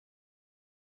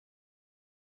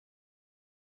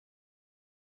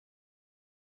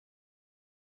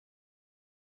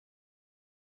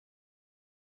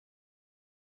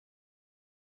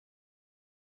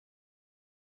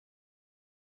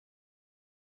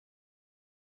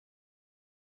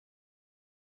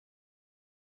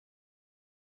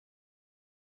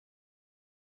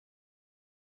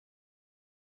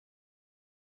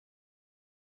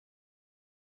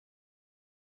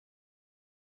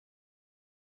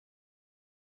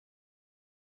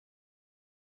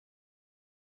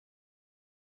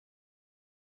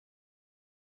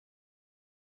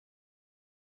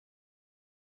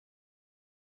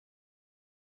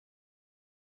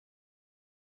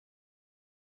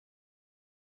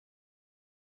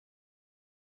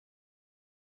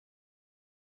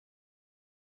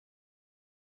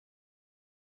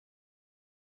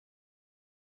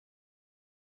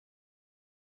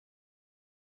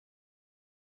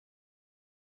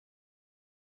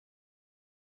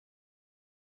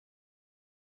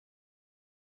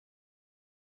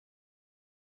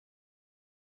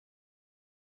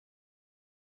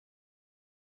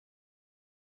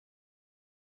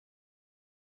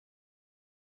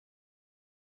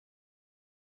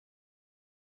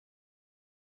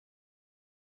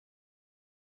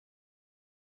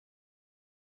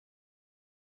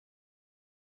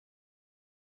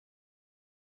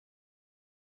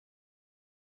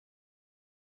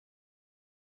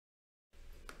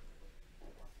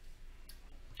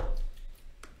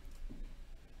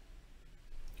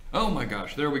Oh my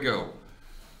gosh, there we go.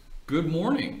 Good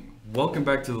morning. Welcome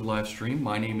back to the live stream.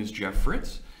 My name is Jeff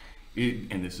Fritz,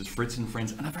 and this is Fritz and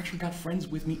Friends, and I've actually got friends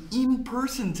with me in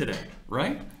person today,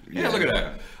 right? Yeah, look at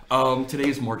that. Today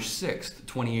is March 6th,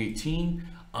 2018.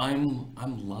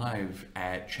 I'm live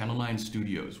at Channel 9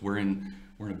 Studios. We're in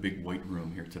a big white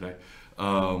room here today.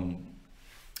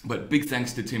 But big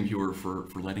thanks to Tim Hewer for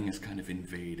letting us kind of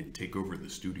invade and take over the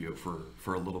studio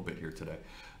for a little bit here today.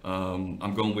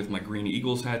 I'm going with my green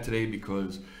Eagles hat today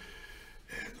because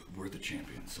we're the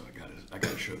champions, so I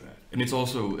gotta show that. And it's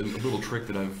also a little trick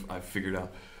that I've figured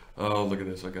out. Oh, look at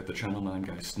this! I got the Channel 9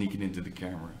 guy sneaking into the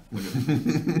camera. Look at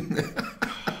this.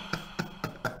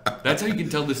 That's how you can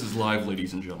tell this is live,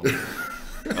 ladies and gentlemen.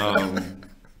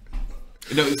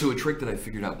 No, so a trick that I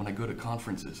figured out when I go to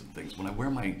conferences and things, when I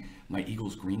wear my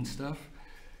Eagles green stuff,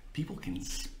 people can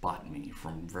spot me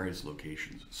from various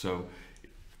locations. So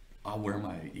I'll wear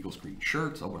my Eagles green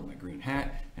shirts, I'll wear my green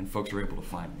hat, and folks are able to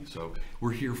find me. So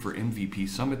we're here for MVP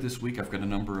Summit this week. I've got a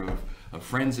number of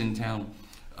friends in town.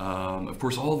 Of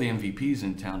course, all the MVPs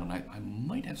in town, and I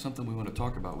might have something we want to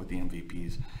talk about with the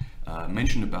MVPs,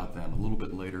 mention about them a little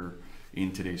bit later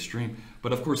in today's stream.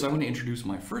 But of course, I want to introduce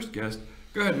my first guest.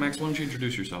 Go ahead, Max, why don't you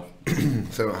introduce yourself?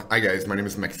 So, hi guys, my name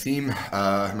is Maxime,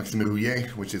 Maxime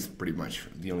Rouillet, which is pretty much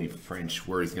the only French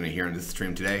word you're going to hear in this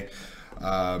stream today.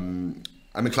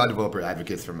 I'm a cloud developer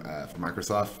advocate for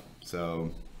Microsoft.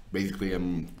 So, basically,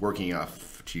 I'm working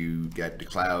off to get the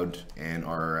cloud and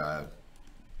our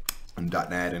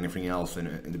 .NET and everything else in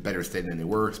a better state than they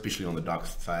were, especially on the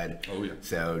docs side. Oh, yeah.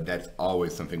 So, that's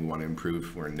always something we want to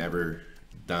improve. We're never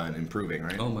done improving,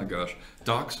 right? Oh my gosh.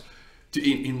 Docs.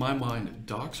 In my mind,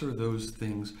 docs are those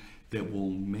things that will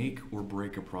make or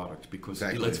break a product because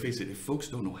let's face it, if folks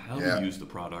don't know how to use the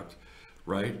product,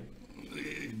 right,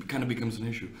 it kind of becomes an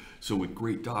issue. So with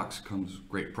great docs comes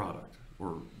great product,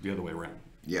 or the other way around.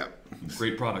 Yeah.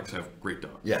 Great products have great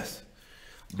docs. Yes.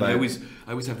 But I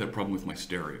always have that problem with my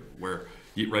stereo where,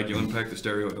 you unpack the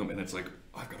stereo and it's like,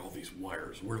 I've got all these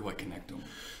wires, where do I connect them?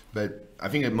 But I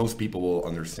think that most people will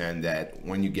understand that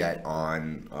when you get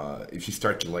on, if you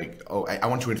start to like, oh, I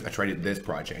want to try this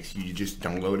project, you just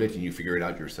download it and you figure it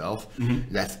out yourself.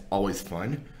 Mm-hmm. That's always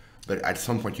fun. But at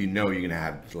some point, you're going to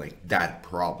have like that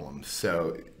problem.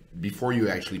 So before you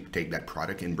actually take that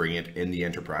product and bring it in the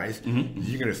enterprise,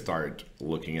 you're going to start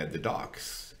looking at the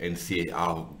docs and see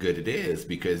how good it is,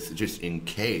 because just in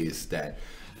case that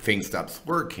thing stops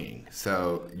working.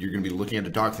 So you're going to be looking at the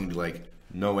docs and be like,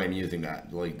 no way I'm using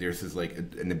that. Like there's this like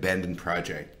an abandoned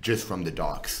project just from the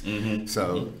docs.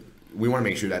 So we want to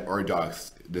make sure that our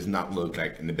docs does not look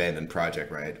like an abandoned project,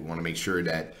 right? We want to make sure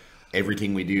that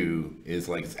everything we do is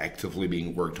like actively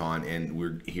being worked on, and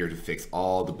we're here to fix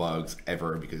all the bugs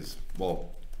ever, because,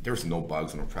 well, there's no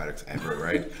bugs in our products ever,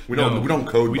 right? We don't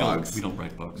code bugs. We don't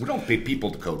write bugs. We don't pay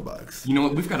people to code bugs. You know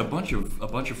what? We've got a bunch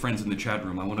of friends in the chat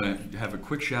room. I want to have a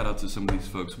quick shout out to some of these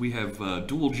folks. We have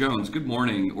Dual Jones. Good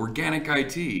morning. Organic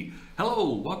IT.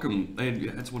 Hello. Welcome.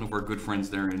 That's one of our good friends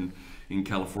there in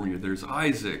California. There's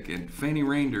Isaac and Fanny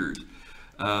Reinders.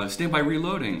 Standby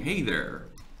Reloading. Hey there.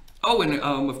 Oh, and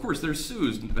of course there's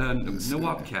Suze. No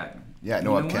Op Cat. Yeah,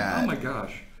 No Op Cat. Oh my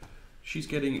gosh. She's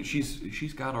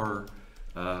got our.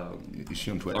 Is she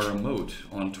on Twitch? Our emote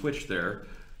on Twitch there.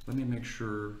 Let me make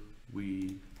sure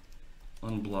we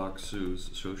unblock Suze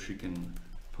so she can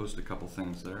post a couple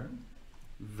things there.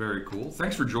 Very cool.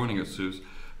 Thanks for joining us, Suze.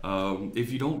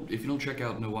 If you don't check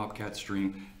out No Op Cat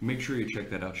stream, make sure you check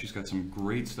that out. She's got some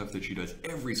great stuff that she does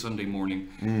every Sunday morning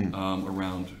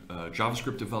around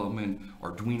JavaScript development,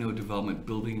 Arduino development,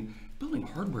 building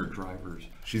hardware drivers.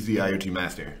 She's the IoT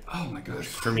master. Oh my gosh.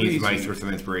 For me, it's my source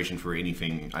of inspiration for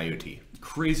anything IoT.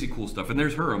 Crazy cool stuff. And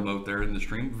there's her emote there in the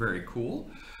stream. Very cool.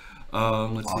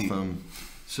 Let's see.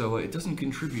 So it doesn't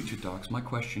contribute to docs. My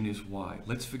question is why?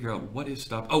 Let's figure out what is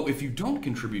stopping. Oh, if you don't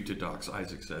contribute to docs,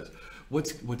 Isaac says,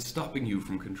 what's stopping you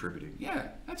from contributing? Yeah,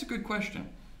 that's a good question.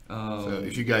 So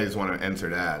if you guys want to answer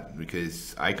that,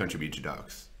 because I contribute to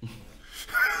docs.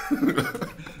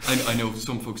 I know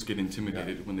some folks get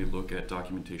intimidated when they look at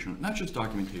documentation, not just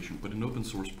documentation, but an open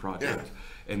source project,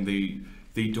 and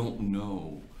they don't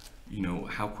know,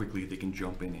 how quickly they can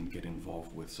jump in and get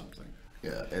involved with something.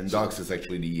 Yeah, and docs is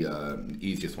actually the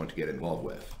easiest one to get involved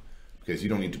with, because you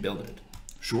don't need to build it.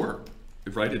 Sure,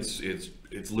 right?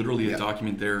 It's literally a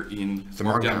document there in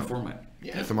markdown format.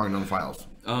 Yeah, some Markdown files.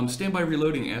 Standby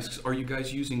Reloading asks, are you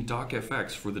guys using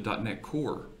DocFX for the .NET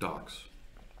Core docs?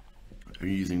 Are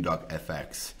you using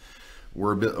DocFX?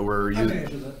 We're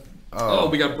using. Oh,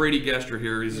 we got Brady Gaster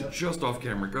here. He's just off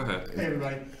camera. Go ahead. Hey,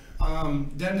 everybody.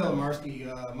 Dan Delamarski,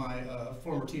 my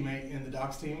former teammate in the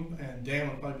docs team, and Dan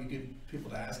would probably be good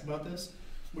people to ask about this.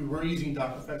 we were using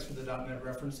DocFX for the .NET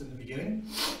reference in the beginning,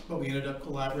 but we ended up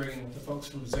collaborating with the folks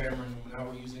from Xamarin, and now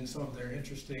we're using some of their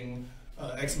interesting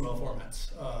XML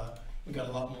formats. We got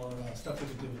a lot more stuff we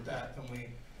could do with that than we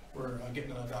were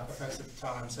getting on DocFX at the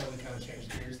time, so we kind of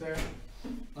changed gears there.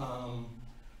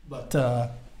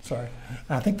 Sorry,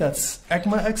 I think that's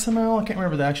ECMA XML. I can't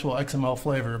remember the actual XML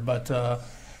flavor, but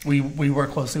we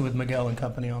work closely with Miguel and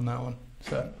company on that one.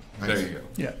 So. There you go.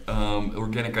 Yeah.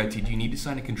 Organic IT, do you need to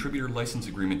sign a contributor license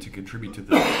agreement to contribute to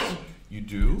this? You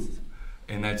do,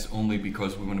 and that's only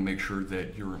because we want to make sure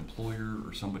that your employer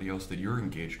or somebody else that you're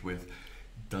engaged with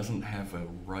doesn't have a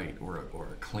right or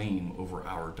a claim over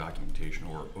our documentation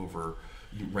or over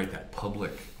that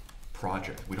public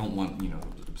project. We don't want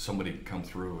somebody to come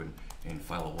through and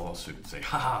file a lawsuit and say,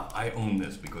 "Ha, I own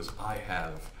this because I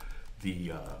have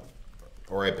the."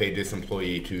 Or I paid this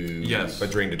employee to, yes.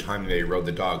 But during the time they rode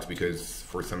the dogs because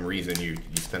for some reason you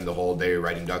spend the whole day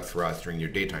riding ducks for us during your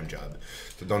daytime job.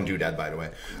 So don't do that, by the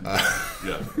way.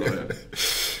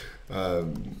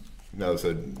 No,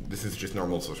 so this is just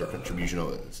normal social contribution.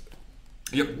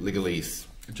 Yep. Legalese.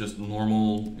 Just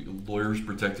normal lawyers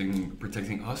protecting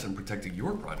us and protecting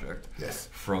your project. Yes.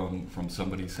 From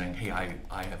somebody saying, hey,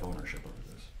 I have ownership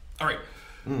over this. All right.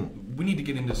 We need to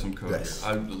get into some code. Yes.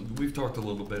 We've talked a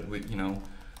little bit with,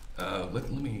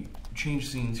 let me change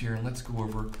scenes here and let's go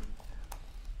over.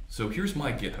 So here's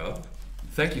my GitHub.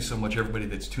 Thank you so much, everybody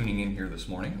that's tuning in here this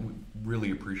morning. We really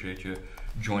appreciate you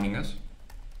joining us.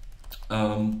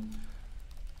 I've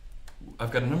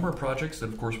got a number of projects that,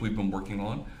 of course, we've been working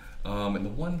on. And the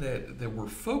one that we're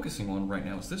focusing on right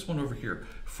now is this one over here,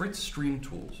 Fritz Stream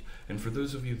Tools. And for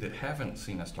those of you that haven't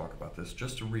seen us talk about this,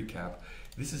 just to recap,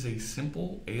 this is a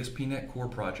simple ASP.NET Core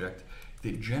project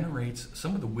that generates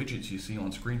some of the widgets you see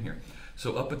on screen here.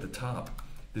 So up at the top,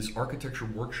 this Architecture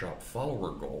Workshop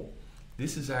follower goal,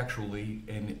 this is actually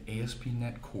an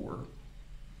ASP.NET Core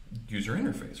user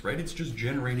interface, right? It's just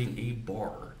generating a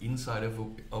bar inside of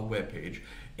a web page,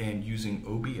 and using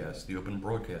OBS, the Open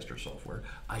Broadcaster software,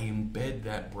 I embed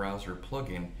that browser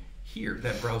plugin here,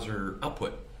 that browser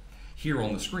output here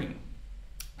on the screen.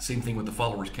 Same thing with the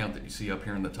followers count that you see up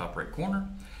here in the top right corner,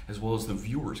 as well as the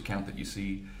viewers count that you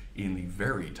see in the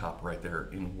very top right there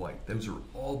in white. Those are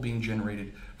all being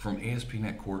generated from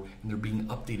ASP.NET Core, and they're being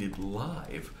updated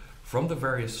live from the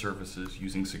various services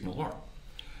using SignalR.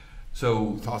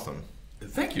 So it's awesome.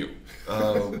 Thank you.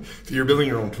 So you're building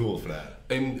your own tools for that.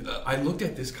 And I looked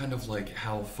at this kind of like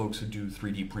how folks who do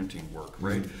 3D printing work,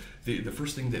 right? Mm-hmm. The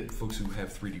first thing that folks who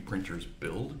have 3D printers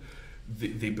build,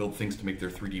 they build things to make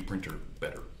their 3D printer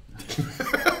better.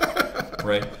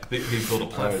 Right? They build a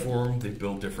platform, they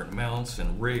build different mounts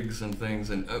and rigs and things,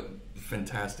 and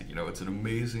fantastic. It's an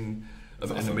amazing,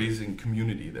 amazing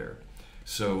community there.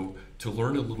 So to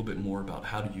learn a little bit more about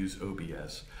how to use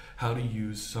OBS, how to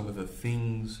use some of the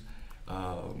things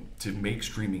to make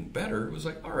streaming better, it was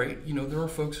like, all right, there are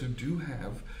folks who do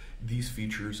have these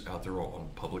features out there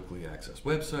on publicly accessed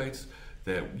websites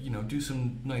that do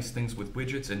some nice things with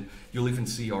widgets, and you'll even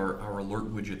see our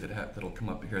alert widget that'll come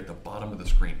up here at the bottom of the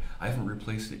screen. I haven't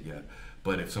replaced it yet,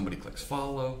 but if somebody clicks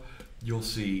follow, you'll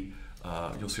see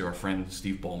our friend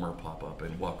Steve Ballmer pop up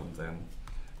and welcome them.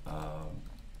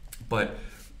 But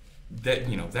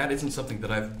that isn't something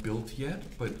that I've built yet,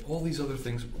 but all these other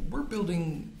things we're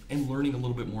building and learning a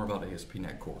little bit more about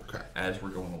ASP.NET Core as we're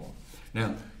going along.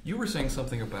 Now, you were saying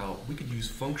something about we could use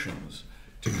functions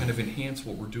to kind of enhance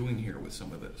what we're doing here with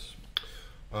some of this.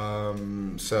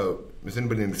 So, if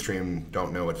anybody in the stream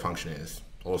don't know what function is,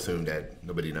 I'll assume that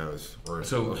nobody knows, or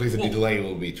so, at least the delay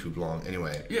will be too long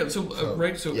anyway. Yeah. So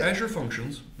yeah. Azure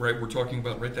Functions, right? We're talking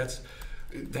about, right? That's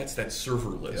that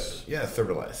serverless. Yeah,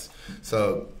 serverless.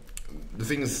 So the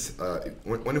thing is,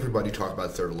 when everybody talks about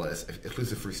serverless, at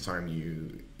least the first time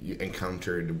you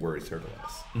encounter the word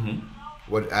serverless,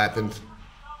 what happens?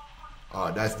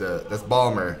 Oh, that's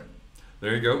Ballmer.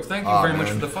 There you go. Thank you very much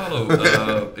for the follow.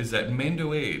 Is that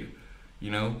Mando Aid?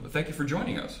 Thank you for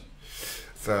joining us.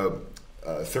 So,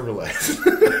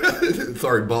 serverless.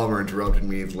 Sorry, Ballmer interrupted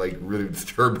me. It's like really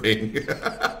disturbing.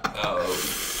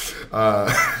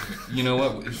 You know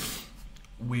what?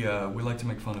 We like to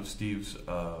make fun of Steve's.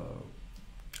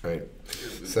 Right.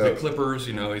 So the Clippers.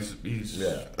 He's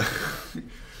yeah.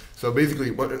 So basically,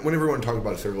 when everyone talks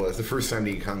about serverless, the first time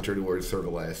they encounter the word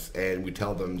serverless, and we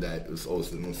tell them that it's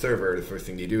also on server, the first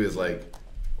thing they do is like,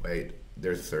 wait,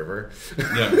 there's a server?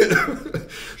 Yeah.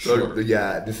 So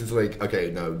yeah, this is like, okay,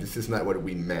 no, this is not what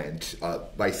we meant.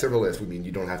 By serverless, we mean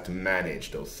you don't have to manage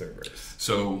those servers.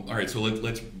 So, all right, so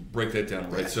let's break that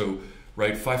down, right? So,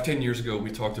 5-10 years ago,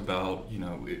 we talked about,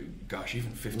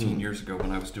 even 15 years ago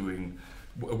when I was doing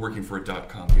working for a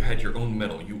 .com. You had your own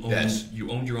metal. You owned Yes.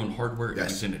 you owned your own hardware. Yes.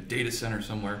 It was in a data center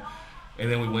somewhere.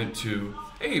 And then we went to,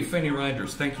 hey, Fanny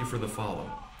Reinders, thank you for the follow.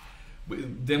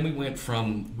 Then we went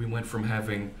from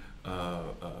having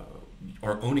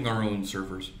owning our own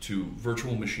servers to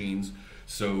virtual machines.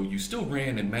 So you still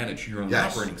ran and managed your own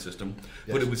Yes. operating system,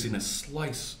 Yes. but it was in a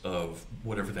slice of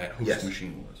whatever that host Yes.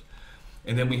 machine was.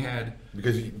 And then we had,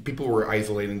 Because people were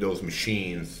isolating those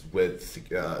machines with,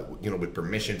 with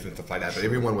permissions and stuff like that, but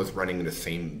everyone was running in the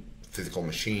same physical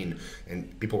machine,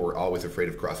 and people were always afraid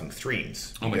of crossing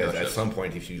streams. Oh my Because gosh, at yes. some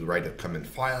point, if you write a command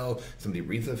file, somebody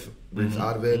reads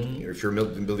out of it. Or if you're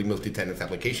building multi-tenant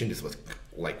application, this was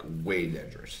like way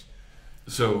dangerous.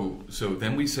 so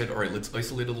then we said, all right, let's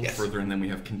isolate a little Yes. further, and then we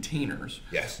have containers,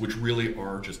 Yes. which really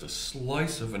are just a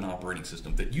slice of an operating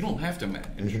system that you don't have to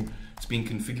manage. It's being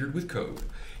configured with code.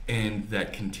 And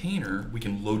that container, we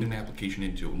can load an application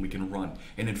into and we can run.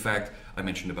 And in fact, I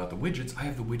mentioned about the widgets. I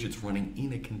have the widgets running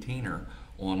in a container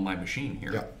on my machine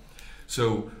here. Yeah.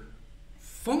 So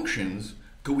functions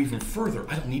go even further.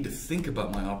 I don't need to think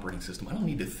about my operating system. I don't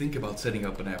need to think about setting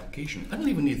up an application. I don't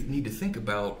even need to think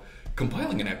about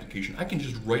compiling an application. I can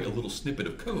just write a little snippet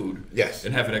of code Yes.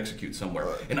 and have it execute somewhere.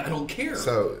 And I don't care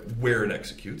So- where it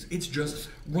executes. It's just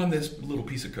run this little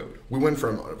piece of code. We went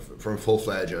from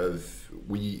full-fledged of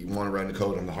we want to run the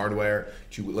code on the hardware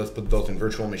to let's put those in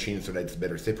virtual machines so that it's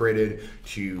better separated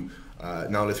to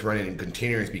now let's run it in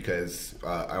containers because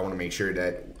I want to make sure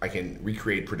that I can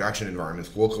recreate production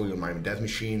environments locally on my dev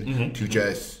machine to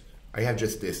just I have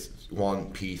just this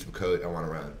one piece of code I want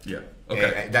to run. Yeah.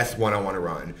 Okay. And that's one I want to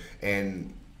run.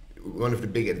 And one of the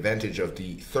big advantage of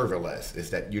the serverless is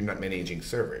that you're not managing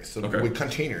servers. So Okay. with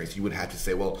containers, you would have to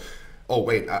say, well, oh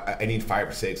wait, I need 5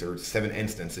 or 6 or 7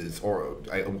 instances, or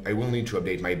I will need to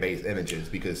update my base images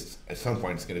because at some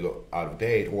point it's going to go out of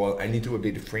date. Well, I need to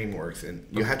update the frameworks, and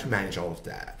you have to manage all of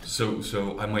that. So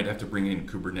I might have to bring in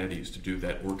Kubernetes to do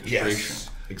that orchestration. Yes,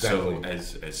 exactly.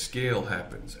 So as scale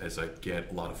happens, as I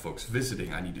get a lot of folks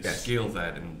visiting, I need to Yes. scale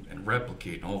that and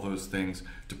replicate and all those things,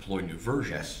 deploy new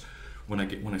versions. Yes.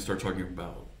 When I start talking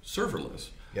about serverless,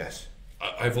 Yes.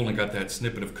 I've only got that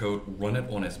snippet of code. Run it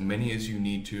on as many as you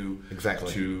need to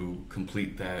Exactly. to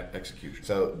complete that execution.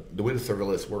 So the way the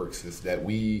serverless works is that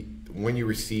when you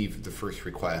receive the first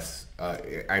request,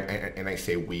 and I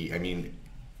say we, I mean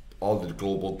all the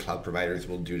global cloud providers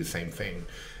will do the same thing.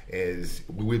 Is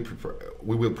we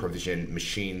will provision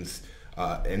machines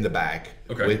in the back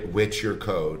Okay. with your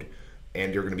code,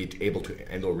 and you're going to be able to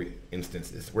handle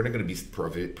instances. We're not going to be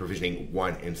provisioning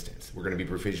one instance. We're going to be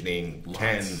provisioning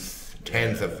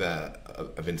tens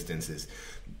of instances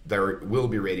that will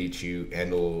be ready to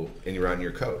handle and run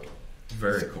your code.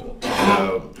 Very cool.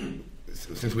 So,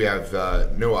 since we have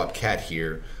Noah Cat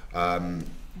here,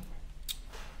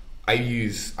 I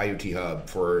use IoT Hub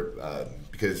for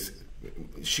because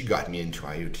she got me into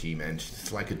IoT, man.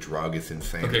 It's like a drug. It's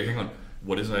insane. Okay, hang on.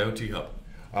 What is IoT Hub?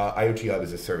 IoT Hub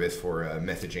is a service for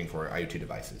messaging for IoT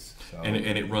devices. So, And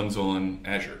it runs on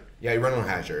Azure. yeah, I run on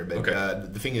Azure, but Okay.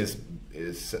 the thing is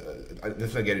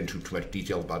let's not get into too much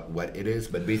detail about what it is,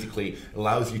 but basically it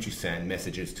allows you to send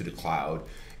messages to the cloud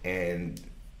and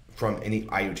from any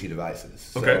IoT devices.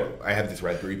 So Okay. I have this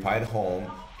Raspberry Pi at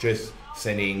home, just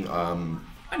sending.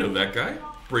 I know that guy.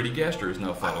 Brady Gaster is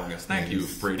now following us. Thank you,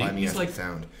 he's Brady. finding He's us like the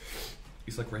sound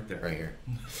right there. right here.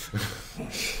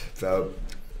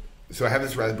 So I have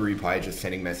this Raspberry Pi just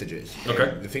sending messages. And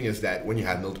Okay. the thing is that when you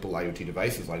have multiple IoT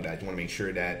devices like that, you want to make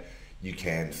sure that you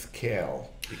can scale.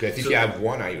 Because if you have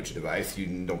one IoT device, you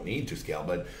don't need to scale.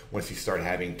 But once you start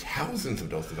having thousands of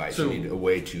those devices, So- you need a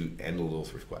way to handle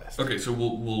those requests. Okay, so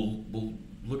we'll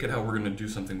look at how we're going to do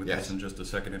something with Yes. this in just a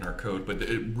second in our code. But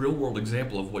the real world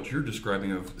example of what you're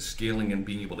describing of scaling and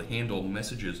being able to handle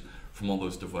messages from all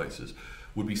those devices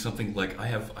would be something like I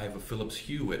have a Philips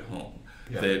Hue at home.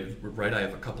 Yeah. I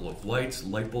have a couple of light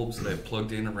bulbs that I've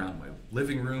plugged in around my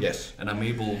living room. Yes. And I'm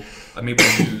able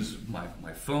to use my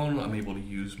phone. I'm able to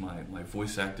use my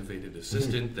voice activated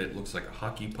assistant that looks like a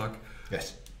hockey puck.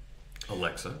 Yes.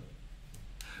 Alexa,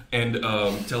 and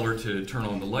tell her to turn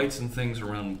on the lights and things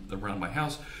around my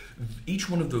house. Each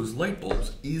one of those light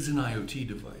bulbs is an IoT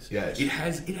device. Yes. It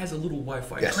has a little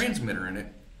Wi-Fi Yes. transmitter in it,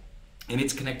 and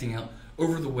it's connecting out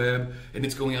over the web, and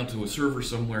it's going out to a server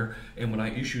somewhere. And when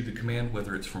I issue the command,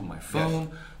 whether it's from my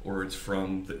phone or it's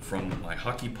from my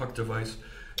hockey puck device,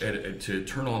 to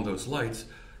turn on those lights,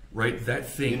 right? That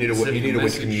thing You need a way to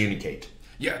message. communicate.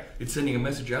 Yeah, it's sending a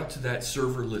message out to that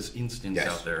serverless instance Yes.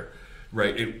 out there,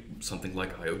 right? Something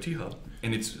like IoT Hub,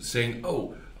 and it's saying,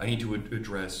 "Oh, I need to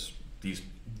address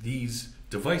these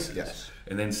devices," Yes.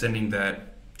 and then sending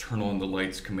that "turn on the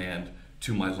lights" command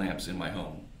to my lamps in my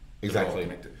home. Exactly.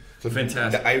 Connected. So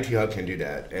Fantastic. The IoT Hub can do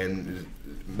that,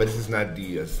 but this is not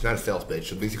it's not a sales pitch.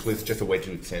 So basically, it's just a way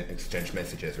to exchange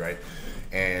messages, right?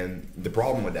 And the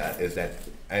problem with that is that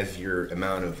as your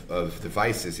amount of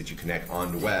devices that you connect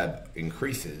on the web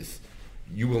increases,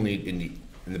 you will need in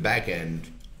the back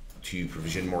end to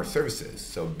provision more services.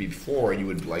 So before you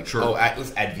would like, Sure.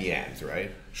 let's add VMs,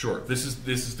 right? Sure. This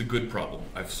is the good problem.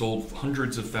 I've sold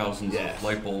hundreds of thousands Yes. of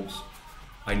light bulbs.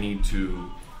 I need to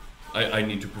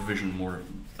provision more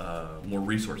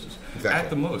resources. Exactly. At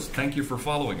the most. Thank you for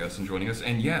following us and joining us.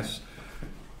 And yes,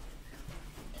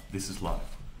 this is live.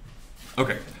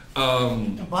 Okay.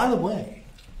 By the way,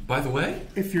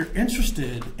 if you're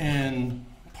interested in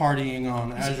partying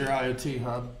on Azure IoT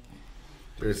Hub,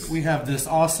 we have this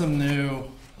awesome new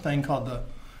thing called the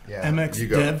MX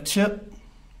Dev chip.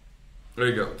 There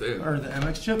you go. Or the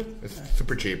MX chip. It's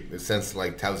super cheap. It sends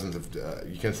like thousands of.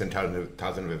 You can send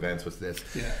thousands of events with this.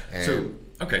 Yeah. And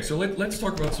So let's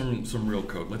talk about some real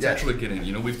code. Let's actually get in.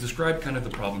 You know, we've described kind of the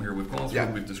problem here. We've gone through.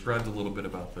 We've described a little bit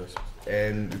about this.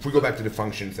 And if we go back to the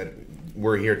functions that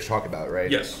we're here to talk about,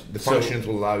 right? Yes. The functions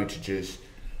will allow you to just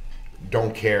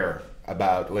don't care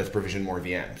about let's provision more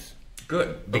VMs.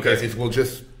 Good. Because it will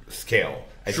just scale.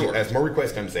 As more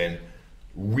requests comes in,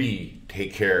 we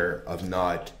take care of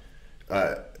not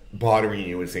bothering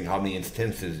you and saying how many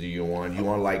instances do you want. You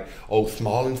want like,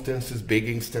 small instances, big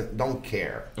instances, don't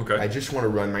care. Okay. I just want to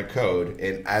run my code,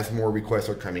 and as more requests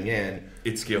are coming in,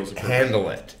 it scales. Handle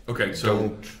it. Okay,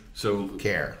 don't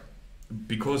care.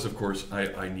 Because of course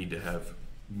I need to have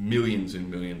millions and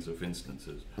millions of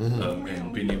instances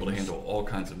and being able to handle all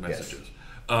kinds of messages.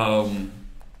 Yes.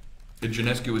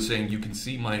 Janescu was saying you can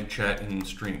see my chat in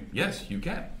stream. Yes, you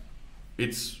can.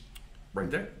 It's right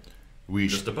there.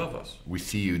 Just above us. We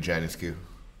see you, Janescu.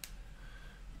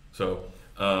 So,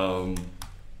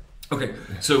 okay.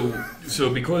 So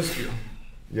because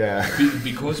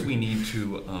because we need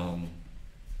to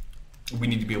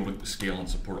be able to scale and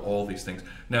support all these things.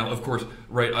 Now, of course,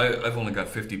 right, I've only got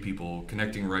 50 people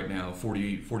connecting right now,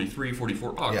 40, 43,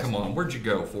 44. Oh, yes. Come on, where'd you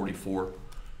go, 44?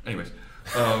 Anyways,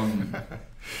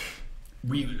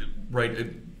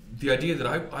 the idea that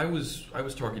I was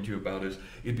talking to you about is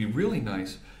it'd be really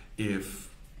nice if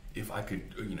I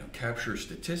could capture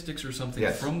statistics or something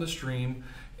from the stream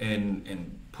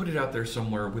and put it out there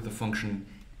somewhere with a function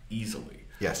easily.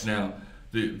 Yes. Now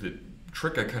the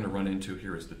trick I kind of run into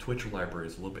here is the Twitch library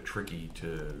is a little bit tricky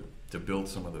to build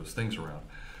some of those things around.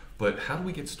 But how do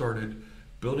we get started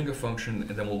building a function,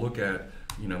 and then we'll look at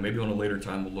maybe on a later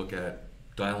time we'll look at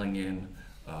dialing in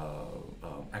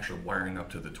actually wiring up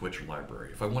to the Twitch library.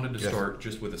 If I wanted to start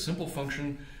just with a simple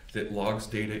function that logs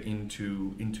data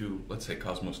into let's say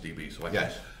Cosmos DB,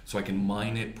 so I can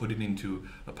mine it, put it into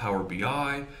a Power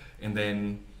BI, and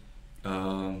then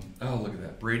oh, look at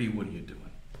that, Brady, what are you doing?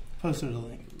 Posted a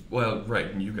link. Well,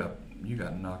 right, and you got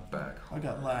knocked back. I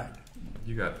got lagged.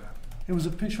 You got. It was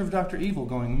a picture of Dr. Evil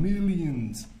going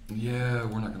millions. Yeah,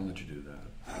 we're not going to let you do that.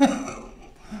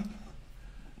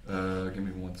 Give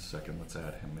me 1 second. Let's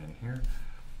add him in here.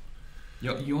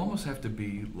 You almost have to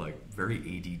be like very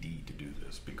ADD to do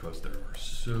this because there are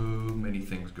so many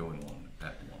things going on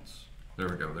at once. There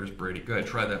we go. There's Brady. Go ahead,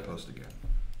 try that post again.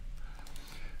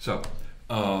 So,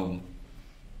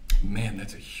 man,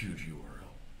 that's a huge URL.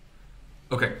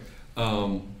 Okay.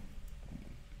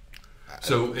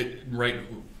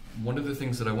 One of the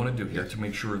things that I want to do here to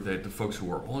make sure that the folks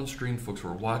who are on stream, folks who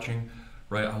are watching,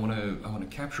 right, I want to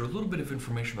capture a little bit of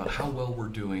information about how well we're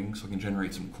doing, so I can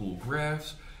generate some cool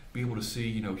graphs, be able to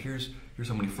see, here's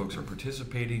how many folks are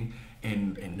participating,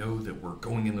 and know that we're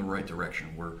going in the right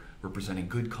direction. We're presenting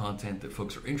good content that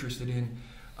folks are interested in.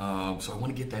 So I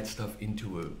want to get that stuff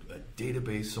into a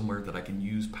database somewhere that I can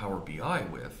use Power BI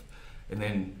with, and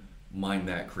then mine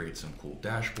that, create some cool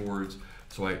dashboards.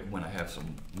 So when I have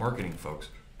some marketing folks,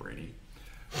 Brady,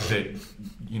 that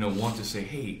want to say,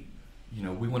 hey,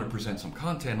 we want to present some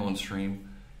content on stream.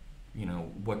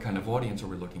 What kind of audience are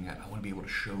we looking at? I want to be able to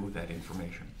show that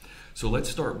information. So let's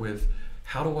start with,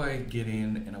 how do I get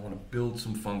in and I want to build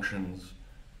some functions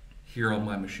here on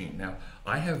my machine. Now,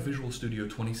 I have Visual Studio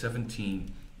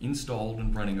 2017 installed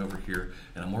and running over here,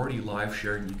 and I'm already live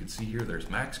sharing. You can see here there's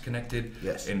Max connected,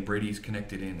 and Brady's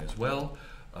connected in as well.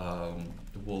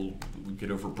 We'll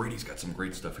get over. Brady's got some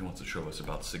great stuff he wants to show us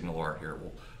about SignalR here.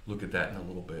 We'll look at that in a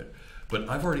little bit. But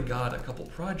I've already got a couple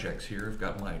projects here. I've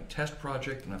got my test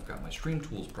project and I've got my Stream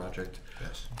Tools project.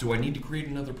 Yes. Do I need to create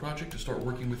another project to start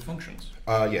working with functions?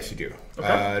 Yes, you do.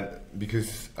 Okay.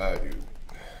 Because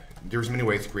there's many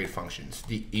ways to create functions.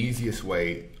 The easiest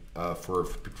way for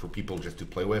people just to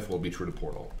play with will be through the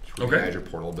portal, through the Azure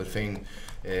portal. The thing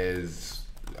is,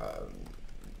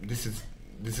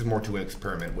 this is more to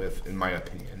experiment with, in my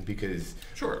opinion, because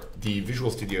Sure. the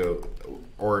Visual Studio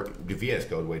or the VS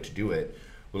Code way to do it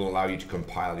will allow you to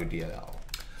compile your DLL.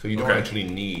 So you don't Okay. actually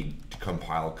need to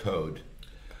compile code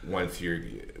if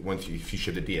you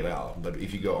ship the DLL. But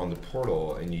if you go on the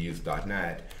portal and you use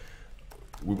 .NET,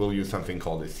 we will use something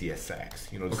called a CSX,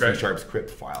 the Okay. C# script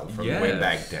file from way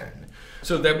back then.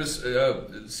 So that was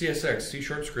CSX, C#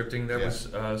 scripting. That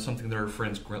Yeah. was something that our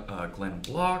friends Glenn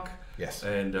Block Yes.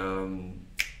 and I'm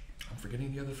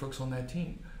forgetting the other folks on that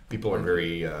team. People are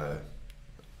very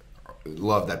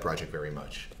love that project very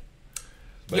much.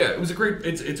 But yeah, it was a great.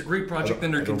 It's a great project,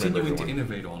 and they're I don't remember continuing to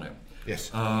everyone. innovate on it.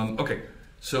 Yes. Okay,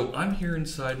 so I'm here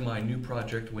inside my new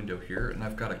project window here, and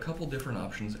I've got a couple different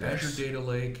options: Yes. Azure Data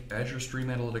Lake, Azure Stream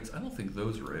Analytics. I don't think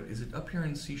those are it. Is it up here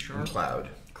in C#? Cloud.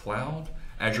 Cloud,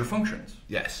 Azure Functions.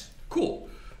 Yes. Cool.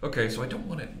 Okay, so I don't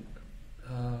want it.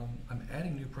 I'm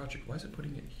adding new project. Why is it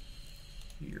putting it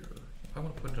here? I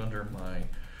want to put it under my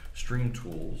Stream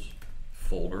Tools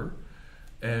folder,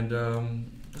 and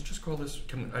let's just call this.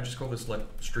 Can I just call this like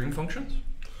Stream Functions?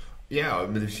 Yeah,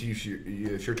 but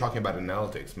if you're talking about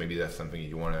analytics, maybe that's something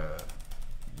you want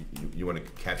to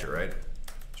capture, right?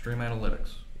 Stream Analytics.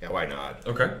 Yeah, why not?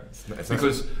 Okay. It's not-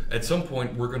 Because at some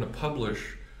point we're going to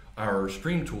publish our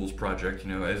Stream Tools project.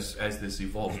 As this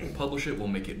evolves, we'll publish it. We'll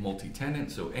make it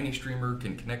multi-tenant, so any streamer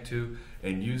can connect to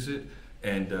and use it,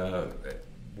 and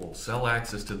we'll sell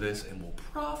access to this, and we'll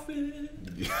profit.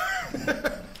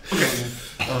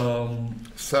 Okay.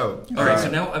 So, All right. So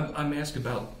now I'm asked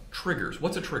about triggers.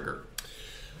 What's a trigger?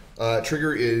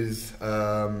 trigger is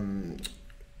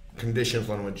conditions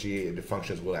on which the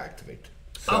functions will activate.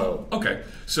 So, Okay.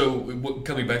 So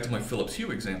coming back to my Philips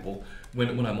Hue example,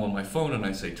 when I'm on my phone and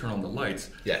I say turn on the lights,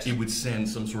 Yes. it would send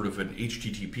some sort of an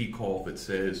HTTP call that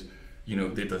says,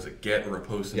 that does a get or a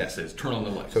post and Yes. it says turn on the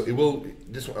lights. So it will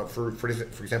this one for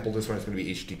example, this one is going to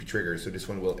be HTTP trigger. So this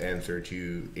one will answer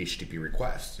to HTTP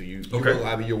requests. So you Okay. will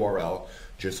have a URL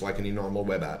just like any normal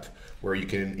web app where you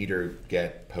can either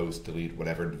get, post, delete,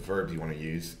 whatever verb you want to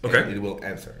use. Okay. And it will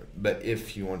answer. But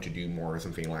if you want to do more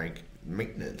something like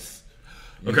maintenance,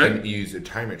 you Okay. can use a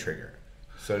timer trigger.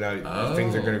 So now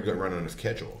things are going to run on a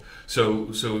schedule. So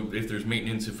if there's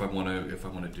maintenance, if I want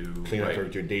to do Clean up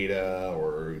your data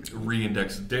or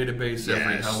re-index the database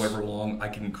every Yes. however long, I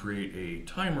can create a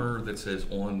timer that says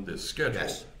on this schedule.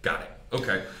 Yes. Got it.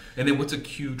 Okay. And then what's a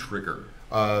queue trigger?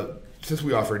 Since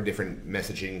we offer different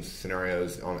messaging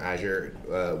scenarios on Azure,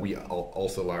 we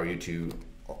also allow you to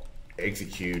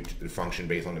execute the function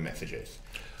based on the messages.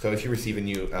 So if you receive a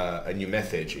new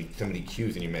message, somebody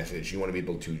queues a new message, you want to be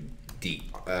able to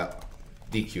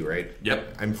DQ, right?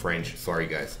 Yep. I'm French. Sorry,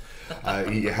 guys.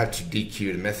 You have to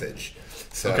DQ the message.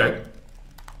 So Okay.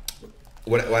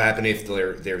 what happens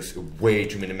if there's way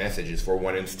too many messages for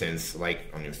one instance, like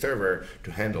on your server,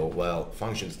 to handle? Well,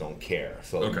 functions don't care.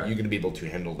 So Okay. you're going to be able to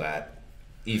handle that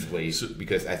easily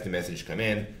because as the message come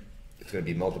in, it's going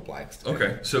to be multiplied.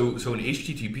 Okay, so an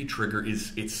HTTP trigger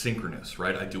it's synchronous,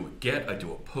 right? I do a get, I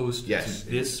do a post Yes. to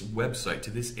this website, to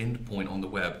this endpoint on the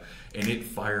web, and it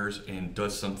fires and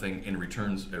does something and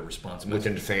returns a response message.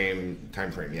 Within the same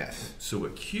time frame, yes. So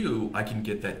a queue, I can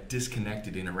get that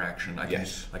disconnected interaction.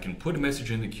 Yes. I can put a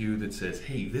message in the queue that says,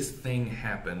 "Hey, this thing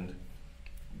happened.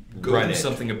 Go Run do it."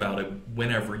 something about it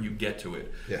whenever you get to it."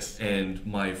 Yes. And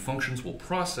my functions will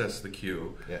process the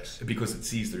queue. Yes. Because it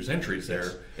sees there's entries there,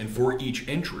 Yes. and for each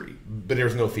entry, But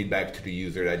there's no feedback to the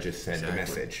user that just sent the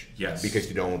Exactly. message. Yes. Because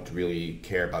you don't really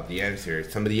care about the answer.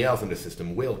 Somebody else in the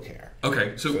system will care.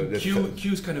 okay, so that's-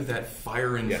 queue's kind of that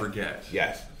fire and Yeah. forget.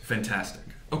 Yes. Fantastic.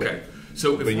 Okay,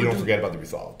 so if But you we're don't doing- forget about the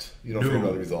result. You don't No. forget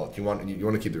about the result. You want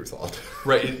to keep the result.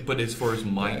 right, but as far as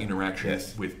my interaction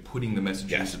Yes. with putting the message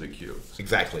Yes. into the queue.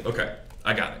 Exactly. Okay,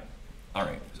 I got it. All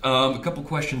right. A couple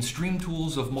questions. Stream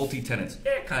tools of multi-tenants.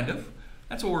 Kind of.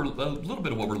 That's what a little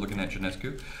bit of what we're looking at,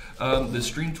 Janescu. The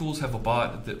stream tools have a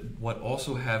bot that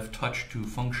also have touch to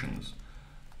functions.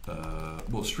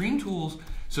 Well, stream tools.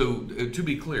 So to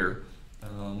be clear,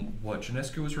 what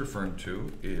Janescu is referring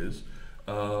to is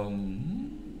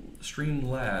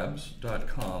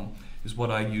streamlabs.com is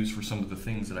what I use for some of the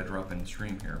things that I drop in the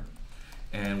stream here.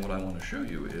 And what I want to show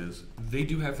you is they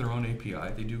do have their own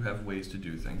API. They do have ways to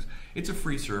do things. It's a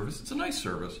free service. It's a nice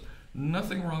service.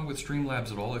 Nothing wrong with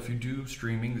Streamlabs at all. If you do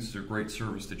streaming, this is a great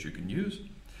service that you can use.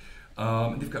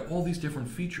 They've got all these different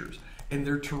features, and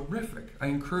they're terrific. I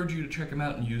encourage you to check them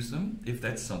out and use them if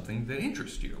that's something that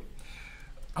interests you.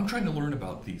 I'm trying to learn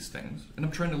about these things, and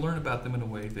I'm trying to learn about them in a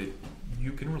way that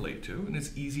you can relate to, and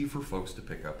it's easy for folks to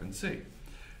pick up and see.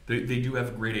 They do have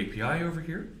a great API over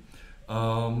here.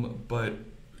 But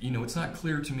it's not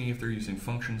clear to me if they're using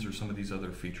functions or some of these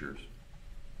other features.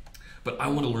 But I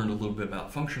want to learn a little bit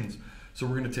about functions, so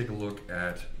we're going to take a look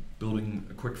at building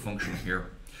a quick function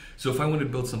here. So if I want to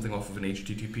build something off of an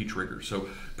HTTP trigger, so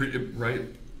right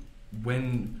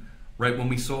when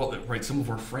we saw that, right, some of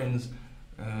our friends,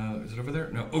 is it over there?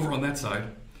 No, over on that side,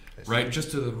 right,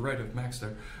 just to the right of Max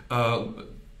there.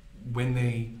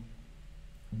 When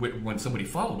somebody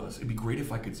followed us, it'd be great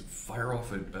if I could fire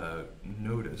off a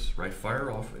notice, right?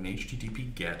 Fire off an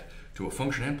HTTP GET to a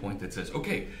function endpoint that says,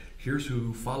 okay, here's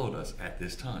who followed us at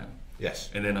this time.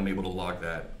 Yes. And then I'm able to log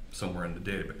that somewhere in the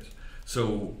database.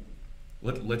 So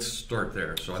let's start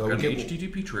there. So I've got an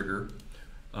HTTP trigger.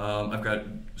 I've got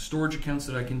storage accounts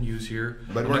that I can use here.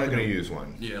 But we're not going to use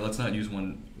one. Yeah, let's not use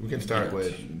one. We can start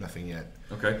with nothing yet.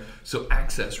 Okay, so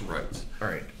access rights. All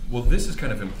right. Well, this is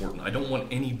kind of important. I don't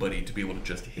want anybody to be able to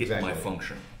just hit my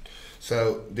function.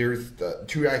 So there's the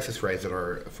two access rights that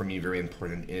are, for me, very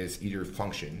important. Is either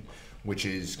function, which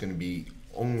is going to be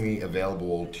only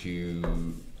available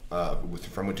to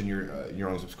from within your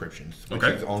own subscriptions, which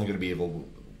is only going to be able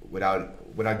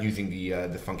without using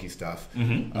the funky stuff.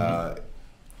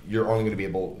 You're only going to be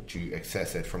able to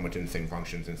access it from within the same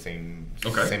functions and same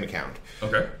account.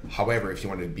 Okay. However, if you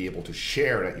want to be able to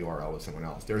share that URL with someone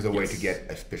else, there's a way to get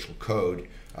a special code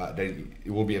that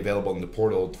it will be available in the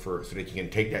portal so that you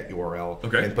can take that URL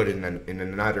and put it in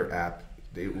another app.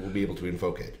 They will be able to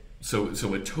invoke it. So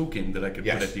a token that I could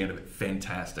put at the end of it.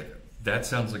 Fantastic. That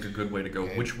sounds like a good way to go.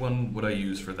 Okay. Which one would I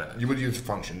use for that? You would use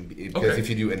function, because if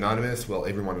you do anonymous, well,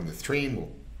 everyone on the stream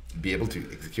will be able to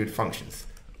execute functions.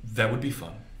 That would be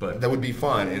fun. But that would be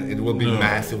fun, and it will be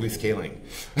massively scaling.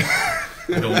 I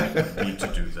don't need to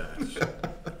do that.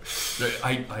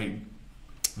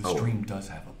 The stream does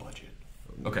have a budget.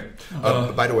 Okay.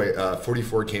 By the way,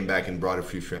 44 came back and brought a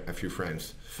few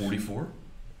friends. 44?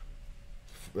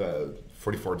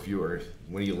 44th viewers.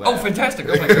 When you left. Oh, fantastic!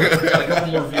 Oh my gosh, we got a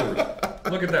couple more viewers.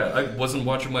 Look at that. I wasn't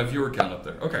watching my viewer count up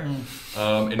there. Okay.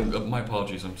 And my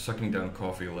apologies. I'm sucking down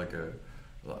coffee like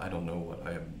I don't know what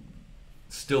I am.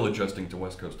 Still adjusting to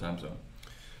West Coast time zone.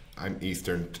 I'm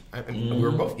Eastern.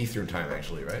 We're both Eastern time,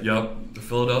 actually, right? Yep.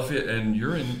 Philadelphia, and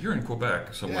you're in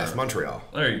Quebec somewhere. Yes, Montreal.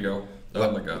 There you go.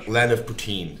 Oh my gosh. Land of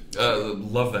poutine.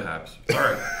 Love the Habs. All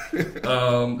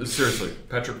right. Seriously,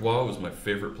 Patrick Waugh was my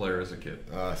favorite player as a kid.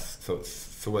 So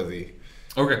was he.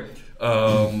 Okay.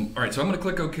 All right. So I'm going to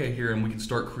click OK here, and we can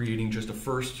start creating just a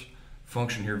first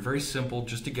function here. Very simple,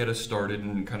 just to get us started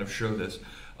and kind of show this.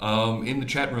 In the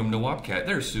chat room, Nawabcat,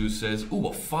 there's Suze says, ooh,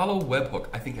 a follow webhook.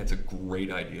 I think that's a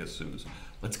great idea, Suze.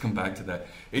 Let's come back to that.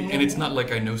 And it's not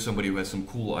like I know somebody who has some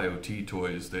cool IoT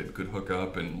toys that could hook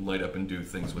up and light up and do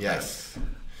things with that.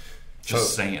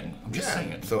 Just saying. I'm just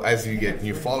saying. So as you get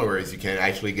new followers, you can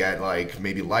actually get like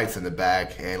maybe lights in the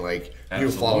back and like new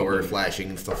follower flashing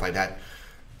and stuff like that.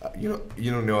 You don't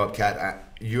know, Nawabcat,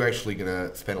 you're actually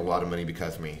gonna spend a lot of money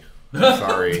because of me.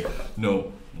 Sorry.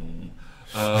 No.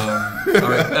 All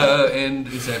right, and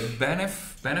is that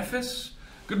Banefis?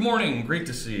 Good morning, great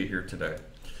to see you here today.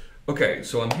 Okay,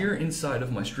 so I'm here inside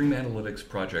of my Stream Analytics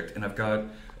project, and I've got,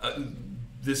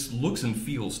 this looks and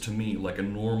feels to me like a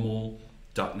normal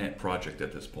 .NET project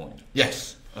at this point.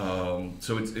 Yes. So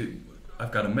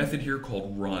I've got a method here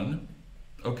called run.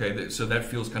 Okay, so that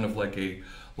feels kind of like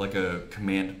a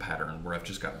command pattern where I've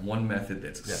just got one method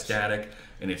that's static,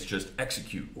 and it's just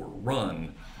execute or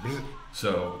run.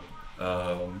 So.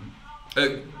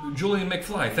 Julian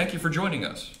McFly, thank you for joining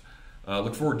us.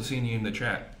 Look forward to seeing you in the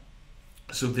chat.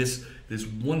 So this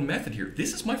one method here,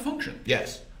 this is my function.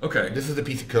 Yes. Okay. This is a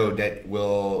piece of code that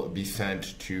will be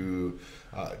sent to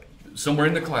somewhere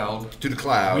in the cloud. To the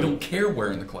cloud. We don't care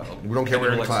where in the cloud. We don't care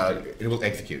where in the cloud. It will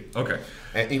execute. Okay.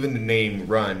 And even the name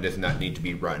run does not need to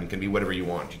be run. It can be whatever you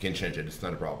want. You can change it. It's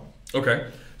not a problem.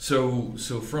 Okay. So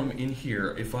from in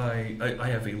here, if I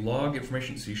have a log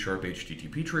information C#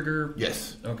 HTTP trigger.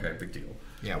 Yes. Okay, big deal.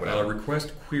 Yeah, whatever.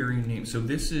 Request query name. So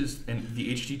this is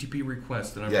the HTTP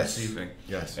request that I'm receiving.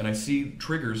 Yes. And I see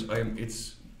triggers.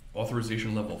 It's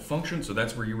authorization level function. So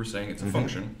that's where you were saying it's a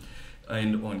function.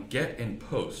 And on get and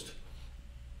post,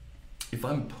 if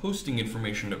I'm posting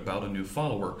information about a new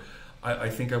follower, I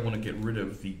think I want to get rid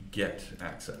of the get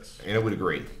access. And I would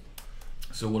agree.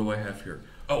 So what do I have here?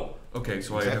 Oh, okay,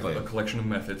 so I have a collection of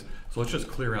methods. So let's just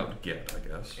clear out get, I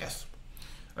guess. Yes.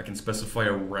 I can specify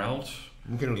a route.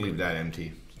 I'm going to leave that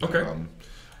empty. Okay. And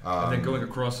then going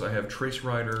across, I have trace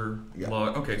rider,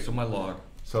 log. Okay, so my log.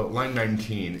 So line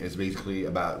 19 is basically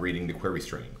about reading the query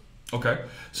string. Okay.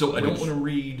 So I don't want to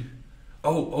read...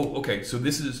 Oh, okay. So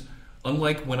this is...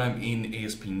 Unlike when I'm in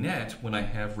ASP.NET, when I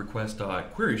have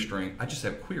request.query string, I just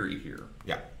have query here.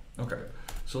 Yeah. Okay.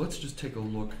 So let's just take a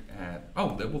look at...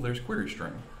 Oh, well, there's query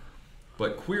string.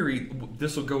 But query,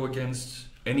 this will go against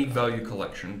any value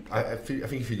collection. I think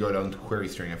if you go down to query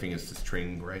string, I think it's the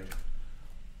string, right?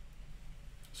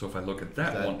 So if I look at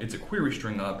that one, it's a query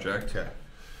string object,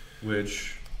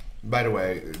 which... By the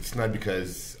way, it's not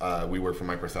because we work for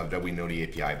Microsoft that we know the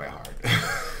API by heart.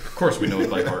 Of course we know it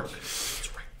by heart. It's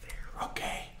right there.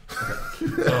 Okay.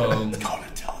 It's called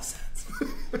IntelliSense.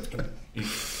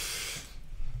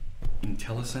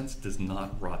 IntelliSense does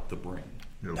not rot the brain.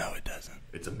 No, it doesn't.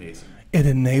 It's amazing. It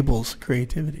enables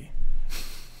creativity.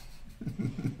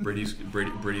 Brady's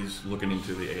looking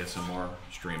into the ASMR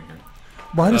stream here.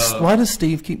 Why does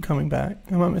Steve keep coming back?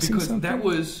 Am I missing because something? That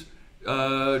was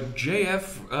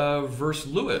JF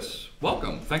versus Lewis.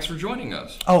 Welcome. Thanks for joining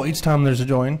us. Oh, each time there's a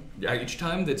join? Yeah, each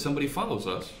time that somebody follows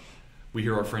us, we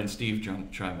hear our friend Steve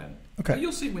chime in. Okay.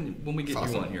 You'll see when we get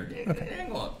you on here. Okay.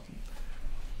 Hang on.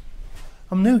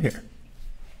 I'm new here.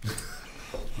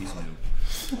 He's new.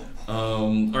 All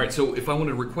right, so if I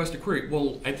wanted to request a query,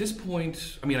 well, at this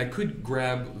point, I mean, I could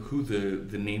grab who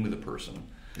the name of the person.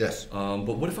 Yes. But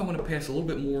what if I want to pass a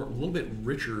little bit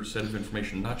richer set of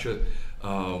information, not just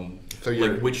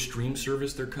like which stream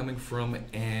service they're coming from,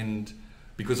 and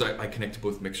because I connect to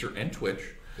both Mixer and Twitch.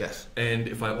 Yes. And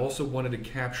if I also wanted to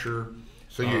capture,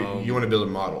 so you want to build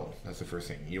a model. That's the first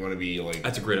thing. You want to be like.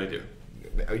 That's a great idea.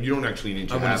 You don't actually need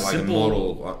to have like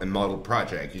a model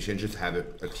project. You should just have a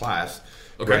class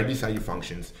right beside your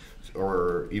functions,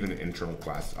 or even an internal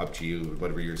class, up to you,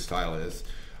 whatever your style is,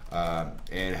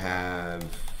 and have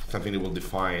something that will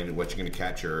define what you're going to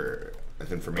capture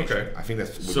as information. Okay. I think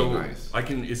that's would so be nice.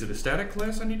 Is it a static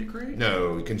class I need to create?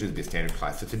 No, it can just be a standard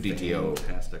class. It's a DTO.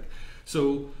 Fantastic.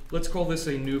 So let's call this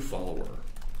a new follower.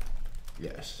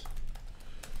 Yes.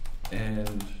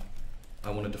 And I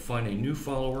want to define a new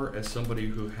follower as somebody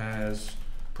who has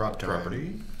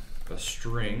property, a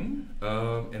string,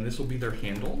 and this will be their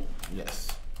handle.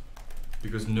 Yes.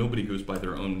 Because nobody goes by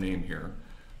their own name here.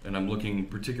 And I'm looking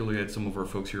particularly at some of our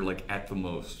folks here, like at the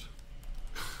most.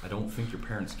 I don't think your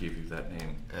parents gave you that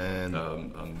name. And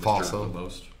Mr. Fossil. The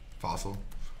most. Fossil.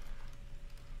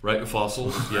 Right,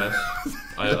 fossils. Yes.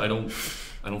 I don't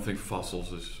think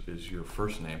fossils is your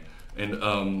first name. And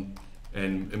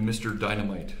Mr.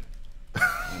 Dynamite.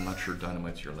 I'm not sure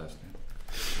Dynamite's your last name.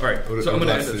 All right, so I'm going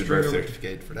to add the birth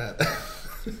certificate for that.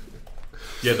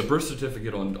 Yeah, the birth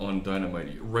certificate on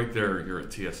Dynamite, right there, you're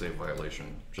a TSA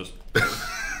violation. Just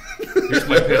here's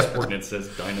my passport and it says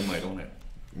Dynamite on it.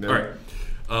 No. All right.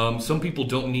 Some people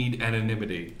don't need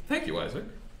anonymity. Thank you, Isaac.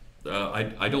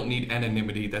 I don't need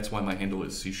anonymity. That's why my handle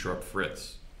is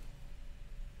C#Fritz.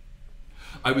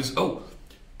 I was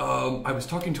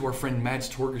talking to our friend Mads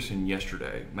Torgerson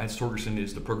yesterday. Mads Torgerson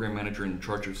is the program manager in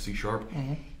charge of C#.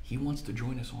 Mm-hmm. He wants to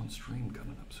join us on stream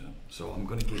coming up soon. So I'm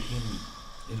going to get him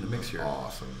in the mix here.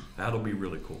 Awesome. That'll be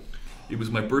really cool. It was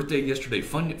my birthday yesterday.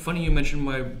 Funny you mentioned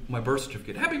my birth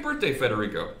certificate. Happy birthday,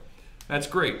 Federico. That's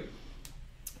great.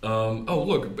 Oh,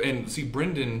 look, and see,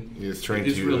 Brendan, his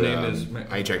real name is...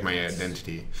 I check my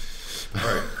identity. All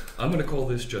right. I'm going to call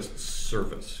this just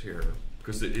service here.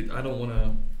 Because I don't want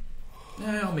to...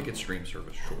 I'll make it stream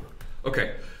service, sure.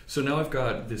 Okay, so now I've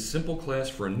got this simple class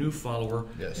for a new follower.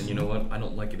 Yes. And you know what? I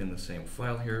don't like it in the same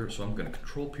file here, so I'm going to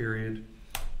control period,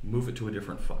 move it to a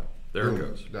different file. There it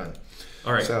goes. Done.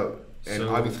 All right. So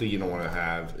obviously you don't want to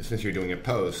have, since you're doing a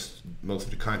post, most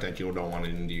of the content you don't want it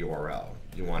in the URL.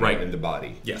 You want it in the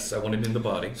body. Yes, I want it in the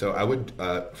body. So I would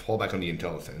fall back on the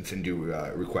IntelliSense and do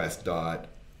request dot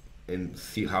and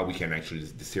see how we can actually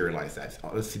deserialize that. So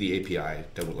let's see the API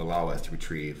that will allow us to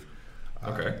retrieve.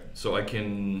 Okay, so I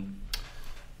can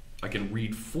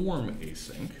read form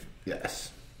async.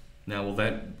 Yes. Now will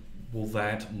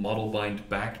that model bind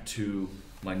back to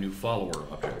my new follower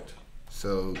object?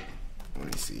 So let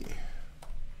me see.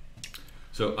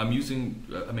 So I'm using,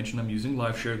 I mentioned I'm using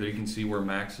live share. There you can see where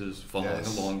Max is following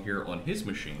along here on his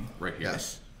machine right here.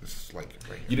 Yes, it's like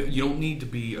right here. You don't need to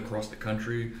be across the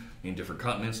country in different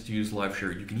continents to use live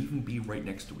share. You can even be right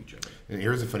next to each other. And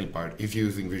here's the funny part. He's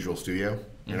using Visual Studio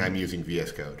and I'm using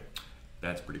VS Code.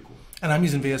 That's pretty cool. And I'm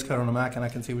using VS Code on the Mac and I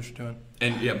can see what you're doing.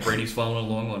 And yeah, Brady's following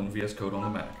along on VS Code on the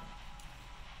Mac.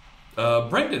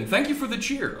 Brendan, thank you for the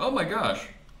cheer. Oh my gosh.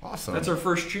 Awesome. That's our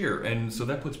first cheer. And so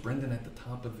that puts Brendan at the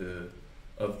top of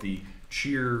the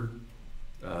cheer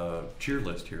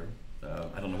list here.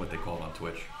 I don't know what they call it on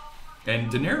Twitch.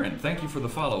 And Daeneryn, thank you for the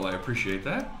follow. I appreciate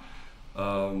that.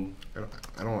 I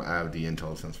don't have the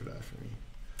IntelliSense for that for me.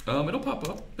 It'll pop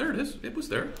up. There it is. It was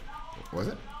there. Was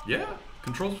it? Yeah.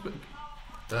 Controls. Go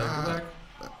back.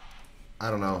 I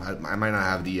don't know. I might not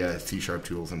have the C#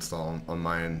 tools installed on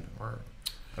mine, or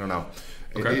I don't know.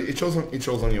 Okay. It shows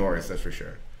on yours, that's for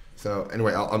sure. So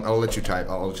anyway, I'll let you type.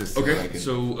 I'll just Okay,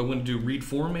 so I want to do read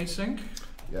form async.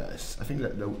 Yes, I think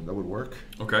that would work.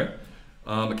 Okay.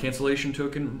 A cancellation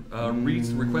token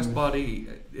reads request body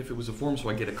if it was a form, so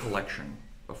I get a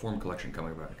form collection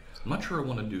coming back. I'm not sure I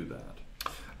want to do that.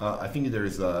 I think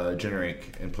there's a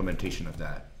generic implementation of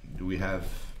that. Do we have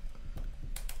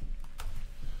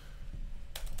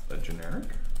a generic?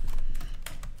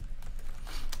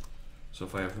 So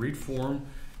if I have read form,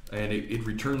 and it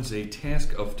returns a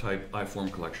task of type iForm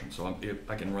collection. So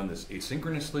I can run this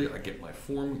asynchronously, I get my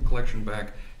form collection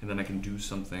back, and then I can do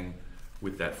something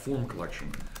with that form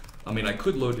collection. I mean, I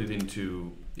could load it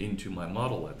into my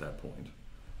model at that point.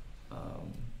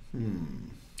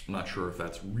 I'm not sure if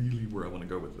that's really where I want to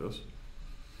go with this,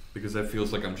 because that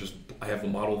feels like I have the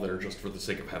model there just for the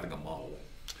sake of having a model.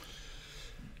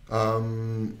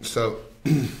 So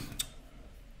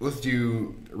let's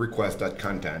do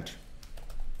request.content.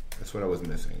 That's what I was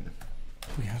missing. Do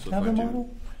we have to have the model?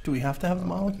 Do we have to have the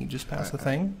model? Can you just pass the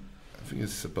thing? I think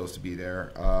it's supposed to be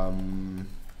there.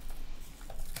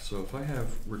 So if I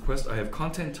have request, I have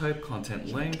content type,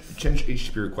 content length. Change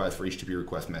HTTP request for HTTP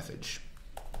request message.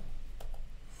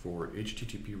 For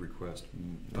HTTP request.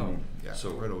 Yeah,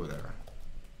 so right over there.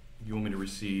 You want me to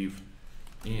receive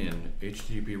in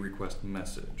HTTP request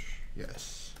message?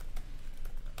 Yes.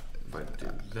 If I do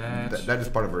that. That is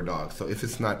part of our doc. So if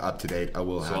it's not up to date, I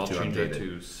will have to update it. So I'll change it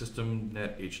to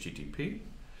systemnet HTTP.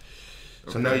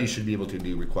 So now you should be able to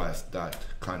do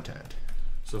request.content.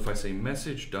 So if I say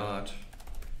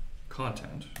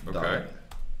message.content, okay.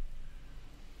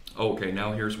 Oh, okay,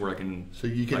 now here's where I can, so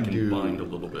you can bind a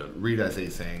little bit. Read as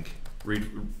async. Read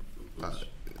as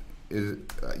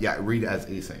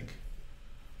async.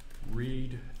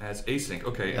 Read as async.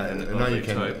 Okay, and now you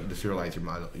can deserialize your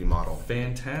model.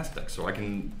 Fantastic. So I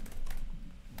can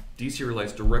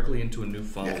deserialize directly into a new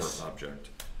file or object.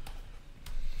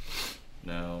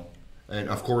 Now. And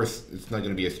of course, it's not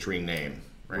going to be a string name,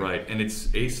 right? Right, and it's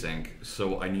async,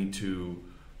 so I need to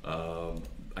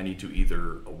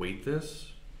either await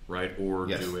this, right, or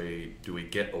do a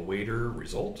get awaiter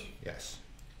result. Yes.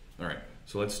 All right.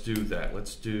 So let's do that.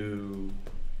 Let's do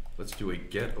a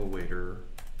get awaiter.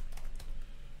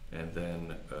 And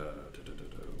then,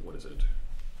 what is it?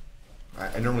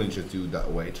 I normally just do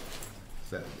 .await.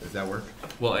 Does that work?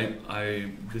 Well,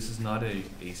 this is not an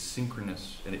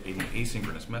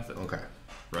asynchronous method. Okay.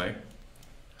 Right?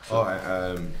 So,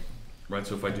 right.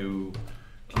 So if I do,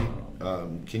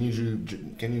 can you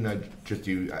not just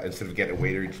do instead of get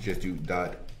awaiter, just do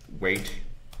 .wait?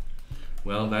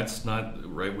 Well, that's not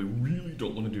right. We really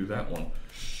don't want to do that one.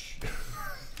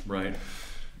 Right?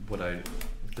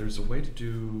 There's a way to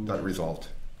do .result.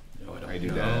 No, I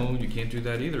don't know. You can't do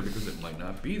that either because it might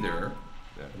not be there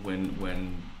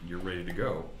when you're ready to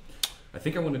go. I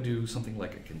think I want to do something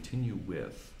like a continue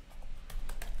with,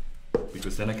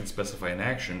 because then I can specify an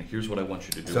action. Here's what I want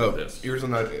you to do with this. Here's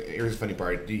the funny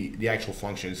part. The actual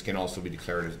functions can also be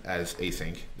declared as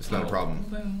async. It's not a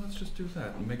problem. Well, then let's just do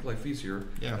that and make life easier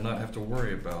and not have to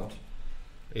worry about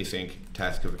async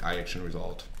task of action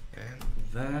result. And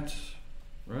that.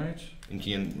 Right.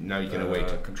 And now you can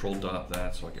await. Control dot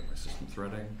that, so I get my system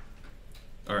threading.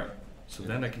 All right. So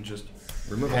then I can just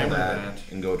remove all that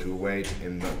and go to await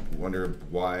and wonder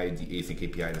why the async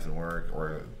API doesn't work,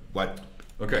 or what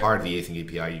part of the async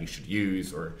API you should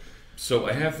use, or. So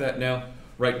I have that now.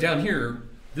 Right down here,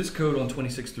 this code on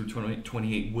 26 through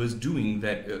 28 was doing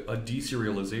that a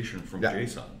deserialization from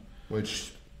JSON,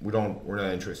 which we're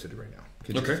not interested in right now.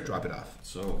 You can just drop it off.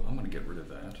 So I'm going to get rid of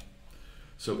that.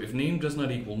 So if name does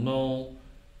not equal null,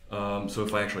 so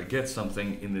if I actually get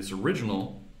something in this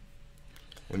original.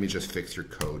 Let me just fix your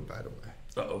code, by the way.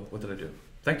 Uh-oh, what did I do?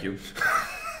 Thank you.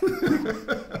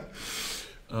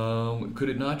 Could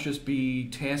it not just be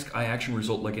task action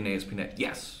result like in ASP.NET?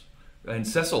 Yes. And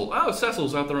Cecil,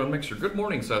 Cecil's out there on Mixer. Good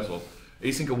morning, Cecil.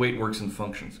 Async await works in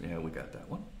functions. Yeah, we got that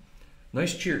one.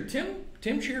 Nice cheer.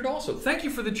 Tim cheered also. Thank you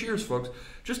for the cheers, folks.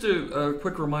 Just a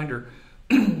quick reminder.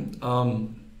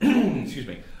 Excuse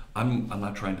me. I'm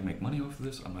not trying to make money off of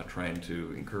this. I'm not trying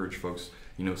to encourage folks,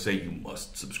 say you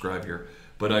must subscribe here.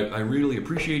 But I really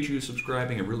appreciate you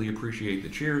subscribing. I really appreciate the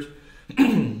cheers.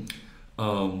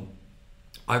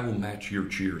 I will match your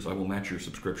cheers. I will match your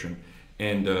subscription.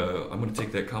 And I'm going to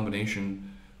take that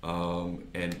combination,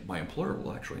 and my employer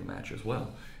will actually match as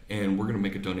well. And we're going to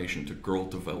make a donation to Girl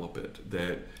Develop It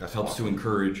that helps to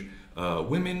encourage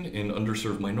women and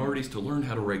underserved minorities to learn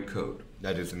how to write code.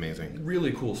 That is amazing.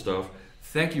 Really cool stuff.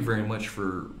 Thank you very much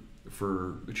for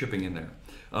chipping in there.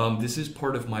 This is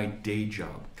part of my day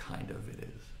job, kind of. It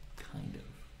is, kind of.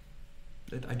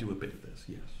 I do a bit of this,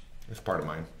 yes. It's part of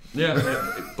mine.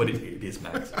 Yeah, but it is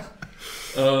Max's.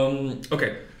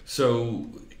 Okay, so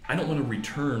I don't want to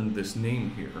return this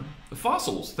name here. The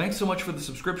Fossils, thanks so much for the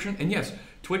subscription. And yes,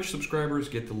 Twitch subscribers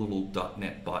get the little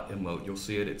 .NET bot emote. You'll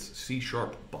see it. It's C#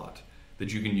 bot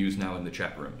that you can use now in the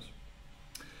chat rooms.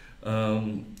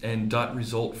 And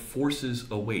 .result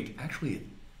forces await. Actually, it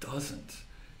doesn't.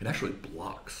 It actually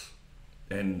blocks.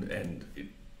 And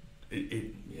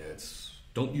it's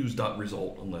don't use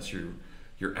 .result unless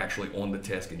you're actually on the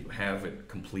task and you have it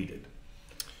completed.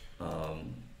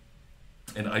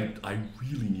 And I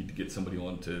really need to get somebody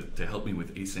on to help me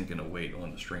with async and await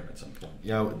on the stream at some point.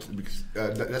 Yeah, because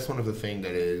that's one of the things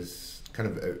that is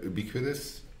kind of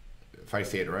ubiquitous, if I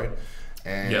say it right.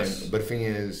 And, yes. But the thing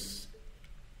is,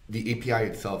 the API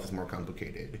itself is more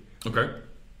complicated. Okay.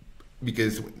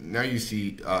 Because now you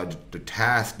see the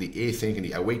task, the async, and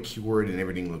the await keyword, and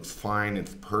everything looks fine,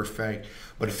 it's perfect.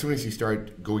 But as soon as you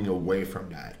start going away from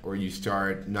that, or you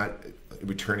start not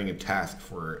returning a task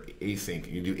for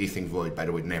async, you do async void. By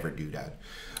the way, never do that.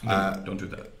 No, don't do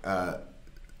that.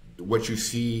 What you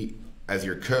see as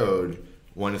your code,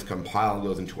 when it's compiled,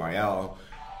 goes into IL,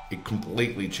 it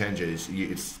completely changes.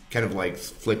 It's kind of like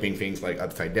flipping things like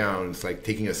upside down. It's like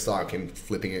taking a sock and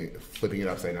flipping it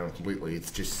upside down completely.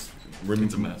 It's just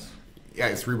it's a mess. Yeah,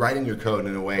 it's rewriting your code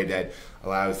in a way that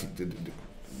allows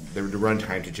the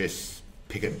runtime to just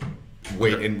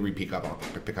wait and pick up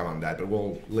on that. But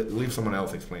we'll leave someone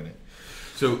else explain it.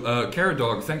 So, Carrot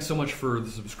Dog, thanks so much for the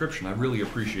subscription. I really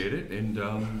appreciate it, and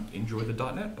enjoy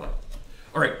the .NET bot.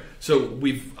 All right, so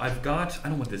I've got, I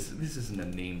don't want this isn't a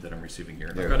name that I'm receiving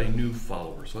here. Yeah. I've got a new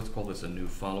follower, so let's call this a new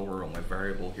follower on my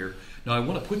variable here. Now I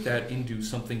want to put that into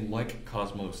something like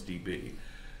Cosmos DB.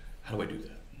 How do I do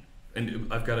that? And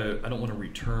I don't want to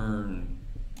return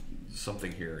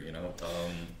something here, you know.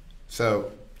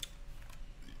 So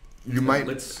you might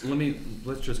let's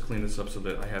just clean this up so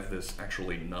that I have this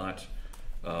actually not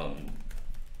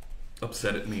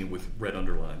upset at me with red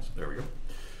underlines. There we go.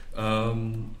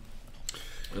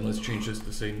 And let's change this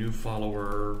to say new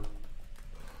follower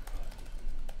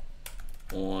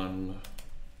on,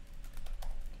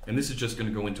 and this is just going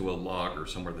to go into a log or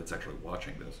somewhere that's actually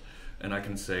watching this. And I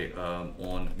can say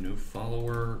on new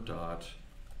follower dot,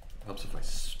 helps if I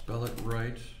spell it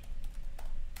right.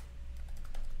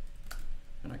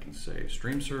 And I can say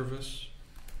stream service,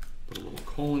 put a little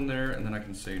colon there, and then I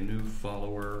can say new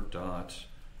follower dot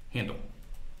handle.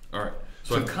 All right,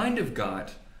 so I've kind of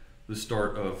got the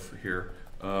start of here.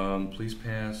 Please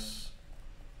pass.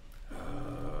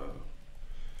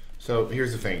 So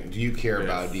here's the thing: do you care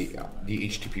about the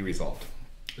HTTP result?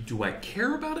 Do I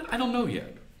care about it? I don't know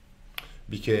yet.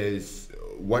 Because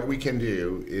what we can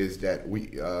do is that we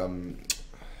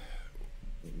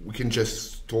can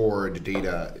just store the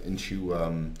data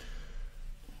into.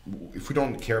 If we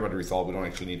don't care about the result, we don't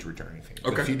actually need to return anything.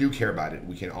 But Okay. if you do care about it,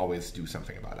 we can always do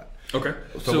something about it. Okay.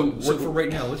 So for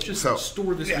right now, let's just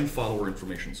store this new follower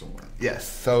information somewhere. Yes.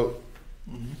 So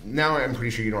now I'm pretty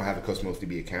sure you don't have a Cosmos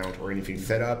DB account or anything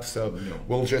set up. So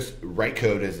we'll just write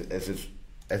code as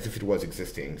if it was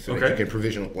existing, so that you can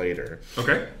provision it later.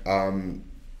 Okay.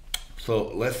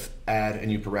 So let's add a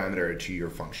new parameter to your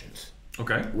functions.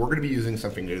 Okay. We're going to be using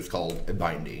something that is called a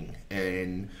binding,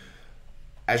 and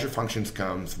Azure Functions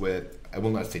comes with, I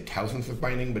will not say thousands of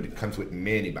binding, but it comes with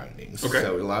many bindings. Okay.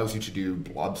 So it allows you to do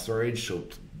blob storage, so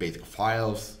basic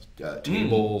files,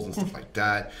 tables, and stuff like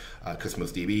that.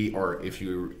 Cosmos DB, or if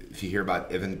you hear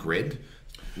about Event Grid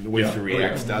with the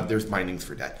React stuff, there's bindings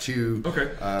for that too.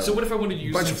 Okay. So what if I wanted to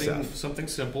use bunch something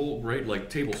simple, right? Like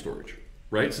table storage,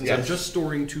 right? Since Yes. I'm just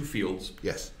storing two fields,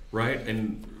 Yes. right?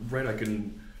 And I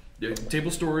can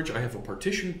table storage. I have a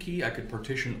partition key. I could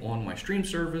partition on my stream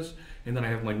service, and then I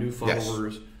have my new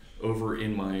followers over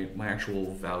in my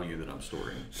actual value that I'm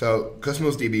storing. So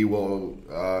Cosmos DB will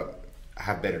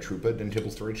have better throughput than table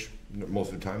storage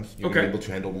most of the times. You'll be able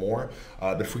to handle more.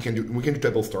 But if we can do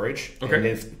table storage, and then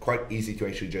it's quite easy to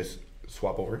actually just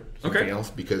swap over to something else,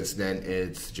 because then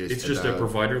it's just a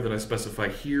provider that I specify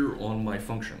here on my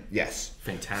function. Yes.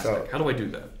 Fantastic. So, how do I do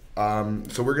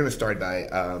that? So we're going to start by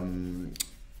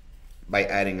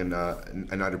adding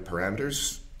another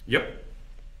parameters. Yep.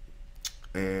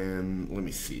 And let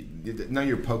me see. Now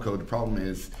your POCO, the problem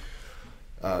is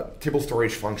table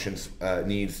storage functions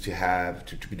needs to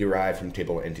be derived from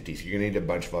table entities. You're going to need a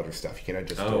bunch of other stuff. You cannot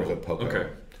just store the POCO. Okay.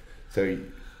 So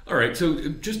all right. So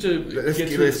just to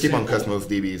let's keep on Cosmos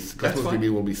DBs. Cosmos fine.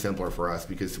 DB will be simpler for us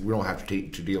because we don't have to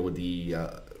deal with the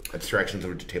abstractions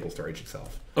over to table storage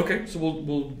itself. Okay, so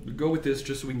we'll go with this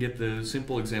just so we can get the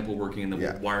simple example working, and then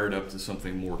we'll Yeah. wire it up to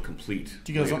something more complete.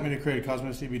 Do you guys want me to create a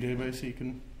Cosmos DB database so you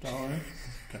can download it?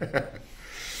 Okay.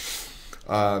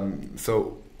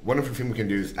 So one of the things we can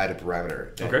do is add a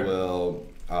parameter that will,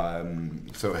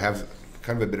 so it has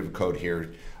kind of a bit of a code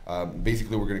here.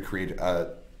 Basically, we're going to create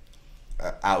a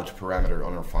out parameter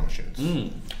on our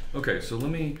functions. Okay, so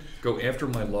let me go after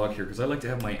my log here, because I like to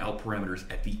have my out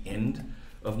parameters at the end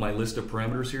of my list of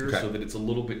parameters here, so that it's a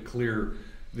little bit clear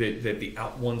that the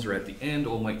out ones are at the end,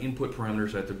 all my input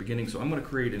parameters are at the beginning. So I'm going to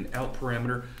create an out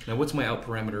parameter. Now what's my out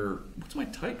parameter, what's my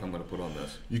type I'm going to put on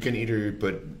this? You can either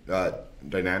put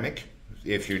dynamic,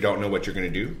 if you don't know what you're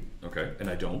going to do. Okay, and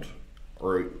I don't.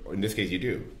 Or in this case you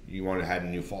do. You want to add a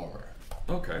new follower.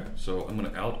 Okay, so I'm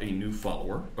going to out a new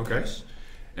follower. Okay. Yes.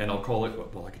 And I'll call it,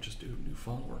 well, I could just do new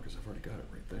follower because I've already got it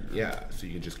right there. Yeah, so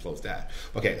you can just close that.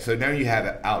 Okay, so now you have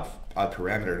an out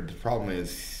parameter. The problem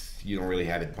is you don't really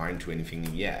have it bind to anything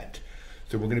yet.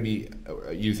 So we're going to be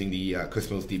using the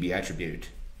Cosmos DB attribute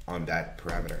on that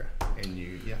parameter. And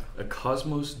a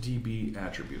Cosmos DB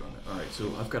attribute on it. All right,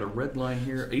 so I've got a red line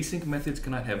here. Async methods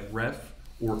cannot have ref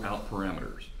or out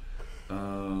parameters.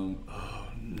 Oh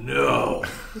no.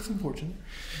 That's unfortunate.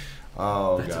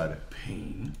 Oh, that's God. A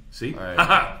pain. See? All right.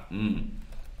 Haha.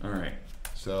 All right.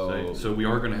 So we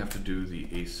are going to have to do the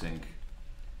async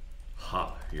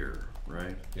hop here,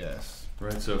 right? Yes.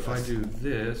 Right. So if I do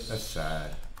this, that's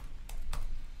sad.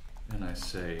 And I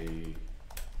say,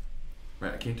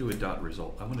 right, I can't do a dot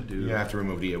result. I'm going to do. You have to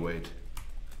remove the await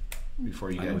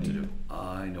before you get I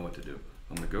know what to do.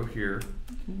 I'm going to go here,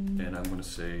 and I'm going to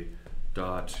say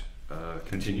dot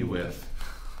continue with.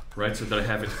 Right, so that I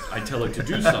have it, I tell it to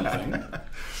do something,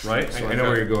 right? So I know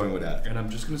where you're going with that. And I'm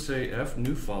just going to say f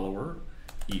new follower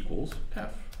equals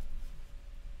f.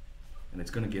 And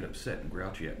it's going to get upset and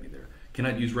grouchy at me there.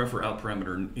 Cannot use ref or out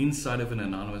parameter inside of an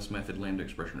anonymous method, lambda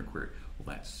expression, or query.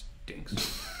 Well, that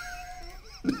stinks.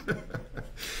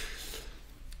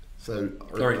 All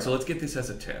right, so let's get this as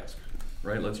a task,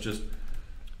 right? Let's just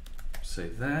say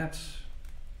that,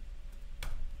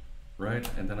 right?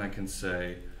 And then I can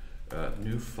say,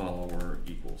 new follower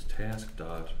equals task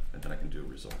dot, and then I can do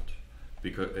result.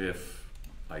 Because if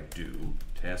I do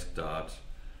task dot,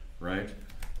 right,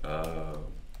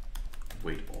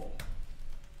 wait all.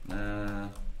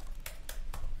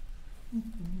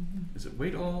 Is it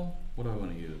wait all? What do I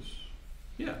want to use?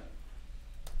 Yeah,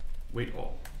 wait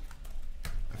all.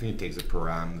 I think it takes a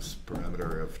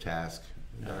parameter of task.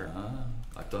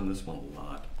 I've done this one a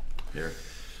lot here.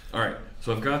 All right,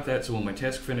 so I've got that. So when my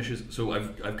task finishes, so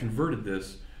I've converted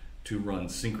this to run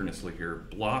synchronously here.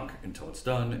 Block until it's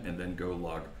done, and then go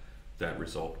log that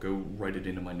result. Go write it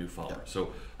into my new follower. Yeah.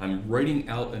 So I'm writing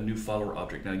out a new follower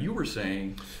object. Now you were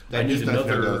saying that I need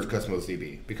another Cosmos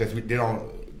DB because we don't.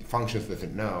 Functions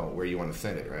doesn't know where you want to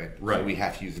send it, right? Right. So we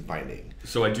have to use the binding.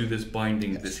 So I do this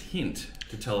binding, this hint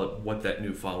to tell it what that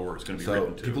new follower is going to be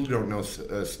written to. So people who don't know,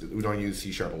 we don't use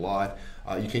C# a lot.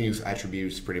 You can use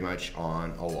attributes pretty much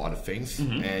on a lot of things,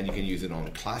 and you can use it on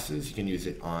classes. You can use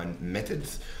it on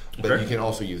methods, but you can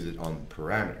also use it on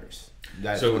parameters.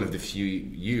 That's one of the few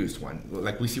used one,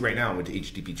 like we see right now with the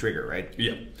HTTP trigger, right?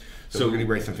 Yeah. So we're going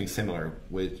to write something similar,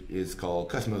 which is called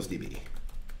Cosmos DB.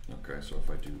 Okay, so if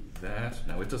I do that,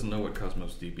 now it doesn't know what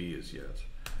Cosmos DB is yet,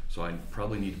 so I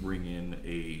probably need to bring in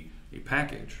a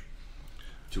package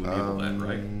to enable that,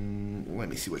 right? Let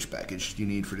me see which package you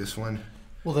need for this one.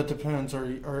 Well, that depends. Are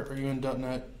you in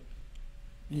 .NET?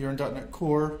 You're in .NET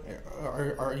Core.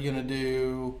 Are you gonna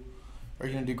do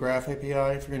Graph API?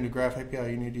 If you're gonna do Graph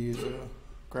API, you need to use a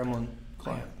Gremlin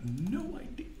client. I have no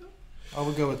idea. I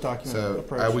would go with document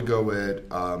approach. I would go with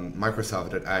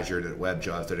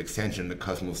Microsoft.Azure.WebJobs.extension, the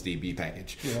Cosmos DB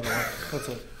package. Yeah, that's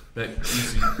it.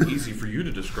 That's easy for you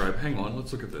to describe. Hang on,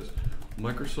 let's look at this.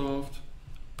 Microsoft.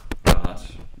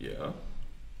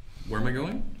 Where am I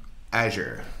going?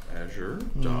 Azure.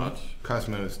 Dot.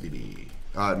 Cosmos DB.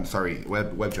 Sorry,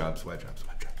 WebJobs.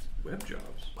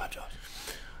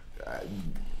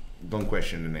 Don't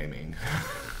question the naming.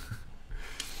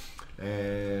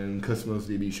 And Cosmos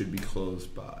DB should be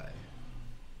closed by.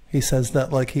 He says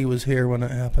that like he was here when it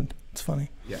happened. It's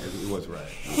funny. Yeah, it was right.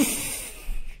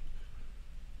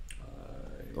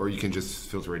 Or you can just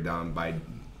filter it down by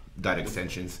dot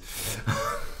extensions.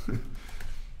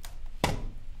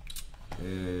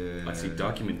 I see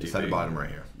document DB. It's at the bottom right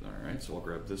here. All right, so I'll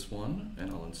grab this one and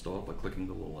I'll install it by clicking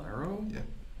the little arrow. Yeah.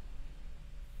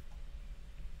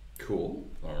 Cool.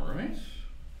 All right.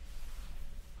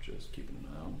 Just keeping an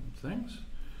eye on things.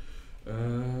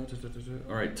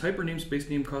 All right, type or namespace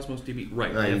name Cosmos DB.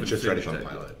 Right. No, you just ready to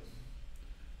compile it.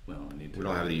 Well, I need to. We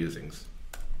don't have the usings.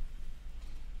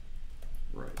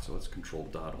 Right. So let's control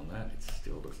dot on that. It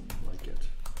still doesn't like it.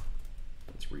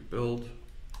 Let's rebuild.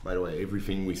 By the way,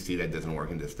 everything we see that doesn't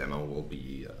work in this demo will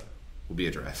be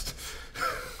addressed.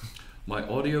 My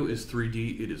audio is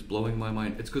 3D. It is blowing my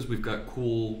mind. It's because we've got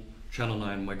cool Channel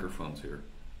 9 microphones here.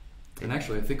 And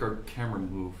actually, I think our camera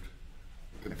moved.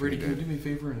 Brady, can you do me a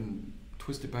favor and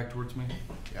twist it back towards me?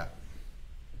 Yeah.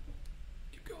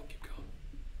 Keep going, keep going.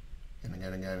 And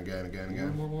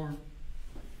again. More.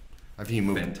 I think you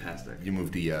moved. Fantastic. You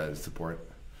moved the support.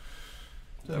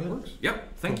 That works? Yeah,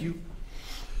 thank you.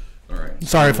 All right.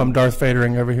 Sorry if I'm Darth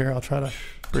Vadering over here. I'll try to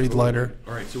breathe lighter.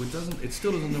 All right, so it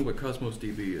still doesn't know what Cosmos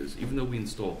DB is, even though we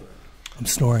installed that. I'm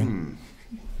snoring.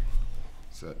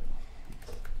 So,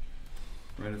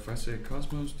 Right, if I say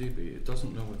Cosmos DB, it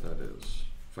doesn't know what that is.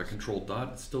 If I control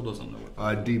dot, it still doesn't know what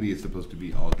that is. DB is supposed to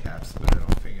be all caps, but I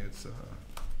don't think it's.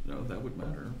 No, that would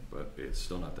matter, but it's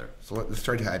still not there. So let's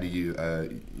try to add you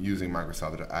using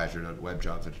Microsoft Azure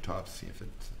WebJobs at the top, see if it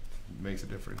makes a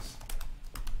difference.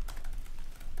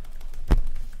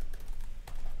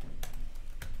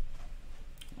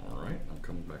 All right, I'm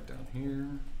coming back down here.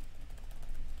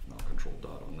 I'll control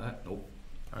dot on that. Nope.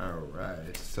 All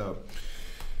right, so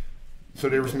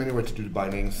there was many ways to do the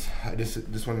bindings.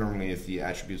 This one normally is the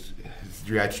attributes, it's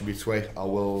the attributes way. I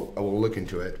will look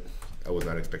into it. I was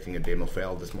not expecting a demo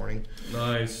fail this morning.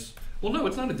 Nice. Well, no,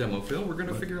 it's not a demo fail. We're going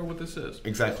to figure out what this is.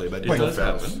 Exactly, but It does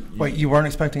happen. Wait, you weren't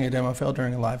expecting a demo fail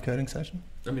during a live coding session?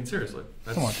 I mean, seriously.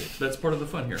 Come on. That's part of the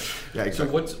fun here. Yeah,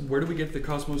 exactly. So where do we get the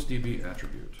Cosmos DB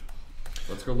attribute?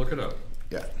 Let's go look it up.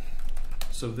 Yeah.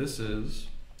 So this is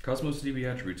Cosmos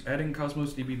DB attributes, adding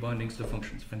Cosmos DB bindings to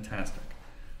functions. Fantastic.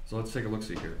 So let's take a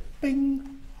look-see here.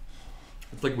 Bing.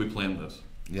 It's like we planned this.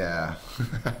 Yeah.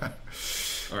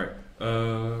 All right.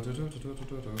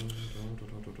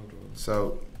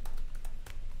 So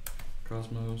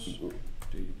Cosmos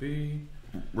DB.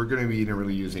 we're going to be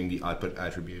really using the output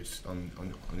attributes on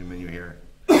the menu here.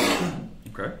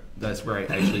 Okay. That's where I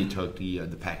actually took the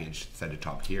package that's at the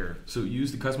top here. So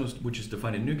use the Cosmos, which is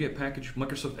defined in NuGet package,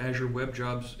 Microsoft Azure Web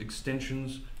Jobs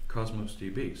extensions, Cosmos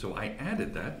DB. So I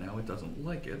added that. Now it doesn't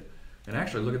like it. And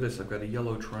actually, look at this. I've got a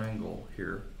yellow triangle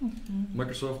here.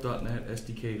 Microsoft.NET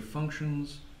SDK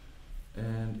functions.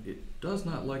 And it does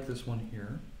not like this one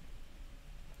here.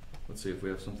 Let's see if we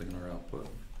have something in our output.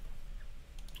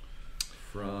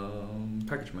 From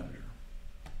Package Manager.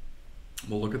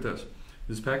 Well, look at this.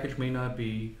 This package may not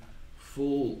be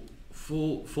fully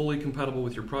compatible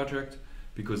with your project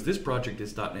because this project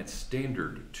is .NET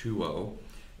Standard 2.0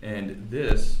 and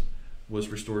this was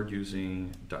restored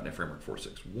using .NET Framework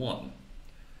 4.6.1.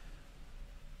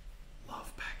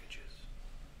 Love packages.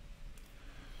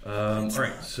 All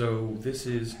right, so this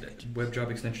is Web Job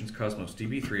Extensions Cosmos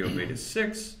DB 3.0 Beta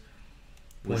 6.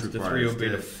 Points to 3.0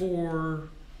 Beta 4.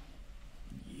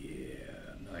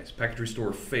 Package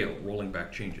restore failed. Rolling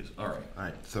back changes. All right. All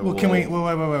right. So Well, can we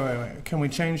wait? Can we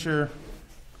change your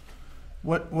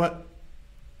what?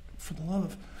 For the love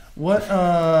of what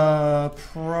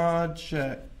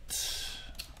project?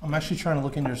 I'm actually trying to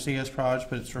look into your CS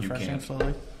project, but it's refreshing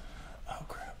slowly. Oh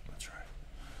crap! That's right.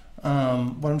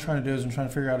 What I'm trying to do is I'm trying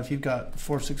to figure out if you've got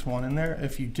 4.6.1 in there.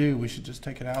 If you do, we should just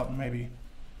take it out and maybe.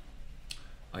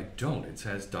 I don't. It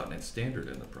has .NET Standard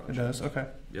in the project. It does. Okay.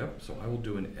 Yep. So I will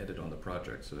do an edit on the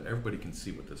project so that everybody can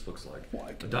see what this looks like. Well,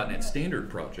 The .NET Standard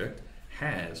project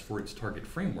has for its target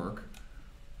framework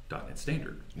 .NET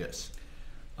Standard. yes.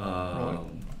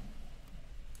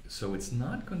 So it's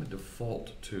not going to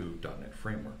default to .NET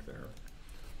Framework there.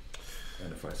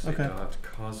 And if I say Okay.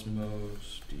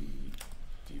 .cosmos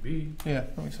DB, Yeah,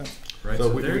 that makes sense. right? So,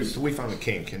 there's, we found a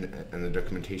kink in the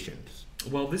documentation.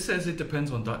 well, this says it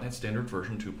depends on .NET Standard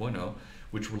version 2.0,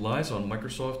 which relies on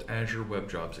Microsoft Azure Web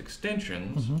Jobs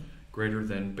extensions greater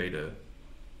than beta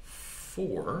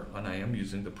 4, and I am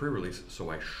using the pre-release, so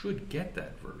I should get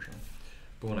that version.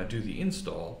 But when I do the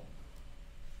install,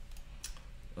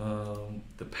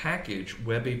 the package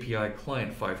Web API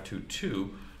Client 5.2.2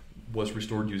 was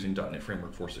restored using .NET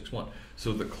Framework 4.6.1.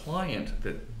 So the client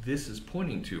that this is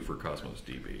pointing to for Cosmos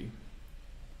DB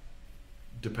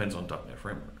depends on .NET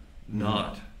Framework,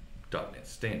 not .NET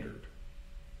Standard.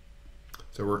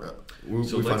 So we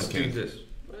So found let's a do kink. this.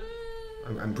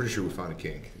 I'm pretty sure we found a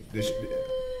kink.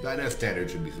 .NET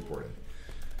Standard should be supported.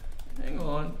 Hang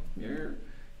on, you're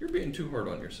being too hard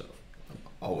on yourself.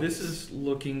 Always. This is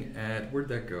looking at, where'd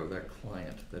that go? That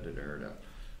client that it aired out.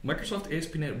 Microsoft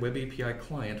ASP.NET Web API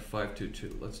Client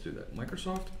 5.2.2. Let's do that.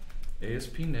 Microsoft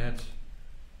ASP.NET.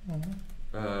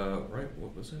 Right,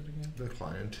 what was it again? the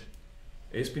client.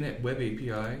 ASP.NET Web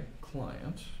API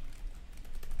Client.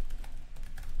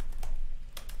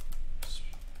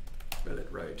 Spell it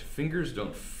right. Fingers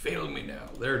don't fail me now.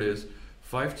 There it is.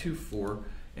 5.2.4,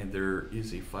 and there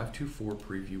is a 5.2.4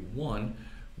 preview 1,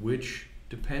 which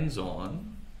depends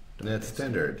on .NET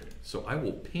Standard. So I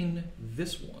will pin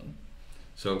this one,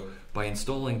 So by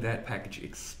installing that package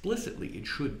explicitly, it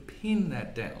should pin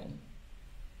that down.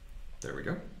 There we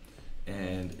go.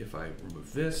 And if I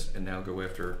remove this and now go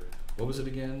after, what was it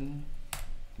again?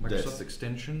 Microsoft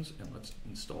Extensions, and let's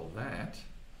install that.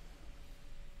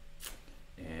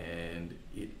 And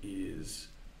it is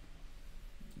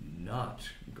not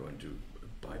going to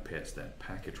bypass that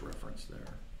package reference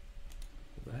there.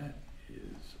 That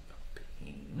is a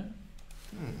pain.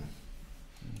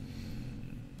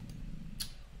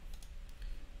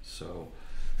 So,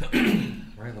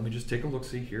 right, let me just take a look,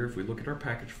 see here. If we look at our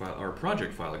package file, our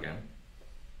project file again,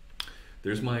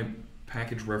 there's my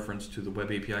package reference to the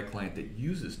Web API client that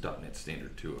uses .NET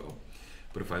Standard 2.0.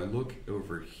 But if I look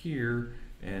over here,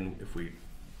 and if we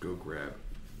go grab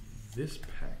this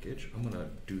package, I'm gonna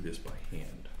do this by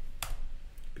hand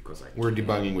because we're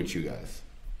debugging with you guys.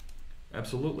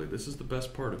 Absolutely, this is the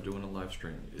best part of doing a live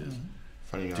stream is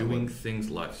Finding doing things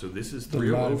live. So this is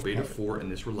 3.0 beta 4, and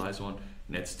this relies on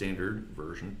Net Standard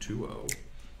version 2.0.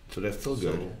 So that's still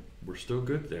good. So we're still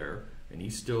good there, and he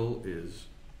still is.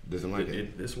 Doesn't like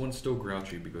it. This one's still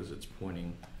grouchy because it's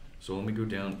pointing. So let me go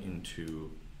down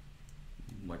into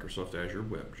Microsoft Azure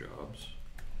Web Jobs.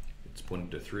 It's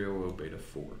pointing to 3.0 beta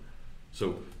 4.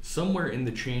 So somewhere in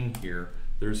the chain here,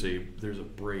 there's a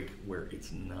break where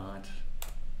it's not.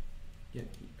 Yeah,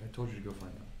 I told you to go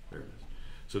find out. There it is.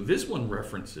 So this one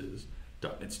references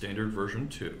 .NET Standard version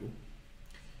 2,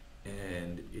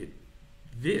 and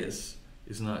this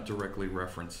is not directly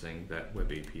referencing that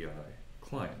Web API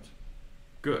client.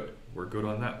 Good, we're good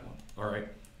on that one. All right,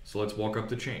 so let's walk up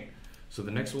the chain. So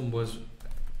the next one was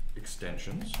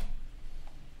extensions,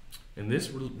 and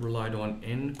this relied on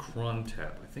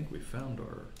ncrontab. I think we found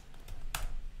our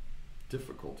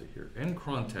difficulty here.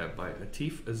 Ncrontab by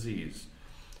Atif Aziz.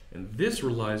 And this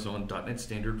relies on .NET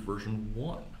Standard version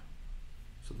 1.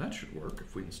 So that should work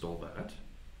if we install that.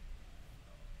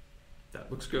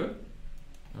 That looks good.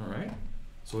 All right.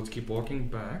 So let's keep walking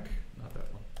back. Not that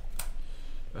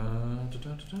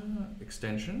one.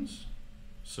 Extensions.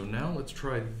 So now let's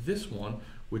try this one,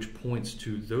 which points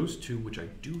to those two, which I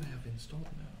do have installed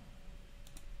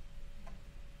now.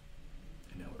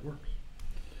 And now it works.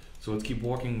 So let's keep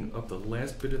walking up the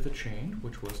last bit of the chain,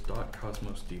 which was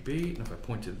 .cosmosdb. And if I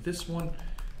point to this one,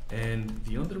 and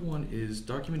the other one is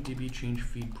document.db change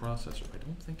feed processor. I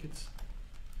don't think it's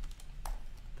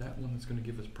that one that's going to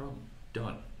give us a problem.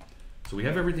 Done. So we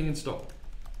have everything installed.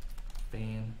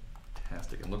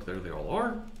 Fantastic. And look, there they all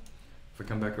are. If I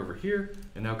come back over here,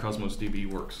 and now CosmosDB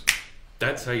works.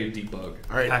 That's how you debug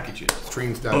packages.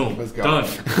 Stream's done. Boom. Let's go. Done.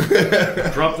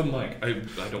 Drop the mic. I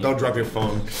don't drop your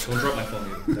phone. Don't drop my phone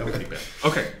either. That would be bad.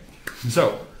 Okay.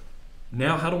 So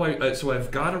now how do I, so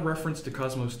I've got a reference to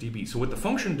CosmosDB. So what the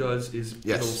function does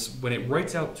is when it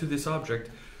writes out to this object,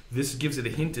 this gives it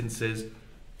a hint and says,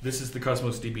 this is the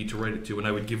CosmosDB to write it to, and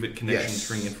I would give it connection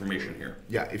string information here.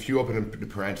 Yeah, if you open the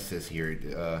parenthesis here,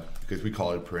 because we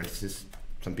call it parenthesis,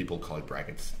 some people call it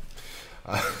brackets.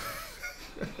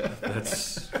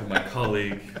 That's for my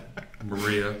colleague,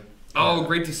 Maria. Oh,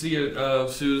 great to see you,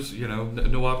 Suze. You know,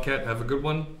 Noabcat, have a good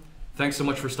one. Thanks so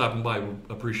much for stopping by. We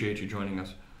appreciate you joining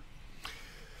us.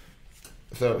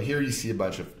 So here you see a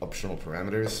bunch of optional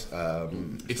parameters.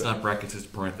 It's not brackets, it's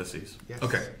parentheses. Yes.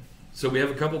 Okay, so we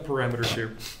have a couple parameters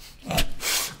here.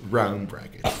 Round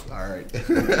brackets, all right.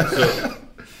 So,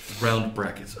 round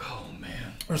brackets, oh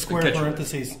man. Or square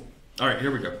parentheses. All right,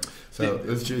 here we go. So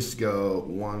let's just go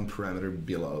one parameter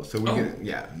below. So we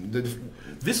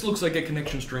This looks like a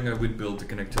connection string I would build to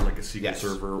connect to like a SQL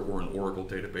server or an Oracle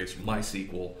database,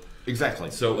 MySQL. Exactly.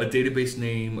 So a database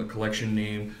name, a collection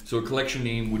name. So a collection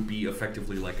name would be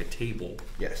effectively like a table.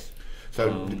 Yes.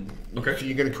 So, so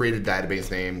you're going to create a database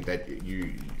name that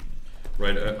you...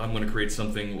 Right, I'm going to create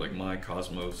something like my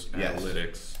Cosmos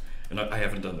Analytics. And I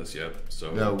haven't done this yet,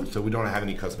 so... No, so we don't have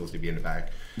any Cosmos DB in the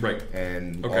back. Right.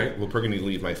 And we're probably going to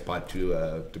leave my spot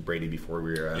to Brady before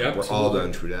we're absolutely. All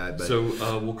done through that. But so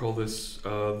we'll call this,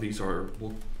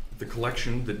 the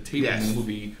collection, the table name will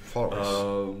be...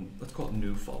 Followers. Let's call it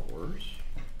new followers.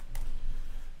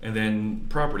 And then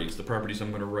properties, the properties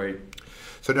I'm going to write...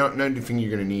 So now the thing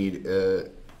you're going to need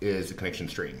is a connection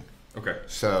string. Okay.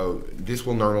 So this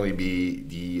will normally be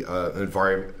the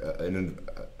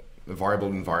variable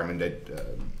environment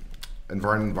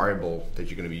variable that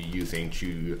you're going to be using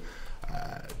to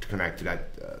connect to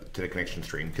that to the connection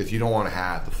string, because you don't want to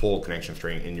have the full connection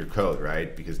string in your code,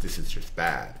 right? Because this is just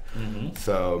bad. Mm-hmm.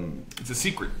 So it's a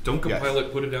secret. Don't compile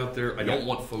it. Put it out there. I don't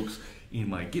want folks in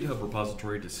my GitHub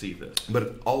repository to see this.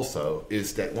 But also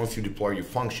is that once you deploy your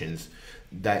functions,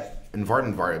 that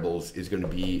environment variables is going to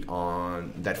be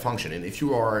on that function. And if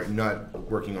you are not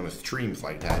working on a streams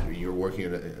like that, or you're working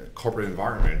in a corporate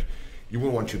environment, you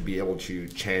will want to be able to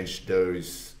change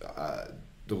those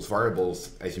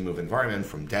variables as you move environment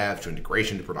from dev to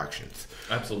integration to productions.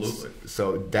 Absolutely.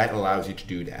 So that allows you to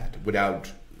do that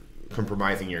without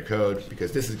compromising your code,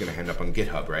 because this is going to end up on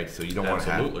GitHub, right? So you don't want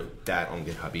to have that on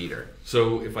GitHub either.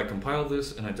 So if I compile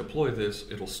this and I deploy this,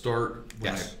 it'll start,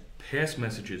 when Yes. I pass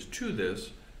messages to this,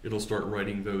 it'll start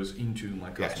writing those into my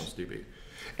Cosmos DB.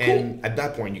 And at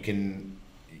that point, you can,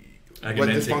 I can what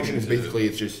then this take it function is into basically,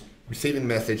 it's just receiving a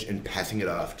message and passing it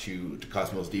off to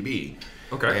Cosmos DB.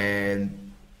 Okay.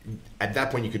 And at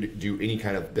that point, you could do any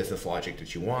kind of business logic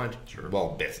that you want. Sure. Well,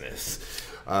 business.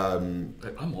 I'm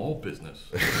all business.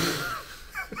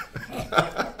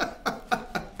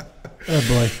 Oh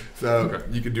boy. So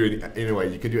you could do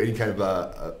you could do any kind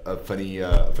of funny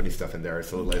stuff in there.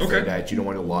 So let's say that you don't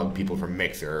want to log people from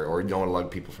Mixer, or you don't want to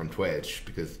log people from Twitch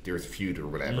because there's a feud or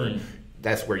whatever.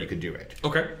 That's where you could do it.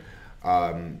 Okay.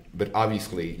 But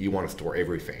obviously you want to store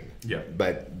everything. Yeah.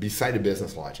 But beside the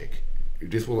business logic,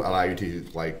 this will allow you to,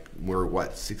 like, we're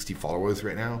what, 60 followers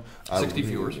right now? 60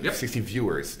 viewers. Yep. 60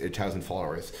 viewers, 1,000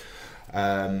 followers.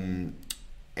 And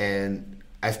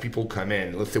as people come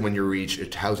in, let's say when you reach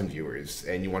 1,000 viewers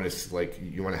and you want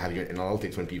to have your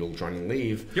analytics when people join and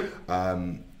leave. Yep.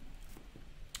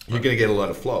 You're gonna get a lot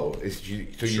of flow.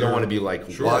 You don't want to be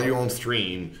like, while you're on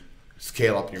stream,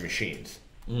 scale up your machines.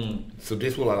 So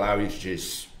this will allow you to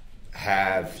just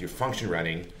have your function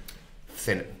running,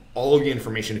 send all of the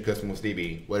information to Cosmos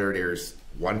DB, whether there's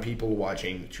 1 people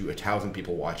watching to 1,000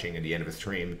 people watching at the end of a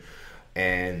stream,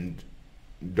 and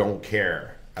don't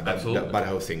care about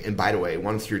hosting. And by the way,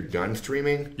 once you're done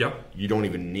streaming, you don't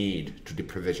even need to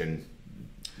provision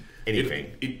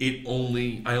anything.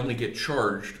 I only get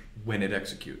charged when it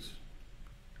executes.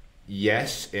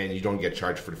 Yes, and you don't get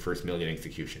charged for the first 1,000,000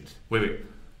 executions. Wait.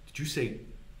 Did you say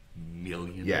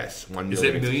million? Yes, 1 million. Is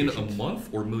that million a executions. month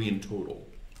or million total?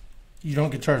 You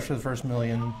don't get charged for the first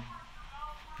 1,000,000.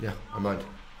 Yeah, a month.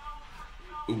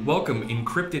 Welcome,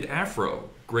 Encrypted Afro.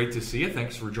 Great to see you.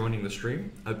 Thanks for joining the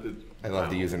stream. I love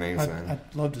the usernames, man.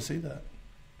 I'd love to see that.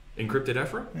 Encrypted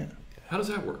Afro? Yeah. How does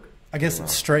that work? I guess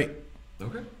it's straight.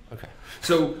 Okay. Okay.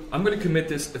 So I'm going to commit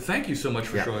this. Thank you so much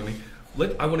for showing me.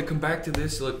 I want to come back to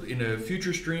this in a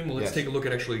future stream. Let's take a look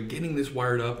at actually getting this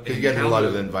wired up. Because you get a lot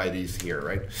of invitees here,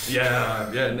 right?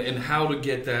 Yeah, and how to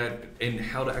get that, and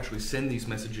how to actually send these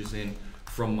messages in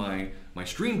from my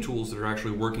stream tools that are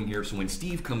actually working here. So when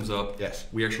Steve comes up,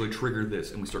 we actually trigger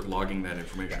this and we start logging that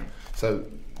information. Yeah. So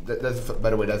by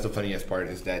the way, that's the funniest part,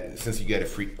 is that since you get a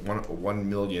free 1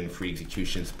 million free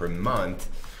executions per month,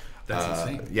 that's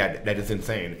insane. Yeah, that is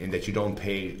insane, in that you don't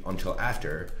pay until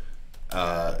after.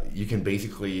 You can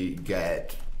basically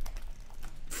get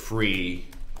free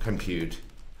compute.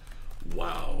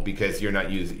 Wow. Because you're not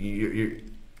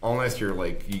using unless you're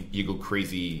like you go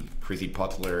crazy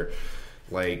popular,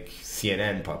 like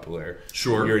CNN popular.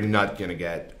 Sure. You're not gonna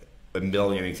get 1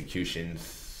 million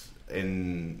executions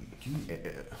in.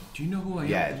 Do you know who I am?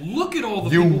 Yeah. Look at all the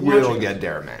you people will watching. get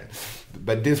there, man.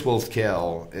 But this will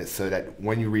scale so that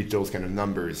when you reach those kind of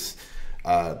numbers,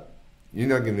 you're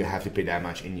not going to have to pay that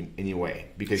much anyway.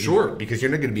 Because because you're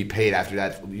not going to be paid after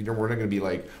that. We're not going to be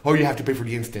like, oh, you have to pay for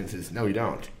the instances. No, you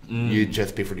don't. You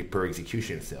just pay for the per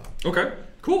execution still. Okay,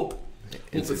 cool.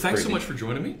 Well, thanks crazy. so much for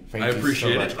joining me. Thank I you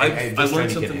appreciate so much. it. I learned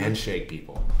learned something. Handshake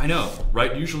people. I know,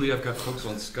 right? Usually I've got folks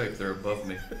on Skype. They're above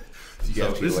me.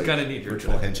 So this is kind of neat here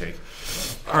virtual today. handshake.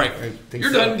 All right,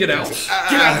 you're done. Get out.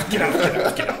 Get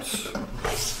out.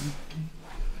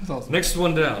 Awesome. Next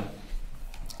one down.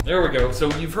 There we go.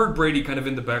 So you've heard Brady kind of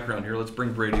in the background here. Let's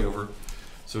bring Brady over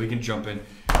so he can jump in.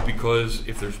 Because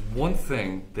if there's one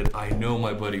thing that I know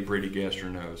my buddy Brady Gaster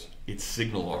knows, it's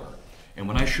SignalR. And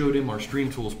when I showed him our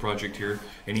Stream Tools project here,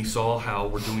 and he saw how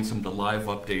we're doing some of the live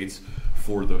updates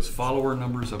for those follower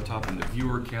numbers up top in the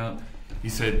viewer count, he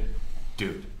said,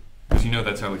 dude, because you know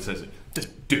that's how he says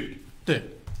it, dude,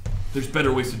 there's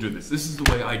better ways to do this. This is the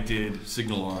way I did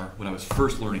SignalR when I was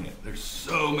first learning it. There's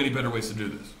so many better ways to do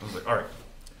this. I was like, all right,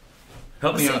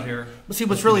 help me out here. But see,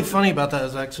 what's really funny about that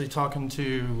is actually talking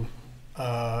to,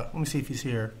 let me see if he's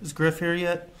here. Is Griff here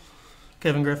yet?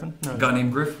 Kevin Griffin? No. A guy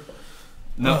named Griff?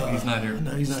 No, he's not here.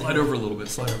 No, he's not slide here. over a little bit.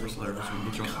 Slide over so we can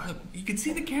get you on. Look, you can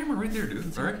see the camera right there,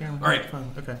 dude. All right. All right.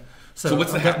 Okay. So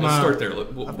what's the hat? Let's start there.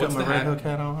 I've What's got the my Red hat? Hook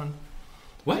hat on.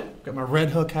 What? Got my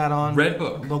Red Hook hat on. Red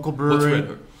Hook. Local brewery. What's Red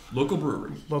Hook? Local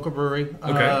brewery. Local brewery.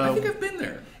 Okay. I think I've been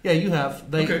there. Yeah, you have.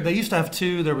 Okay. They used to have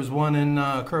two. There was one in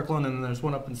Kirkland and there's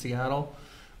one up in Seattle.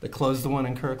 They closed the one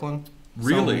in Kirkland.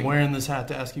 Really? So I'm wearing this hat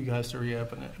to ask you guys to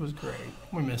reopen it. It was great.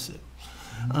 We miss it.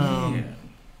 Man,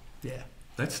 Yeah.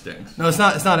 that stinks. No, it's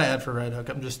not. It's not an ad for Red Hook.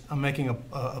 I'm making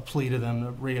a plea to them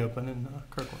to reopen in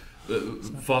Kirkland.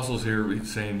 Fossil's here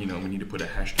saying, we need to put a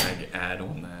hashtag ad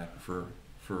on that for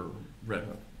Red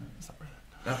Hook. It's not Red Hook.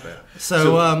 Not bad.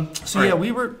 So all yeah, right.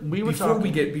 we were Before talking. we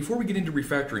get into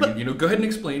refactoring, go ahead and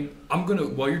explain.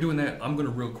 While you're doing that, I'm gonna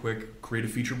real quick create a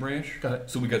feature branch. Got it.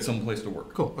 So we got some place to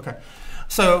work. Cool. Okay.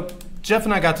 So Jeff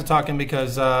and I got to talking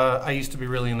because I used to be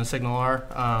really into SignalR.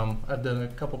 I've done a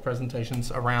couple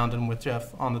presentations around and with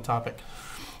Jeff on the topic.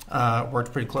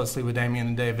 Worked pretty closely with Damien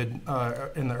and David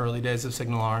in the early days of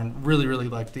SignalR, and really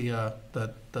liked the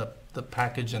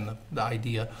package and the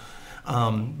idea.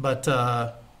 But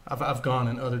I've gone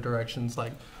in other directions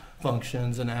like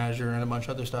functions and Azure and a bunch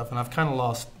of other stuff, and I've kind of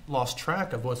lost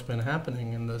track of what's been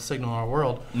happening in the SignalR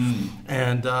world.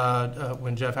 And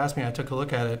when Jeff asked me, I took a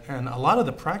look at it, and a lot of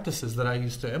the practices that I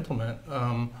used to implement,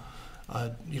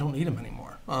 you don't need them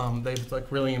anymore.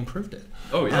 They've really improved it.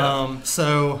 Oh yeah.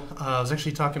 So I was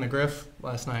actually talking to Griff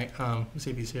last night. Let's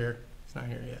see if he's here. He's not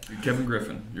here yet. Kevin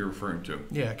Griffin, you're referring to.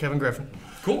 Yeah, Kevin Griffin.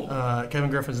 Cool. Kevin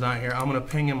Griffin's not here. I'm gonna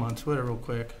ping him on Twitter real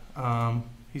quick.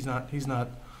 He's not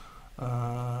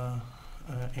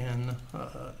in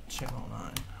channel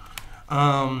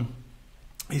 9.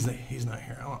 He's not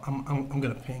here. I'm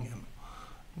gonna ping him.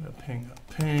 I'm gonna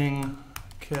ping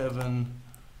Kevin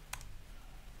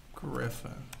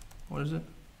Griffin. What is it?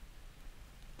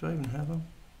 Do I even have him?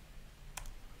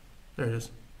 There it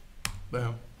is.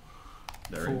 Boom.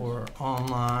 There For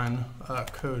online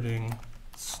coding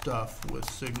stuff with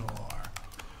SignalR.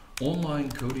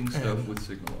 Online coding stuff And with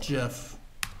SignalR. Jeff.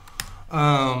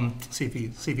 See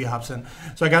if he hops in.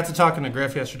 So I got to talking to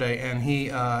Griff yesterday, and he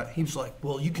was like,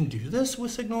 "Well, you can do this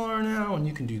with SignalR now, and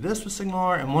you can do this with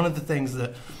SignalR." And one of the things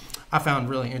that I found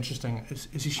really interesting is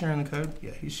he sharing the code?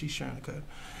 Yeah, he's sharing the code.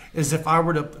 Is if I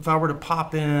were to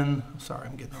pop in, sorry,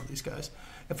 I'm getting all these guys.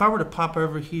 If I were to pop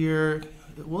over here,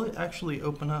 will it actually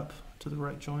open up to the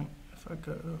right joint? If I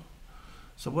go,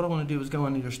 so what I want to do is go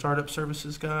into your startup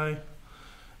services guy,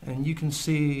 and you can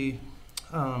see.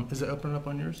 Is it opening up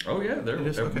on yours? Oh yeah, there. It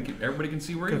is? Everybody can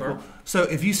see where Okay, you are. cool. So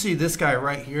if you see this guy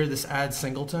right here, this add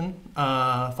singleton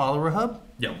follower hub.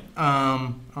 Yeah.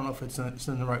 I don't know if it's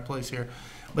in the right place here,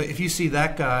 but if you see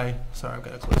that guy, sorry, I've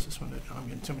got to close this window down. I'm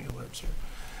getting too many alerts here.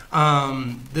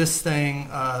 This thing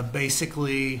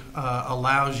basically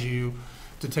allows you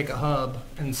to take a hub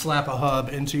and slap a hub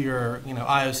into your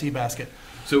IOC basket.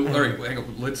 So all right, hang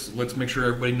on. Let's make sure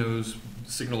everybody knows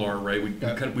SignalR, right?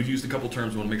 We've used a couple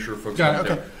terms. We want to make sure folks Got it,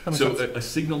 know. okay. So a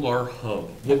SignalR hub.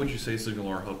 What would you say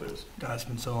SignalR hub is? God, it's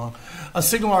been so long. A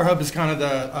SignalR hub is kind of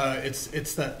the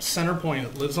it's that center point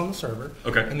that lives on the server.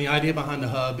 Okay. And the idea behind the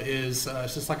hub is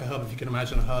it's just like a hub. If you can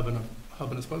imagine a hub and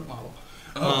a spoke model.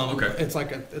 Oh, okay. It's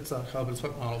a hub and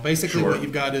spoke model. Basically, Sure. what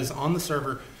you've got is on the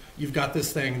server. You've got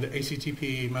this thing that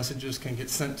HTTP messages can get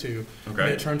sent to, Okay.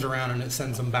 and it turns around and it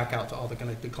sends them back out to all the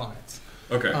connected clients.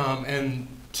 Okay. And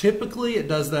typically, it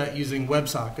does that using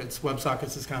WebSockets.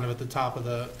 WebSockets is kind of at the top of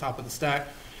the stack.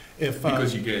 If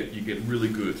Because you get really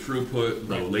good throughput,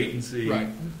 low latency. right,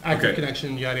 active Okay.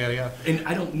 connection, yada yada yada. And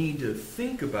I don't need to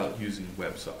think about using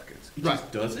WebSockets. It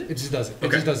just does it? It just does it. It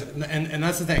Okay. just does it. And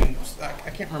that's the thing. I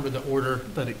can't remember the order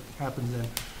that it happens in,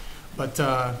 but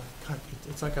God,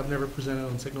 it's like I've never presented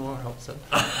on SignalR all of a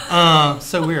sudden.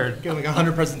 So weird. Got like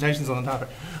 100 presentations on the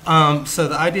topic. So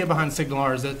the idea behind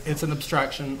SignalR is that it's an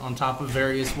abstraction on top of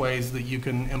various ways that you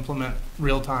can implement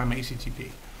real-time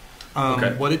HTTP.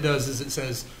 Okay. What it does is it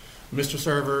says, Mr.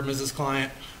 Server, Mrs.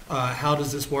 Client, how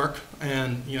does this work?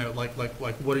 And like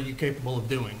what are you capable of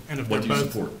doing? And if What they're do you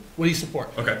both, support? What do you support?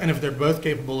 Okay. And if they're both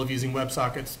capable of using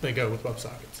WebSockets, they go with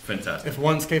WebSockets. Fantastic. If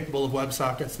one's capable of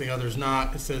WebSockets, the other's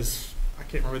not, it says, I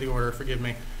can't remember the order, forgive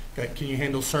me. Okay, can you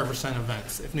handle server sent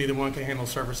events? If neither one can handle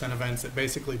server sent events, it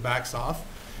basically backs off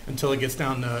until it gets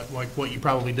down to like what you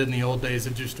probably did in the old days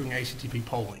of just doing HTTP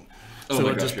polling. Oh So my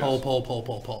it gosh, just yes.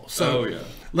 poll. So Oh, yeah.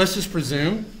 let's just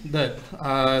presume that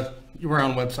you were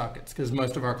on WebSockets because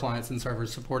most of our clients and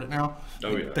servers support it now.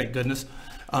 Oh, yeah. Thank goodness.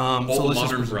 All so let's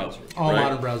modern just browsers. all right?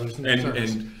 modern browsers and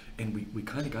servers. And we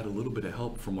kind of got a little bit of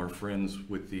help from our friends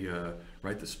with the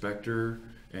the Spectre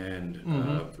and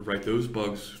right, those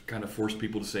bugs kind of forced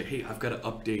people to say, hey, I've got to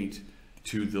update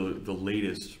to the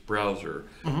latest browser.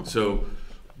 So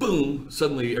boom,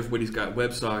 suddenly everybody's got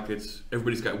WebSockets,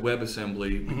 everybody's got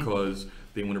WebAssembly because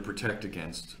they want to protect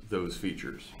against those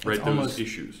features, right? Those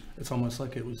issues. It's almost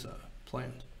like it was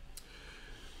planned.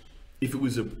 If it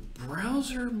was a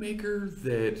browser maker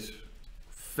that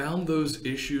found those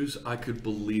issues, I could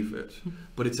believe it.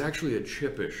 But it's actually a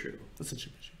chip issue. That's a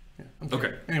chip issue. Yeah.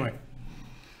 Okay. Anyway,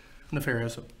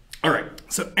 nefarious. All right.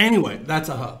 So anyway, that's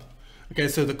a hub. Okay,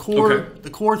 so the core Okay. the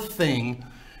core thing,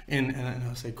 and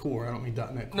I say core, I don't mean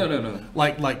 .NET Core. No.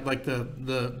 Like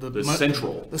The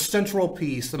central. the central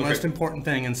piece, the Okay. most important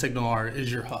thing in SignalR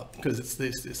is your hub, because it's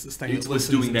this thing It's that what's listens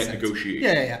doing and that sends. negotiation.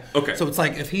 Yeah. Okay. So it's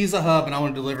like if he's a hub and I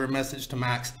want to deliver a message to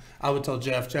Max, I would tell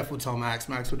Jeff, Jeff would tell Max,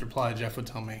 Max would reply, Jeff would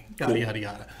tell me, yada, Cool. yada,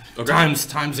 yada. Okay.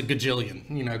 Times a gajillion,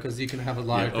 because you can have a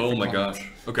lot of Oh different my clients. gosh.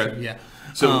 Okay. Yeah.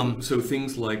 So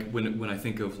things like when I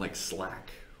think of like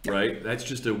Slack, right? That's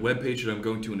just a web page that I'm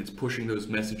going to, and it's pushing those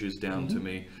messages down to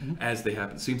me as they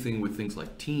happen. Same thing with things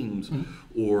like Teams,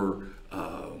 or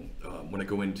when I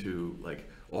go into like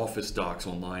Office docs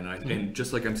online, and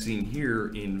just like I'm seeing here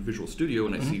in Visual Studio,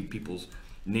 and I see people's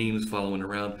names following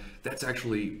around. That's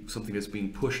actually something that's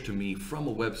being pushed to me from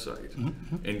a website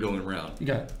and going around. You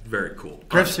got it. Very cool.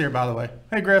 Griff's here, by the way.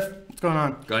 Hey, Griff, what's going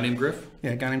on? Guy named Griff?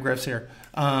 Yeah, a guy named Griff's here.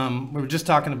 We were just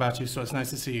talking about you, so it's nice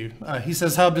to see you. He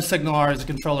says hub to SignalR is a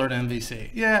controller to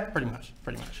MVC. Yeah, pretty much.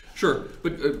 Sure,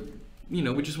 but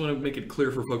we just want to make it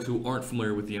clear for folks who aren't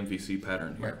familiar with the MVC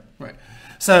pattern here. Right.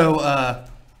 So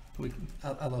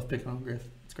I love picking on Griff.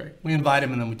 It's great. We invite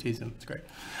him and then we tease him. It's great.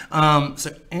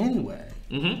 So anyway,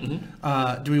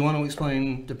 do we want to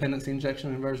explain dependency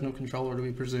injection and version of control, or do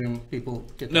we presume people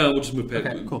get that? No, we'll just move past.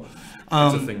 Okay, cool.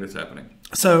 That's a thing that's happening.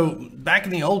 So back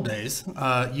in the old days,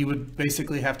 you would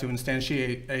basically have to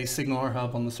instantiate a SignalR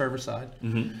hub on the server side.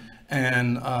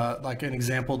 And like an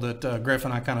example that Griff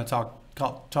and I kind of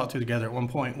talked to together at one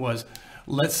point was,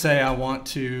 let's say I want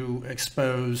to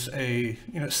expose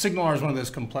SignalR is one of those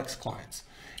complex clients.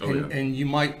 And you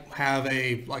might have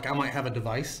I might have a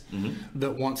device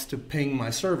that wants to ping my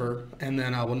server, and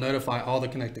then I will notify all the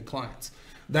connected clients.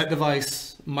 That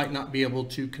device might not be able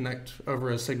to connect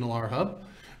over a SignalR hub,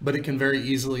 but it can very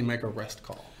easily make a REST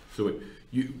call. So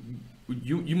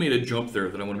you made a jump there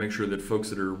that I want to make sure that folks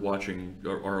that are watching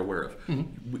are aware of.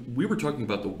 We were talking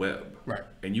about the web, Right.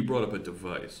 And you brought up a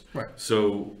device, Right.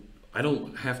 So I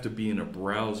don't have to be in a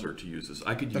browser to use this.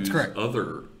 I could use correct.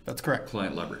 other That's correct.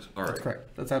 client libraries. All right. That's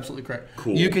correct. That's absolutely correct.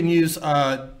 Cool. You can use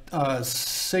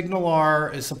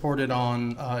SignalR is supported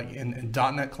on in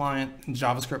 .NET client, and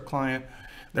JavaScript client.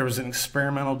 There was an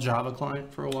experimental Java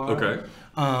client for a while. Okay.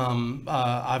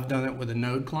 I've done it with a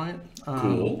Node client.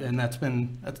 Cool. And that's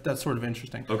sort of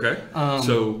interesting. Okay.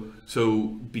 So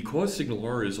because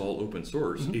SignalR is all open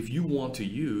source, if you want to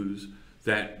use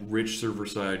that rich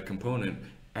server-side component,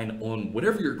 and on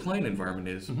whatever your client environment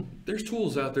is, there's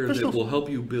tools out there that will help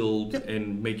you build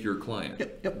and make your client.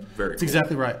 Yep. Very That's cool.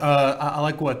 exactly right. I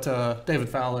like what David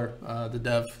Fowler, the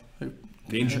dev,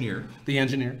 The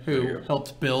engineer. who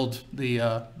helped build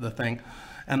the thing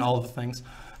and all of the things.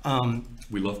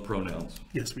 We love pronouns.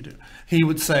 Yes, we do. He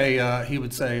would say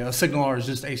SignalR is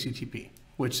just HTTP,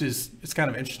 which is it's kind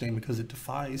of interesting because it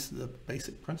defies the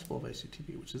basic principle of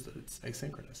HTTP, which is that it's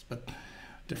asynchronous, but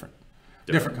different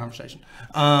conversation.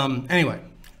 Anyway,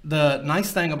 the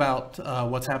nice thing about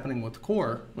what's happening with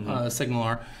core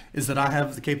SignalR is that I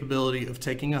have the capability of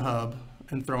taking a hub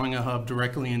and throwing a hub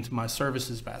directly into my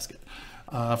services basket,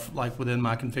 like within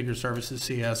my configure services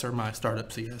CS or my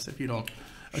startup CS. If you don't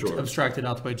abstract it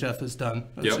out the way Jeff has done,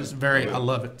 it's just I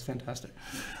love it. It's fantastic.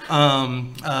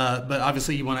 But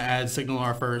obviously, you want to add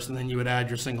SignalR first, and then you would add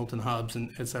your singleton hubs,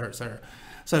 and et cetera, et cetera.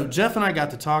 So Jeff and I got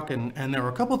to talking, and there were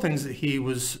a couple of things that he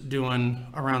was doing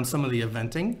around some of the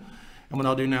eventing. And what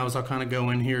I'll do now is I'll kind of go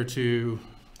in here to...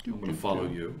 I'm going to follow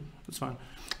you. That's fine.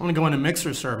 I'm going to go into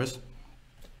Mixer service.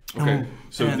 Okay,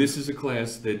 so this is a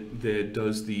class that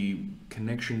does the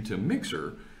connection to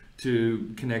Mixer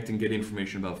to connect and get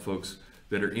information about folks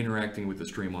that are interacting with the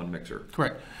stream on Mixer.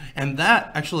 Correct. And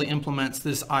that actually implements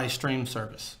this iStream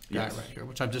service guy Yes. right here,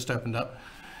 which I've just opened up.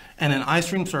 And in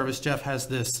iStream service, Jeff has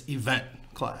this event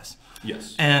class.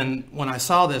 Yes. And when I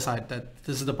saw this, this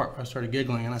is the part where I started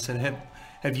giggling, and I said,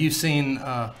 have you seen...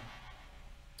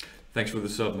 Thanks for the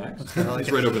sub, Max. It's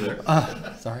right over there.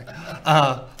 Sorry,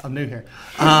 I'm new here.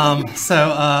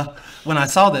 So when I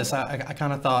saw this, I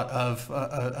kind of thought of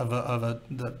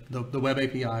the Web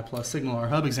API plus SignalR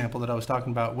Hub example that I was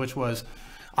talking about, which was,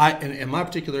 in my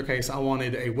particular case, I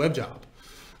wanted a web job.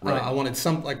 Right. I wanted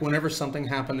whenever something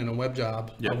happened in a web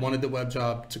job, I wanted the web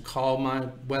job to call my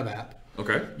web app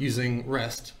using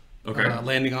REST,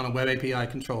 landing on a Web API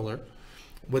controller.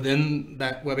 Within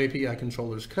that Web API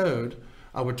controller's code,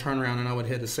 I would turn around and I would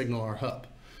hit a SignalR hub.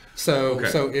 So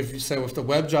if the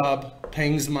web job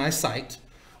pings my site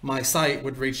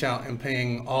would reach out and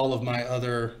ping all of my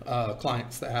other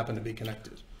clients that happen to be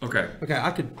connected. Okay,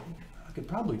 I could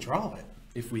probably draw it.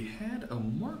 If we had a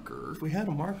marker.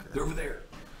 They're over there.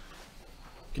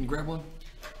 Can you grab one?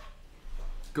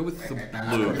 Go with the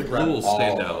blue. The blue will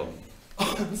stand out.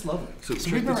 That's lovely. So So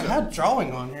check we've never this out. had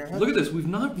drawing on here. Look at this. We've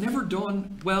never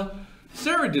done, well,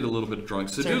 Sarah did a little bit of drawing.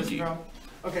 Sudoku.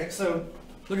 Okay, so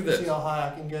Look at this. see how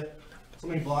high I can get. So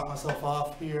let me block myself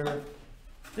off here.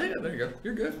 Yeah, there you go.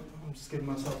 You're good. I'm just giving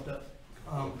myself depth.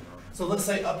 So let's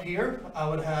say up here, I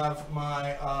would have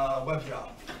my web job.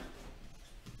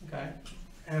 Okay,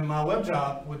 and my web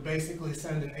job would basically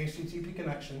send an HTTP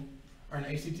connection or an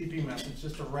HTTP message,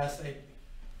 just a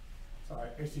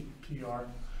HTTPR.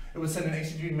 It would send an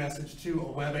HTTP message to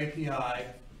a web API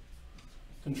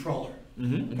controller.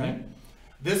 Okay,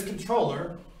 this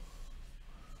controller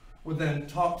would then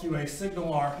talk to a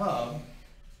SignalR hub,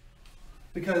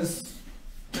 because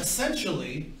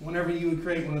essentially, whenever you would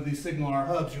create one of these SignalR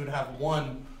hubs, you would have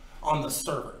one on the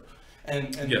server.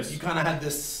 And Yes. you kind of had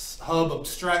this hub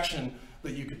abstraction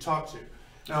that you could talk to.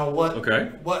 Now,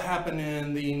 what happened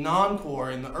in the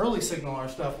non-core, in the early SignalR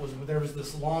stuff, was there was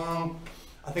this long,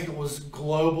 I think it was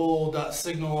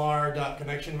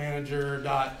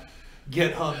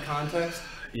global.signalr.connectionmanager.github context.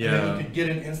 Yeah. And then you could get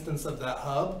an instance of that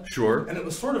hub. Sure. And it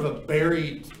was sort of a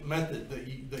buried method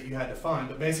that you had to find.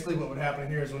 But basically what would happen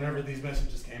here is whenever these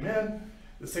messages came in,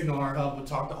 the SignalR hub would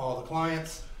talk to all the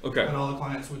clients. Okay. And all the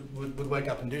clients would wake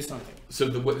up and do something.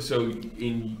 So so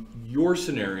in your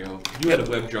scenario, you had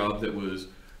a web job that was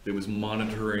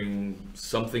monitoring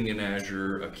something in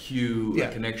Azure, a queue, Yeah.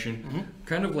 a connection,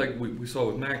 kind of like we saw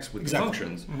with Max with the Exactly.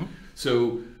 functions.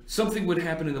 So something would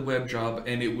happen in the web job,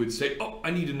 and it would say, "Oh, I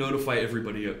need to notify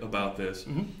everybody about this,"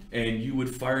 and you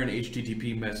would fire an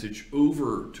HTTP message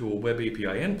over to a web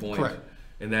API endpoint, Correct.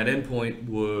 and that endpoint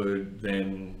would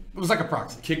then It was like a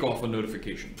proxy. kick off a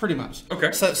notification. Pretty much.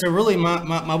 Okay. So really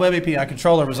my web API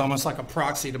controller was almost like a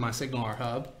proxy to my SignalR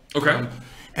hub. Okay.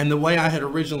 And the way I had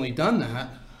originally done that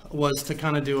was to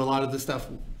kind of do a lot of the stuff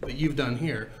that you've done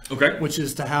here. Okay. Which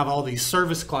is to have all these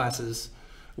service classes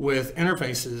with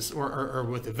interfaces or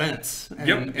with events. And,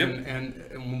 Yep.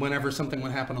 And whenever something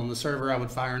would happen on the server, I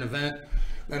would fire an event.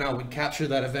 Then I would capture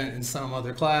that event in some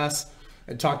other class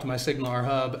and talk to my SignalR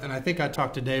hub. And I think I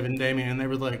talked to David and Damien, and they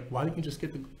were like, "Why don't you just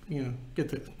get the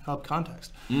hub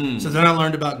context?" So then I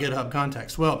learned about GitHub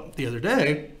context. Well, the other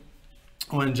day,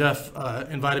 when Jeff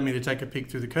invited me to take a peek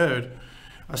through the code,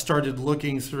 I started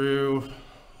looking through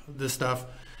this stuff,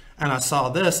 and I saw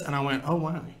this, and I went, "Oh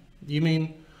wow, you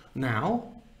mean now,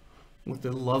 with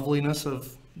the loveliness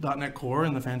of .NET Core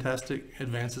and the fantastic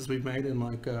advances we've made in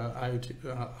like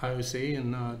IOC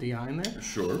and DI in there,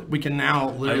 Sure. we can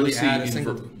now literally add a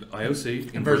single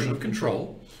IOC, inversion of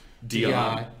control,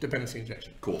 DI. dependency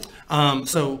injection." Cool.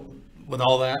 So with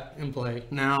all that in play,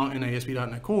 now in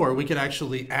ASP.NET Core, we could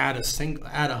actually add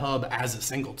a hub as a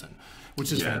singleton,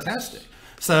 which is Yes. fantastic.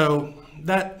 So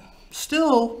that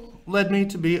still led me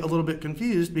to be a little bit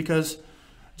confused, because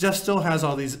Jeff still has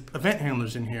all these event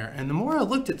handlers in here. And the more I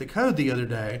looked at the code the other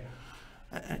day,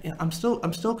 I'm still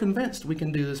convinced we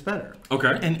can do this better.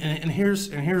 Okay. And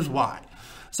here's why.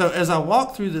 So as I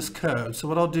walk through this code, so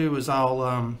what I'll do is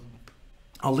I'll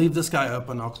leave this guy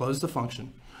open. I'll close the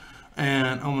function,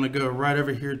 and I'm going to go right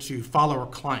over here to follower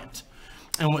client.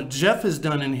 And what Jeff has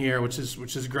done in here, which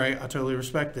is great, I totally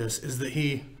respect this, is that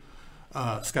he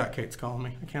Scott Cate's calling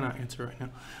me. I cannot answer right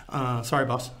now. Sorry,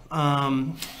 boss.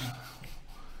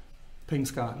 Ping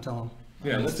Scott and tell him.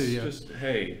 Yeah, I'm in the let's studio. just,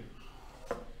 hey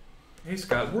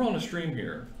Scott, we're on a stream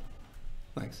here.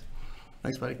 Thanks,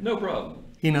 buddy. No problem.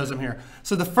 He knows I'm here.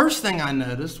 So the first thing I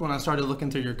noticed when I started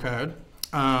looking through your code,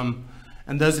 and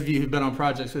those of you who've been on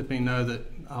projects with me know that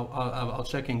I'll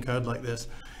check in code like this,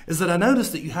 is that I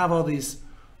noticed that you have all these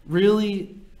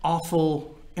really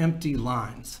awful empty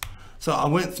lines. So I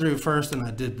went through first and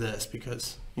I did this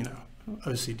because,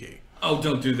 OCD. Oh,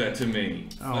 don't do that to me.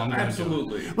 Oh, I'm gonna do it.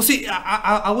 Absolutely. Well, see,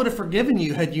 I would have forgiven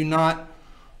you had you not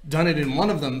done it in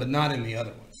one of them, but not in the other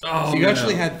ones. Oh, so you no.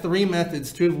 actually had 3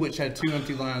 methods, 2 of which had 2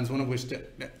 empty lines, 1 of which did.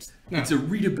 No. It's a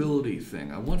readability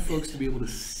thing. I want folks to be able to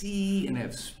see and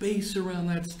have space around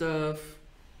that stuff.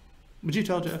 Would you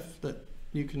tell Jeff that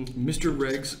you can? Mr.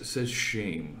 Regs says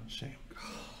shame. Shame.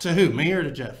 To who? Me or to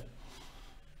Jeff?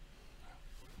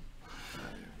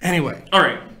 Anyway. All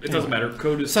right. It doesn't matter.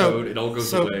 Code is code. It all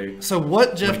goes away. So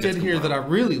what Jeff when it gets did here that I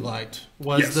compiled. really liked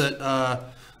was Yes. that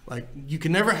you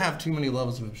can never have too many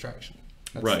levels of abstraction.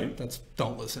 Right. That's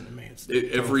don't listen to me. It's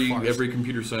Every total farce. every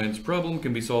computer science problem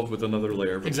can be solved with another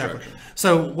layer of Exactly. abstraction.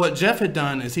 So what Jeff had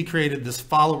done is he created this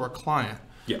follower client,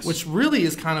 Yes. which really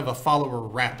is kind of a follower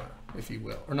wrapper, if you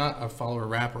will, or not a follower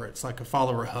wrapper. It's like a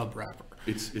follower hub wrapper.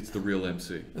 It's the real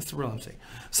MC. It's the real MC.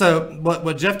 So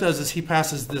what Jeff does is he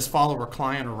passes this follower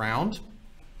client around.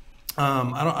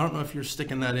 I don't know if you're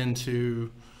sticking that in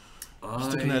with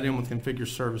configure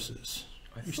services.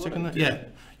 You're sticking that? Yeah.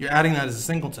 You're adding that as a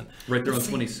singleton. Right there on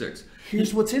 26.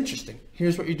 Here's what's interesting.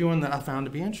 Here's what you're doing that I found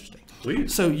to be interesting.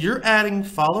 Please. So you're adding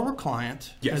follower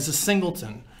client Yes. as a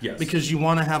singleton. Yes. Because you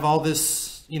want to have all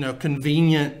this,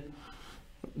 convenient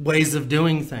ways of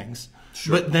doing things.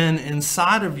 Sure. But then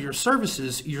inside of your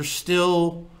services, you're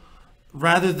still,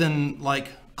 rather than like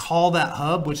call that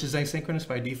hub, which is asynchronous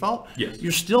by default, yes,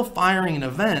 you're still firing an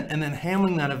event and then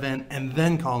handling that event and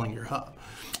then calling your hub.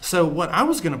 So what I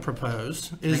was going to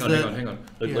propose is hang on.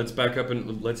 Let's back up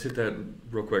and let's hit that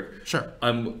real quick. Sure.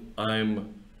 I'm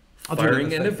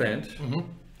firing an event Mm-hmm.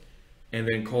 and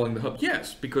then calling the hub.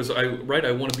 Yes, because I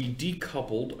want to be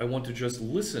decoupled. I want to just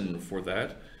listen for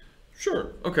that.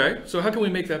 Sure. Okay. So how can we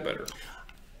make that better?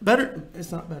 Better?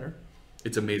 It's not better.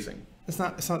 It's amazing. It's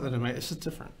not that amazing. It's just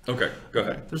different. Okay. Go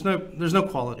ahead. There's no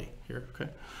quality here. Okay.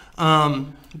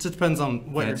 It just depends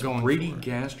on what That's you're going Brady for.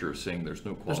 Gaster saying there's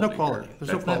no quality. There's no quality. Here.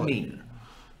 There's That's no not quality. mean.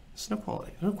 There's no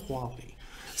quality. No quality.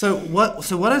 So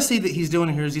what I see that he's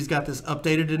doing here is he's got this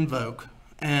updated invoke,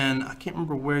 and I can't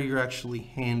remember where you're actually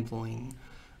handling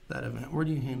that event. Where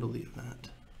do you handle the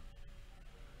event?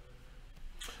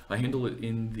 I handle it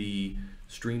in the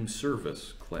stream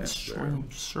service class there.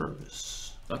 Stream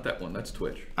service. Not that one. That's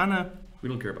Twitch. I know. We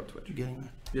don't care about Twitch. You're getting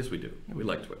there. Yes, we do. We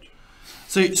like Twitch.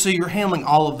 So you're handling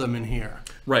all of them in here.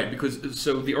 Right, because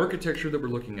so the architecture that we're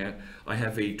looking at, I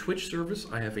have a Twitch service,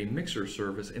 I have a Mixer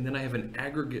service, and then I have an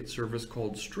aggregate service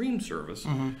called Stream Service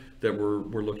that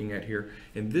we're looking at here.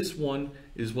 And this one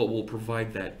is what will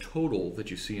provide that total that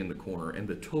you see in the corner and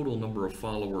the total number of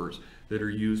followers that are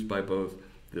used by both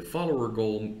the follower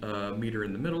goal meter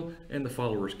in the middle and the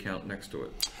followers count next to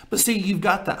it. But see, you've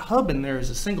got that hub in there as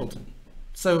a singleton.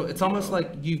 So it's almost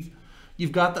like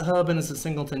you've got the hub in as a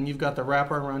singleton, you've got the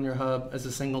wrapper around your hub as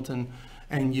a singleton,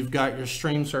 and you've got your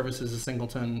stream service as a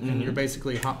singleton, and you're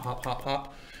basically hop, hop, hop,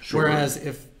 hop. Sure. Whereas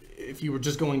if you were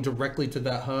just going directly to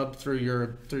that hub through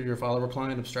your follower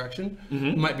client abstraction,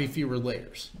 it might be fewer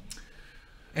layers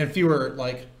and fewer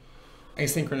like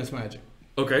asynchronous magic.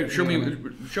 Okay, show me what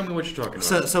you're talking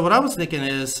about. So what I was thinking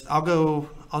is I'll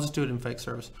just do it in fake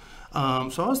service.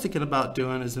 So I was thinking about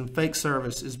doing is in fake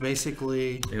service is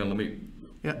basically. Hang on, let me.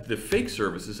 Yeah. The fake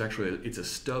service is actually it's a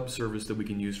stub service that we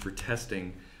can use for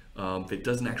testing that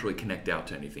doesn't actually connect out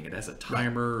to anything. It has a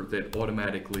timer that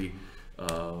automatically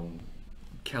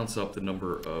counts up the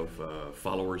number of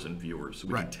followers and viewers, so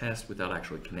we can test without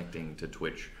actually connecting to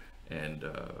Twitch and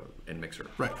Mixer.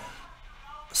 Right.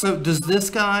 So does this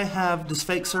guy does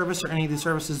fake service or any of these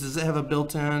services, does it have a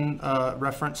built-in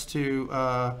reference to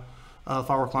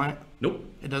follower client? Nope.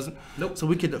 It doesn't? Nope. So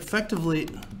we could effectively.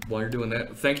 While you're doing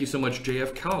that, thank you so much,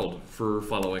 JF Cald, for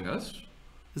following us.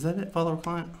 Is that it? Follower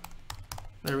client?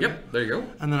 There we go. Yep, there you go.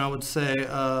 And then I would say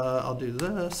I'll do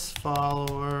this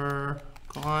follower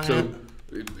client. So,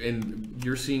 and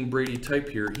you're seeing Brady type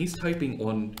here. He's typing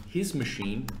on his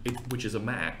machine, which is a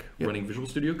Mac, running Visual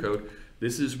Studio Code.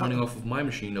 This is running off of my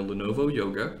machine, a Lenovo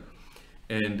Yoga,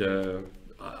 and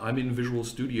I'm in Visual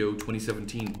Studio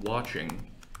 2017 watching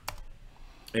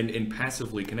and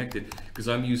passively connected because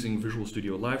I'm using Visual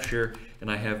Studio Live Share, and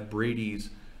I have Brady's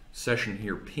session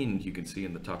here pinned, you can see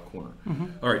in the top corner.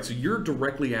 All right, so you're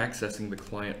directly accessing the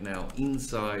client now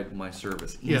inside my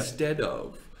service instead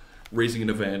of raising an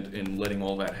event and letting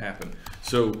all that happen.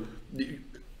 So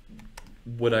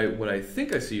what I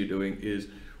think I see you doing is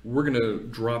we're going to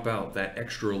drop out that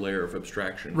extra layer of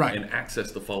abstraction and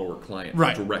access the follower client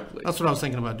directly. That's what I was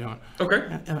thinking about doing.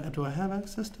 Okay. Do I have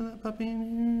access to that puppy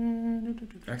in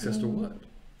here? Access to what?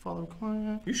 Follower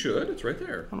client. You should. It's right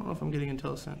there. I don't know if I'm getting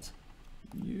IntelliSense.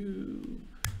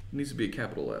 Needs to be a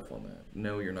capital F on that.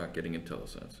 No, you're not getting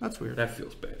IntelliSense. That's weird. That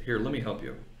feels bad. Here, let me help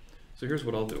you. So here's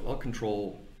what I'll do. I'll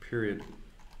control period.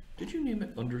 Did you name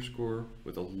it underscore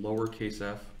with a lowercase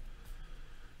f?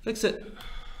 Fix it.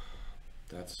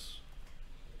 That's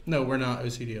No, we're not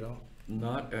OCD at all.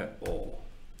 not at all.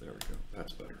 There we go.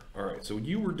 That's better. All right. So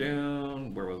you were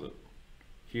down. Where was it?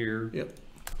 Here. Yep.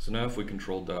 So now if we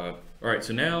control dot. All right.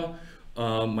 So now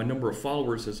my number of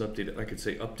followers has updated. I could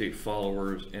say update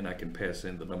followers, and I can pass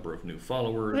in the number of new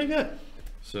followers. Very good.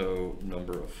 So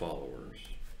number of followers.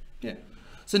 Yeah.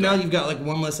 So now you've got like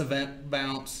one less event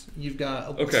bounce. You've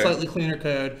got a slightly cleaner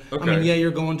code. I mean, yeah,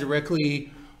 you're going directly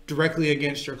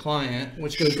against your client,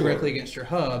 which goes directly against your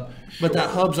hub, but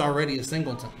that hub's already a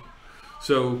singleton.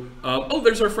 So,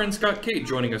 there's our friend Scott Kate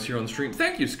joining us here on the stream.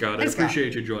 Thank you, Scott. I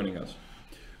appreciate you joining us.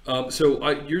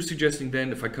 You're suggesting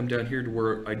then if I come down here to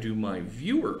where I do my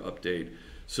viewer update,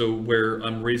 so where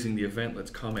I'm raising the event,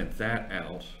 let's comment that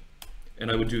out. And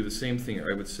I would do the same thing.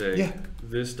 I would say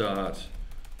this dot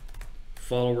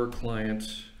follower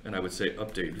client, and I would say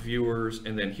update viewers,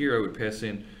 and then here I would pass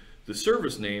in the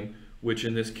service name, which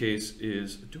in this case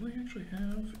is, do I actually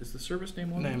have, is the service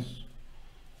name on Name. this?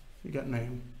 You got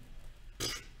name.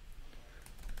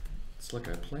 It's like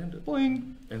I planned it.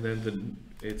 Boing. And then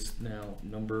it's now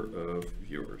number of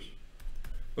viewers.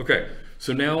 Okay,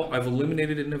 so now I've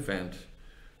eliminated an event.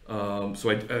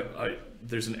 So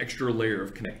there's an extra layer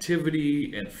of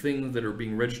connectivity and things that are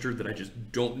being registered that I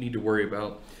just don't need to worry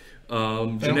about.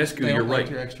 Janescu, you're right.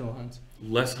 Your extra lines.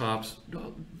 Less hops.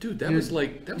 Oh, dude, that was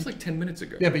like 10 minutes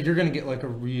ago. Yeah, but you're gonna get like a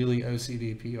really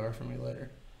OCD PR from me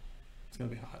later. It's gonna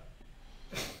be hot.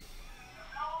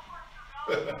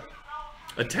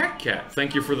 Attack Cat,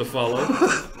 thank you for the follow.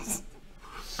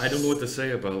 I don't know what to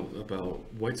say about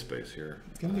white space here.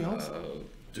 It's gonna be awesome.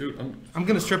 Dude, I'm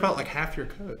gonna strip out like half your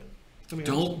code.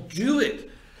 Don't do it.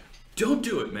 Don't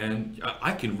do it, man.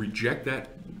 I can reject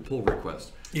that pull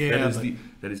request. Yeah,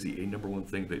 that is the number one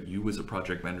thing that you as a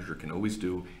project manager can always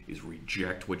do is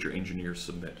reject what your engineers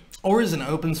submit. Or as an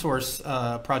open source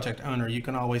project owner, you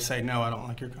can always say, no, I don't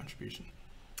like your contribution.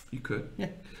 You could. Yeah.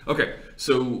 Okay,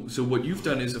 so what you've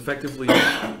done is effectively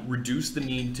reduce the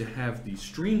need to have the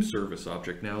stream service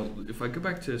object. Now, if I go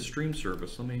back to stream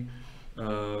service, let me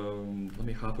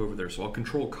hop over there. So I'll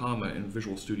control comma in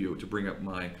Visual Studio to bring up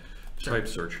my type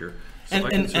search here. So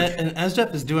And as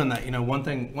Jeff is doing that, one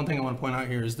thing I want to point out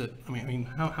here is that, I mean,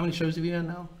 how many shows have you had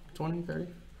now? 20, 30?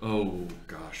 Oh,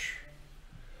 gosh.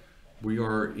 We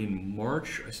are in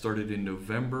March. I started in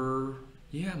November.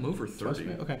 Yeah, I'm over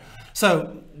 30. Okay.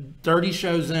 So 30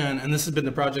 shows in, and this has been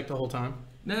the project the whole time?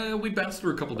 Nah, we bounced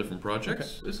through a couple different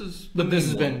projects. Okay. This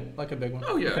has been like a big one.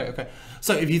 Oh, yeah. Okay.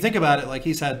 So if you think about it, like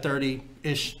he's had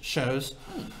 30-ish shows,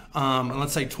 and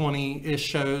let's say 20-ish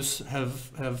shows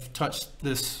have touched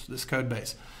this code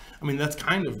base. I mean, that's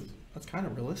kind of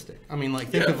realistic. I mean, like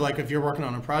think of like if you're working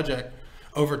on a project,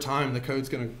 over time the code's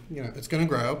gonna it's gonna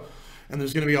grow, and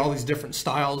there's gonna be all these different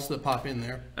styles that pop in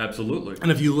there. Absolutely.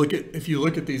 And if you look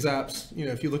at these apps,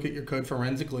 if you look at your code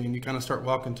forensically and you kind of start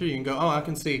walking through, you can go, oh, I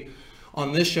can see.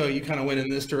 On this show, you kind of went in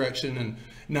this direction, and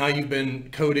now you've been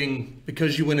coding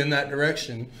because you went in that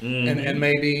direction, and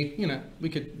maybe we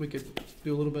could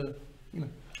do a little bit of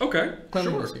Okay,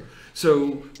 cleanliness sure. here.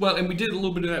 So and we did a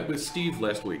little bit of that with Steve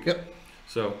last week. Yep.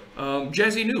 So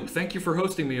Jazzy Noop, thank you for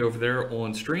hosting me over there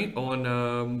on stream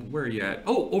on where are you at?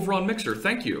 Oh, over on Mixer.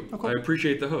 Thank you. Okay. I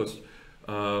appreciate the host.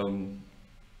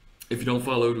 If you don't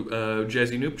follow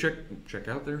Jazzy Noop, check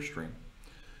out their stream.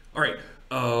 All right.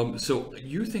 So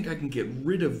you think I can get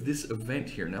rid of this event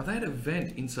here? Now that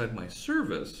event inside my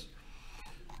service,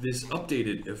 this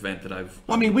updated event that I've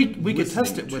Well, I mean, we could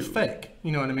test it with fake.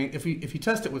 You know what I mean? If you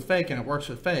test it with fake and it works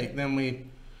with fake, then we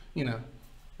got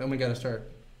to start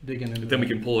digging into. Then we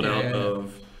can pull it out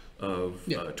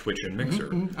of Twitch and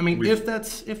Mixer. I mean, if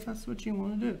that's what you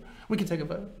want to do, we can take a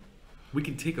vote. We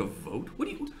can take a vote.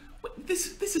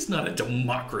 This is not a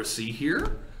democracy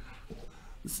here.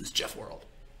 This is Jeff World.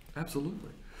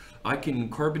 Absolutely. I can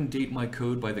carbon date my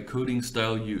code by the coding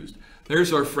style used.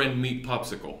 There's our friend Meat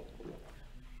Popsicle.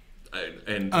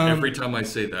 And every time I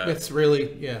say that, it's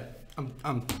really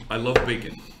I love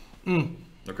bacon.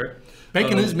 Okay.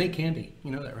 Bacon is meat candy.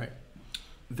 You know that, right?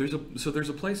 There's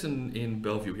a place in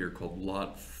Bellevue here called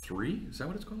Lot 3. Is that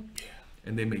what it's called? Yeah.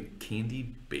 And they make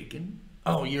candied bacon.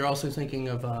 Oh, you're also thinking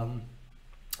of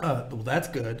well, that's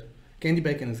good. Candy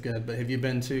bacon is good, but have you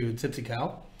been to Tipsy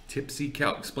Cow? Tipsy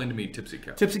Cow. Explain to me Tipsy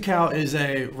Cow. Tipsy Cow is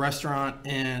a restaurant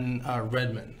in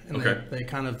Redmond, and okay. they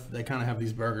kind of have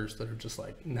these burgers that are just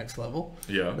like next level.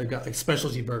 Yeah. They've got like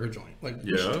specialty burger joint. Like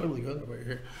we should totally go over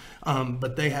here.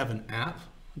 But they have an app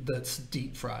that's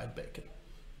deep fried bacon.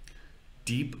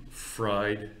 Deep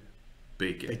fried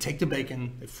bacon. They take the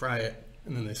bacon, they fry it,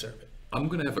 and then they serve it. I'm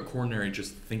gonna have a coronary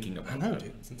just thinking about that. I know,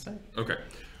 dude. It's insane. Okay.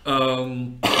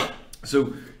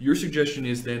 So your suggestion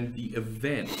is then the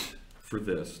event for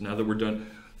this. Now that we're done,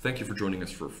 thank you for joining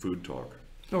us for Food Talk.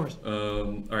 No worries.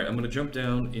 All right, I'm going to jump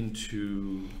down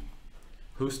into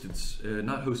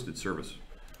not hosted service.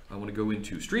 I want to go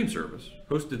into stream service.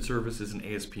 Hosted service is an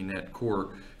ASP.NET Core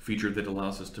feature that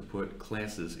allows us to put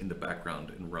classes in the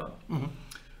background and run.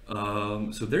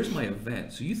 Mm-hmm. So there's my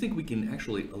event. So you think we can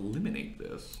actually eliminate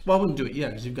this? Well, I wouldn't do it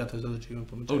yet because you've got those other two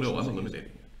implementations. Oh no, I'm eliminating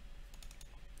it.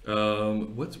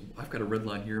 I've got a red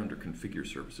line here under configure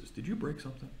services. Did you break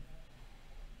something?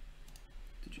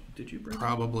 Did you break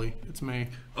Probably. Something? It's me.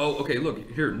 Oh, okay,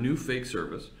 look, here, new fake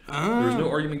service. There's no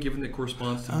argument given that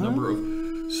corresponds to the number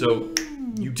of... So,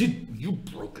 you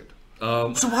broke it.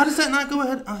 So why does that not go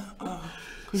ahead?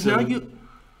 Because now you...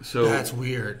 So that's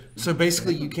weird. So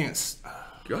basically you can't...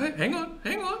 Go ahead, hang on.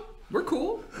 We're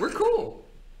cool.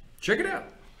 Check it out.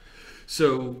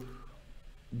 So,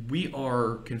 we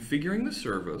are configuring the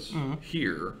service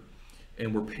here,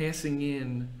 and we're passing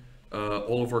in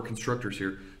all of our constructors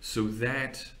here so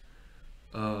that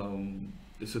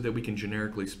we can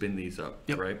generically spin these up,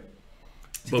 right?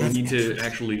 But we need to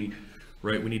actually,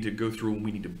 right, we need to go through and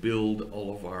we need to build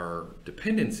all of our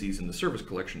dependencies in the service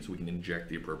collection so we can inject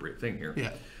the appropriate thing here.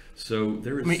 Yeah. So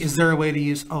there is. I mean, is there a way to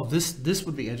use? Oh, this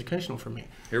would be educational for me.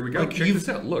 Here we go. Like, Check this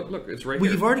out. Look, it's right Well,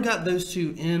 here. you've already got those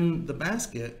two in the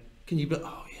basket. Can you build?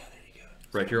 Oh, yeah, there you go.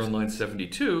 Right here on line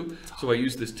 72. So I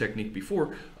used this technique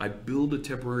before. I build a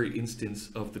temporary instance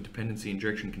of the dependency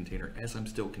injection container as I'm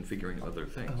still configuring other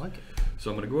things. I like it. So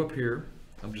I'm going to go up here.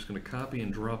 I'm just going to copy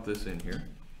and drop this in here.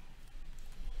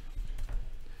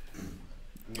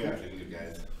 Yeah, thank you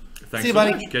guys. Thanks See you, so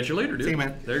buddy. much. Catch you later, dude. See you,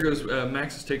 man. There goes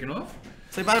Max is taking off.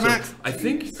 Say bye to So Max. I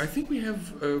think we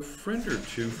have a friend or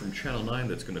two from Channel 9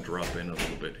 that's going to drop in a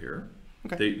little bit here.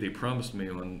 Okay. They promised me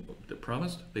on. They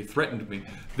promised? They threatened me.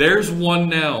 There's one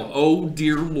now. Oh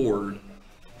dear Lord.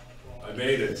 I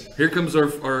made it. Here comes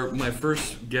my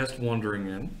first guest wandering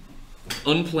in.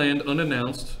 Unplanned,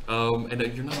 unannounced,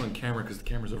 and you're not on camera because the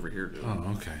camera's over here, dude.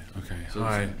 Oh, okay. So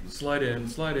Hi. slide in,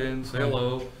 say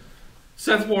hello.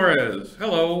 Seth Juarez,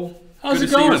 hello. How's Good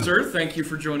it to see you, going? sir. Thank you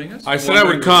for joining us. I said I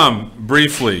would come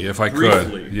briefly if I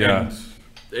briefly could. Yeah.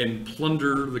 and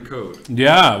plunder the code.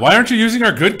 Yeah. Why aren't you using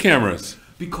our good cameras?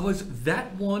 Because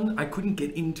that one, I couldn't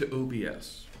get into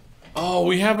OBS. Oh,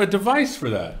 we have a device for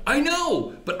that. I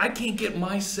know, but I can't get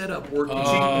my setup working.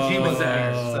 She was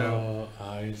there, so.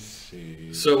 I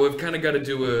see. So I've kind of got to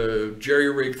do a jerry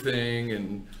rig thing,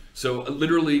 and so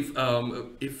literally,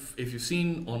 if you've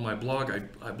seen on my blog,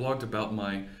 I blogged about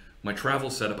my travel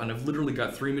setup, and I've literally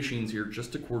got 3 machines here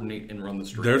just to coordinate and run the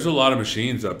stream. There's a lot of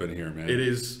machines up in here, man. It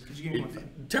is. you give me my phone?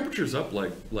 Temperature's up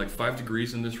like 5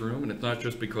 degrees in this room, and it's not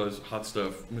just because hot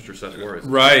stuff, Mr. Seth Juarez.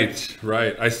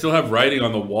 Right. I still have writing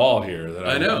on the wall here that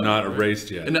I I've know, not right?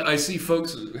 erased yet. And I see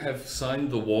folks have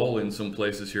signed the wall in some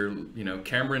places here. You know,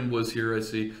 Cameron was here. I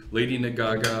see Lady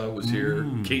Nagaga was here.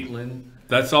 Caitlin.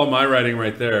 That's all my writing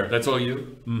right there. That's all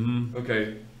you. Mm-hmm.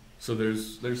 Okay. So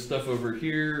there's stuff over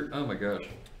here. Oh my gosh.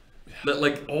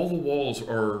 Like all the walls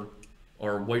are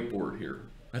whiteboard here.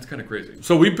 That's kind of crazy.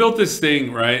 So we built this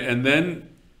thing, right? And then,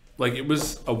 like, it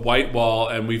was a white wall,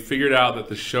 and we figured out that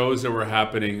the shows that were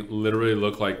happening literally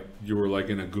looked like you were, like,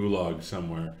 in a gulag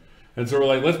somewhere. And so we're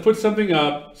like, let's put something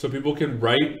up so people can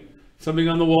write something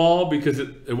on the wall because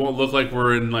it won't look like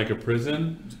we're in, like, a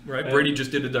prison. Right. And Brady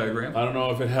just did a diagram. I don't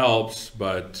know if it helps,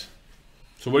 but...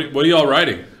 So what are y'all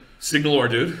writing? SignalR,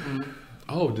 dude.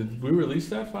 Oh, did we release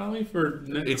that finally for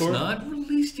NetCore? It's not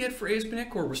released yet for ASP.NET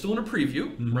Core. We're still in a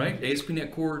preview, right?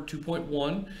 ASP.NET Core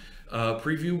 2.1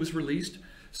 preview was released,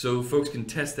 so folks can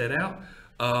test that out.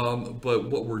 But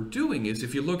what we're doing is,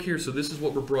 if you look here, so this is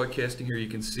what we're broadcasting here. You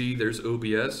can see there's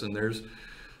OBS and there's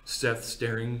Seth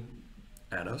staring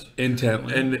at us.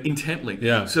 Intently.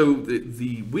 Yeah. So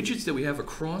the widgets that we have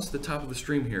across the top of the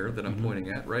stream here that I'm pointing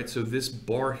at, right? So this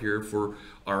bar here for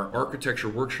our architecture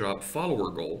workshop follower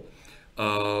goal.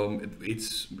 It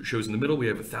shows in the middle we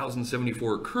have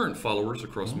 1,074 current followers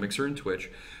across Mixer and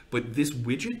Twitch, but this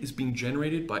widget is being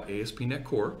generated by ASP.NET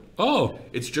Core. Oh.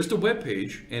 It's just a web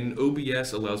page, and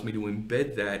OBS allows me to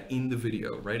embed that in the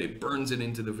video, right? It burns it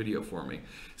into the video for me.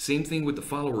 Same thing with the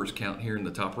followers count here in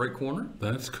the top right corner.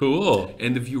 That's cool.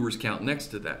 And the viewers count next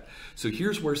to that. So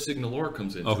here's where SignalR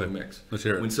comes into the mix. Let's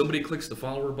hear it. When somebody clicks the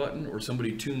follower button or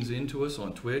somebody tunes into us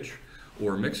on Twitch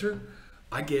or Mixer,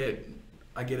 I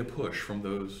get a push from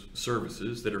those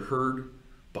services that are heard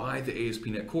by the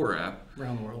ASP.NET Core app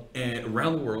Around the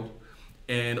world.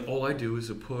 And all I do is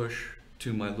a push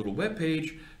to my little web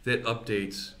page that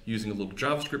updates using a little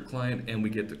JavaScript client, and we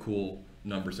get the cool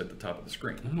numbers at the top of the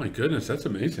screen. Oh my goodness, that's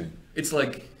amazing. It's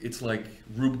like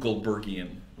Rube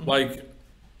Goldbergian. Like,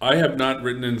 I have not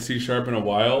written in C# in a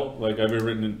while. Like, I've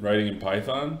been writing in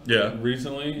Python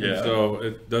recently. Yeah. And so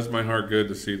it does my heart good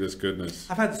to see this goodness.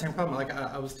 I've had the same problem. Like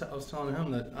I was telling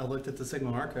him that I looked at the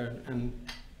SignalR code, and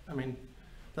I mean,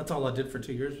 that's all I did for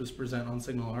 2 years was present on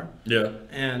SignalR. Yeah.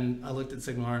 And I looked at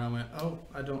SignalR and I went, oh,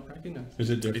 I don't recognize it. Is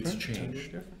it different? It's Totally changed.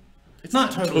 different. It's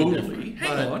not totally different, Hang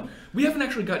but- on. We haven't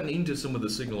actually gotten into some of the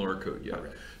SignalR code yet.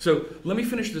 So let me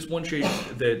finish this one change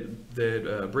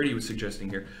that Brady was suggesting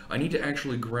here. I need to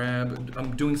actually grab,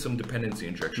 I'm doing some dependency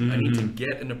injection. I need to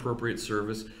get an appropriate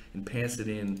service and pass it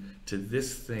in to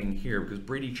this thing here because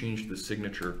Brady changed the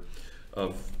signature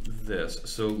of this.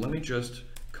 So let me just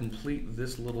complete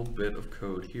this little bit of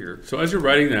code here. So as you're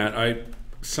writing that,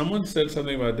 someone said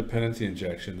something about dependency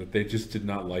injection that they just did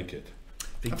not like it.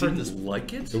 They I've heard didn't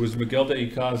like it? It was Miguel de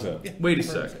Icaza Wait a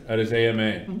sec. at his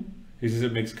AMA. He says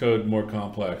it makes code more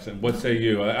complex. And what say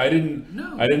you? I didn't.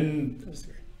 No. I didn't. I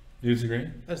disagree. You disagree?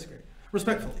 I disagree.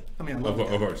 respectfully. I mean, I love Of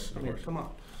the guy. course, I of mean, course. come on.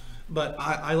 But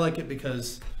I like it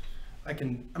because I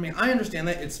understand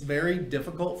that it's very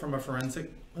difficult from a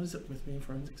forensic, what is it with me in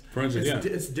forensics? Forensic, yeah.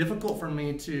 It's difficult for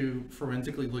me to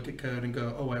forensically look at code and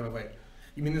go, oh, wait.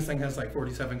 You mean this thing has like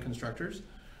 47 constructors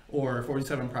or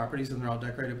 47 properties and they're all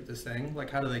decorated with this thing? Like,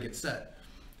 how do they get set?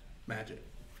 Magic.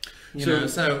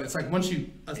 So it's like once you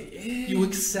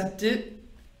accept it.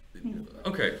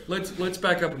 Okay, let's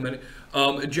back up a minute.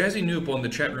 Jazzy Noop on the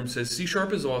chat room says C#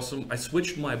 is awesome. I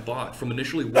switched my bot from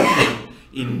initially working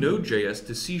in Node.js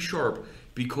to C#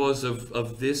 because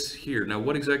of this here. Now,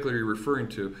 what exactly are you referring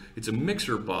to? It's a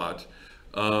mixer bot,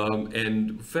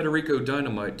 and Federico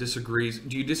Dynamite disagrees.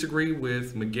 Do you disagree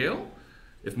with Miguel?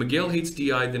 If Miguel hates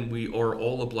DI, then we are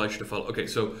all obliged to follow. Okay,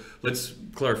 so let's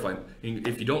clarify.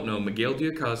 If you don't know, Miguel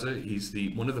Diacaza, he's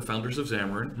one of the founders of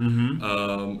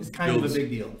Xamarin. It's kind of a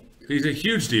big deal. He's a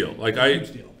huge deal. Like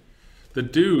Huge deal. the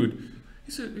dude.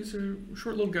 He's a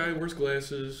short little guy, wears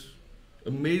glasses.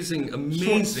 Amazing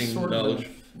Sort knowledge.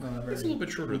 Of, He's a little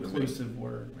bit shorter than me. inclusive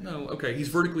word. No, okay. He's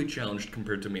vertically challenged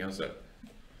compared to me. How's that?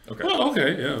 Okay. Oh,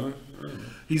 okay, yeah.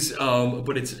 He's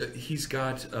he's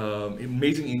got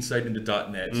amazing insight into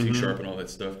 .NET, C# and all that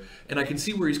stuff. And I can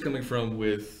see where he's coming from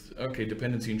with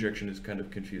dependency injection is kind of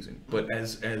confusing. But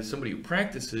as somebody who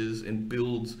practices and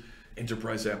builds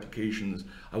enterprise applications,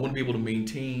 I want to be able to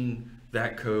maintain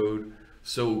that code.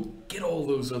 So get all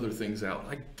those other things out.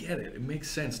 I get it. It makes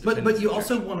sense. But you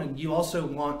also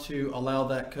want to allow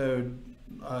that code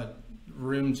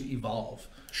room to evolve.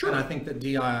 Sure. And I think that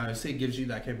DIIOC gives you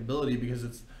that capability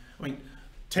because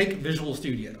take Visual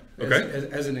Studio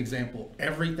as an example.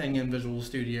 Everything in Visual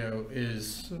Studio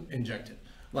is injected.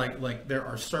 Like there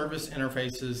are service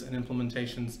interfaces and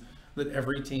implementations that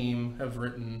every team have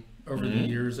written over the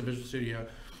years of Visual Studio,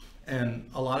 and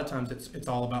a lot of times it's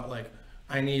all about like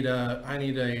I need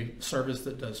a service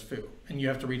that does foo, and you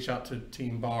have to reach out to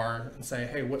Team Bar and say,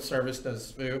 hey, what service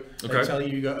does foo? They tell you,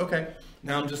 you go, okay.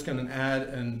 Now I'm just going to add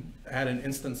an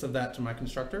instance of that to my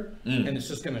constructor, and it's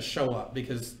just going to show up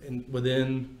because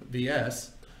within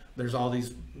VS, there's all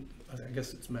these. I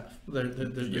guess it's meth. There's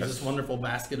this wonderful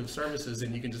basket of services,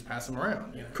 and you can just pass them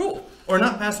around. Cool. Or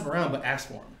not pass them around, but ask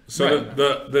for them. So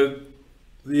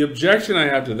the objection I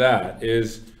have to that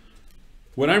is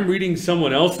when I'm reading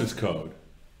someone else's code.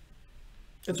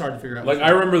 It's hard to figure out. Like I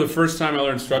remember the first time I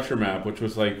learned structure map, which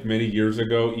was like many years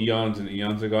ago, eons and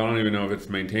eons ago. I don't even know if it's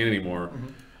maintained anymore.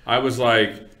 I was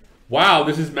like, wow,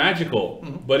 this is magical.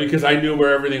 But because I knew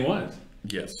where everything was.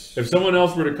 Yes. If someone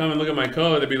else were to come and look at my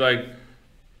code, they'd be like,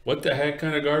 what the heck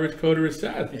kind of garbage coder is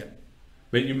that? Yeah.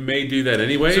 But you may do that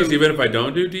anyways, even if I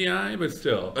don't do DI, but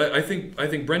still. I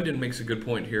think Brendan makes a good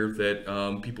point here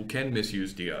that people can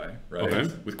misuse DI, right?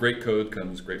 Okay. With great code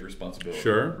comes great responsibility.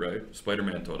 Sure. Right?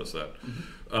 Spider-Man taught us that.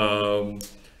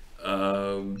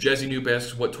 Jazzy Noob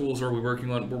asks, what tools are we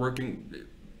working on? We're working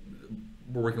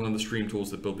on the stream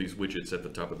tools that build these widgets at the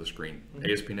top of the screen.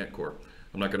 ASP.NET Core.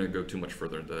 I'm not going to go too much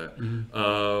further into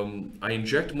that. I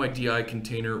inject my DI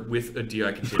container with a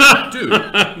DI container.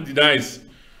 Dude. Nice.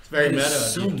 Very meta.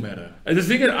 So meta. And the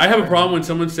thing is, I have a problem when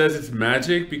someone says it's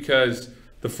magic because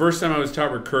the first time I was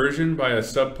taught recursion by a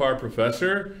subpar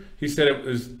professor, he said it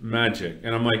was magic.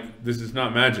 And I'm like, this is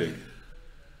not magic.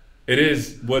 It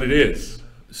is what it is.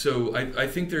 So I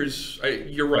think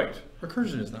you're right.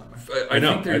 Recursion is not my I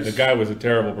know. The guy was a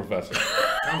terrible professor.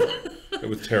 It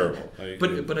was terrible.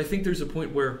 But I think there's a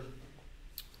point where,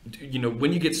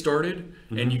 when you get started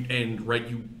and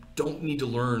you don't need to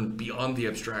learn beyond the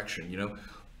abstraction,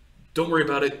 Don't worry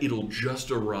about it, it'll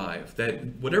just arrive.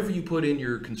 That whatever you put in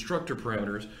your constructor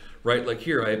parameters, right? Like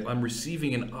here, I'm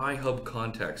receiving an iHub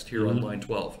context here on line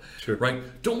 12, Sure. right?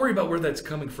 Don't worry about where that's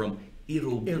coming from.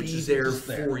 It'll be there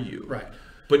for you. Right.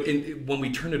 But when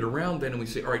we turn it around then and we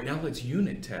say, all right, now let's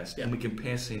unit test, and we can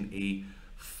pass in a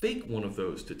fake one of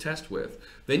those to test with,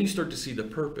 then you start to see the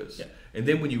purpose. Yeah. And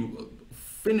then when you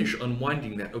finish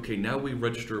unwinding that, okay, now we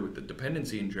register with the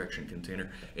dependency injection container,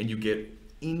 and you get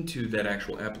into that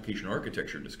actual application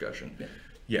architecture discussion,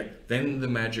 then the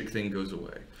magic thing goes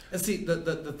away. And see,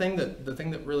 the thing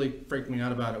that really freaked me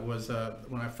out about it was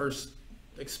when I first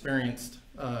experienced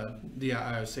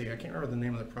DIIOC. I can't remember the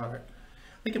name of the product.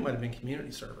 I think it might have been Community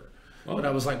Server. Oh. But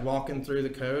I was like walking through the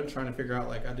code, trying to figure out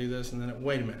like I do this, and then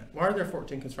wait a minute, why are there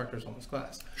 14 constructors on this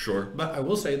class? Sure. But I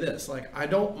will say this, like I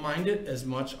don't mind it as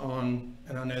much on,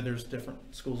 and I know there's different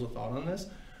schools of thought on this.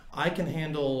 I can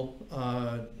handle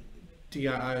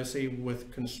DIIOC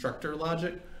with constructor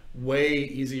logic way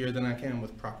easier than I can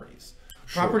with properties.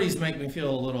 Sure. Properties make me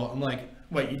feel a little, I'm like,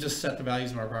 wait, you just set the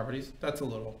values of our properties? That's a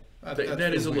little. That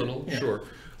is a weird. little, Yeah. sure.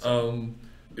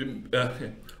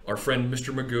 Our friend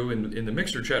Mr. Magoo in the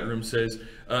Mixer chat room says,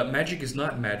 magic is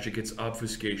not magic, it's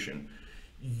obfuscation.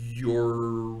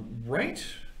 You're right.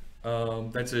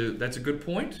 That's a good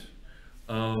point.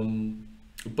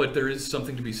 But there is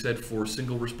something to be said for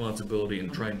single responsibility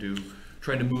and trying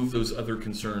to move those other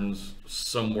concerns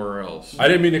somewhere else. I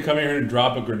didn't mean to come here and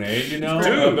drop a grenade,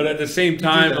 but at the same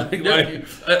time, I think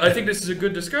this is a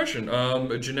good discussion.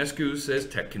 Janescu says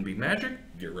tech can be magic.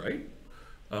 You're right.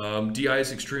 DI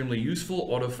is extremely useful.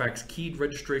 Autofax keyed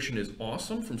registration is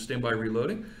awesome from Standby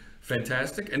Reloading.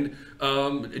 Fantastic. And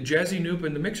Jazzy Noop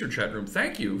in the Mixer chat room,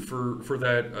 thank you for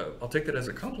that. I'll take that as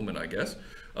a compliment, I guess.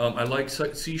 I like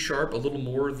C# a little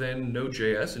more than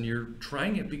Node.js, and you're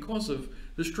trying it because of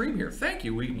the stream here. Thank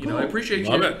you. I appreciate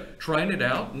you trying it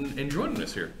out and joining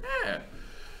us here. Yeah.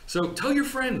 So tell your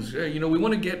friends. We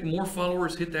want to get more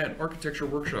followers. Hit that architecture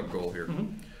workshop goal here.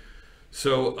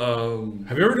 So,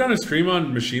 have you ever done a stream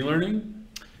on machine learning?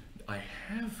 I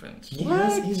haven't. He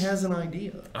has an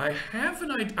idea. I have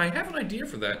an idea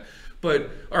for that. But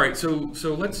all right, so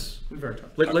let's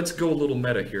go a little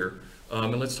meta here.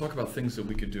 And let's talk about things that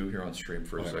we could do here on stream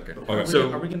for a second. Okay. So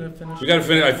are we going to finish? We got to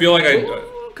finish. I feel like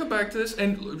we'll come back to this.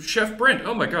 And Chef Brent,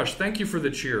 oh my gosh, thank you for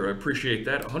the cheer. I appreciate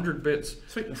that. 100 bits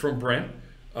from Brent.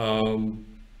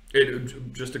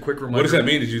 Just a quick reminder. What does that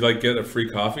mean? Did you get a free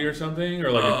coffee or something, or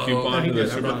a coupon to the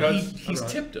Supercuts? He's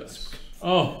tipped us.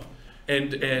 Oh,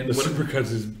 and the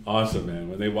Supercuts is awesome, man.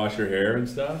 When they wash your hair and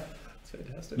stuff. It's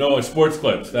fantastic. No, it's Sports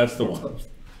Clips. That's the one.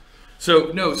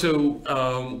 So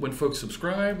when folks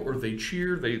subscribe or they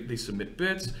cheer, they submit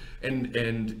bits, and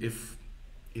if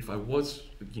I was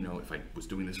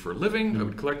doing this for a living, I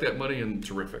would collect that money and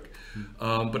terrific.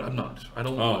 But I'm not. I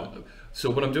don't. So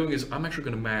what I'm doing is I'm actually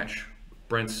going to match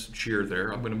Brent's cheer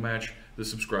there. I'm going to match the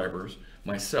subscribers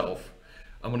myself.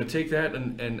 I'm going to take that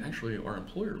and actually our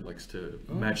employer likes to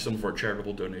match some of our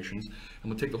charitable donations. I'm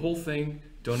going to take the whole thing,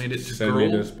 donate it to Send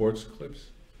me the Sports Clips.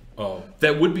 Oh,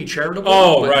 that would be charitable.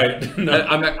 Oh, right. No.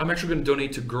 I'm actually going to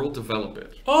donate to Girl Develop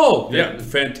It. Oh, yeah,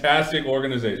 fantastic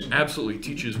organization. Absolutely,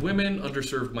 teaches women,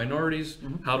 underserved minorities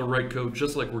how to write code,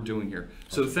 just like we're doing here.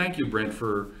 So thank you, Brent,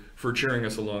 for cheering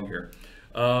us along here.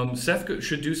 Seth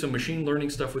should do some machine learning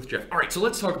stuff with Jeff. All right, so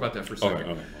let's talk about that for a second.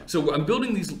 Okay. So I'm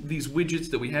building these widgets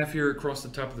that we have here across the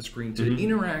top of the screen to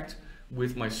interact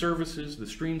with my services, the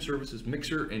stream services,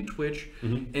 Mixer and Twitch.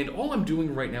 And all I'm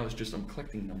doing right now is I'm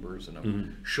collecting numbers and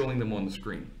I'm showing them on the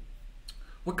screen.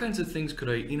 What kinds of things could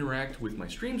I interact with my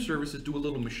stream services, do a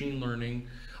little machine learning?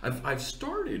 I've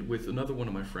started with another one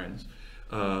of my friends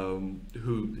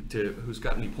who's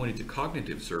got me pointed to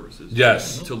cognitive services.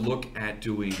 Yes. To look at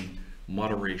doing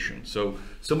moderation. So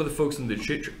some of the folks in the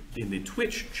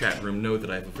Twitch chat room know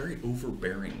that I have a very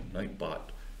overbearing Nightbot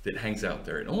that hangs out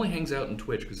there. It only hangs out in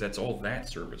Twitch because that's all that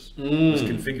service was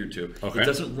configured to. Okay. It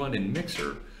doesn't run in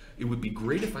Mixer. It would be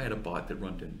great if I had a bot that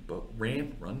ran in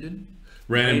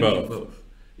both.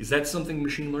 Is that something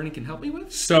machine learning can help me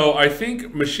with? So I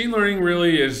think machine learning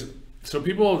really is. So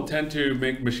people tend to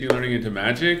make machine learning into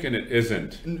magic, and it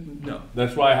isn't. No.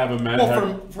 That's why I have a magic.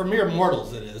 Well, for mere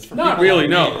mortals, it is. For not people really, like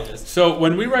no. me, it is. So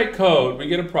when we write code, we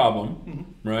get a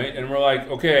problem, right? And we're like,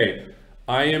 okay,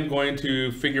 I am going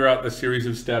to figure out the series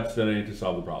of steps that I need to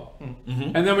solve the problem.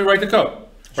 And then we write the code,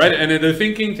 right? And then the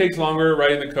thinking takes longer,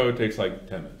 writing the code takes like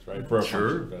 10 minutes, right? For a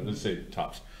function, let's say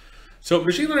tops. So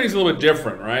machine learning is a little bit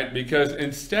different, right? Because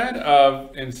instead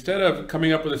of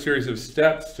coming up with a series of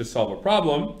steps to solve a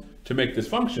problem, to make this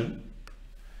function,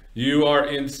 you are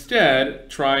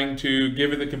instead trying to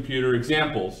give the computer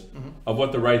examples of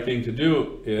what the right thing to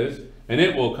do is, and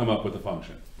it will come up with a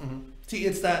function. See,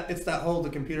 it's that whole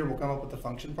the computer will come up with the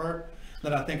function part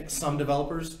that I think some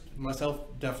developers, myself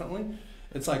definitely,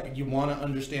 it's like you want to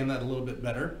understand that a little bit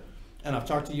better. And I've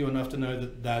talked to you enough to know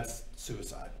that that's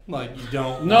suicide. Like you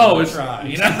don't try.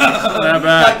 You know? That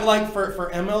bad. like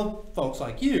for ML folks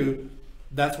like you,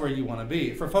 that's where you want to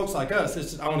be. For folks like us,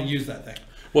 it's just, I want to use that thing.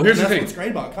 Well, here's the that's thing. What's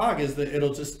great about Cog is that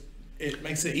it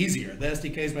makes it easier. The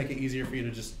SDKs make it easier for you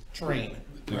to just train,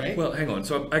 right? Well, hang on.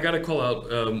 So I got to call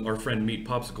out our friend Meat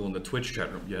Popsicle in the Twitch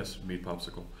chat room. Yes, Meat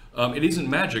Popsicle. It isn't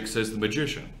magic, says the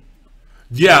magician.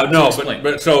 Yeah, no, Explain.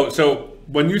 but so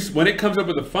when it comes up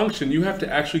with a function, you have to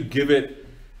actually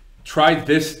try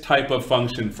this type of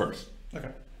function first.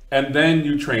 Okay. And then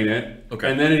you train it. Okay.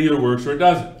 And then it either works or it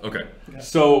doesn't. Okay.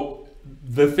 So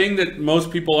the thing that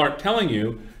most people aren't telling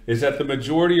you is that the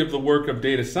majority of the work of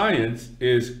data science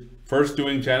is first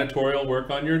doing janitorial work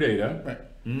on your data, Right.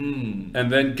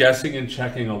 and then guessing and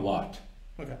checking a lot.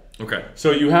 Okay. Okay.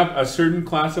 So you have a certain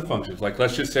class of functions, like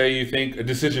let's just say you think a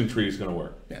decision tree is going to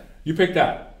work. Yeah. You pick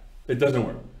that. It doesn't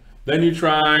work. Then you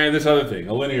try this other thing,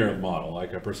 a linear model,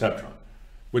 like a perceptron.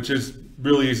 which is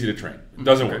really easy to train. It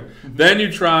doesn't work. Then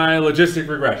you try logistic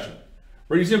regression.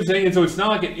 Right, you see what I'm saying? And so it's not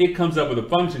like it comes up with a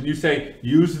function. You say,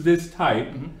 use this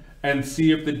type and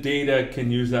see if the data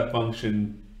can use that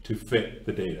function to fit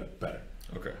the data better.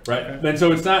 Okay. Right? And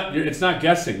so it's not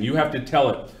guessing. You have to tell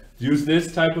it, use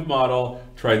this type of model,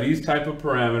 try these type of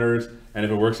parameters, and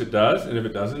if it works, it does, and if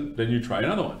it doesn't, then you try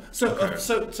another one. So,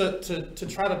 so to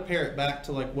try to pair it back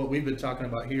to like what we've been talking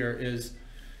about here is,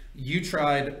 you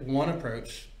tried one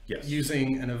approach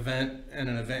using an event and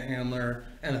an event handler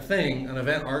and an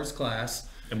event arts class.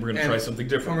 And we're going to try something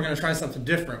different. And we're going to try something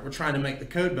different. We're trying to make the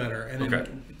code better. And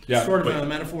Yeah, sort of a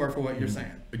metaphor for what you're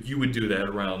saying. But you would do that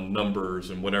around numbers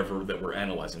and whatever that we're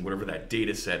analyzing, whatever that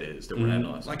data set is that we're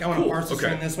analyzing. Like I want to parse the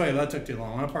string this way, that took too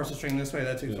long. I want to parse the string this way,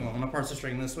 that took too long. I want to parse the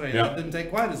string this way, that didn't take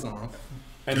quite as long.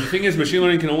 And the thing is, machine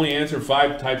learning can only answer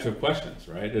 5 types of questions,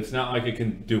 right? It's not like it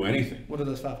can do anything. What are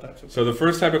those 5 types of? So the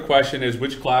first type of question is,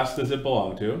 which class does it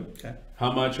belong to? Okay.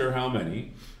 How much or how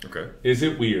many? Okay. Is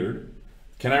it weird?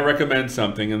 Can I recommend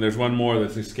something? And there's one more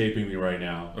that's escaping me right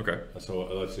now. Okay. So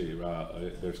let's see.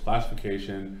 There's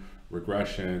classification,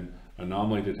 regression,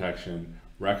 anomaly detection,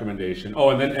 recommendation.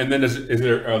 Oh, and then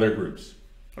are there groups?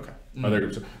 Okay. Other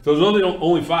groups. So those are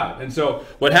only 5. And so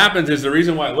what happens is, the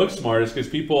reason why it looks smart is because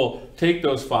people take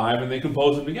those 5 and they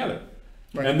compose them together.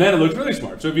 Right. And then it looks really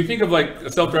smart. So if you think of like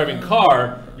a self-driving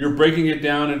car, you're breaking it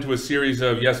down into a series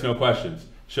of yes/no questions.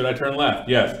 Should I turn left?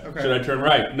 Yes. Okay. Should I turn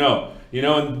right? No. You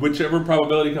know, and whichever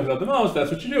probability comes out the most,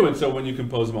 that's what you do. And so when you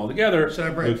compose them all together, should I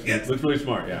break? It looks really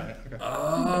smart. Yeah.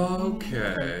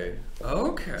 Okay.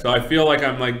 Okay. So I feel like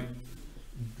I'm like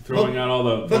throwing out all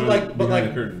the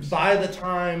the curtains. By the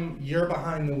time you're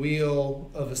behind the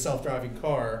wheel of a self-driving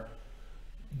car,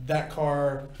 that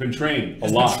car has been trained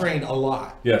a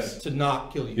lot. Yes. To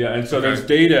not kill you. Yeah, and so there's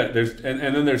data,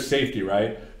 and then there's safety,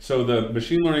 right? So the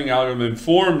machine learning algorithm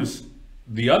informs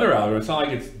the other algorithm. It's not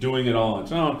like it's doing it all on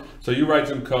its own. So you write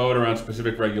some code around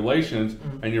specific regulations,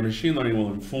 and your machine learning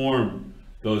will inform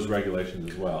those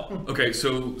regulations as well. Okay,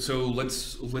 so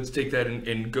let's take that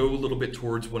and go a little bit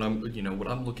towards what I'm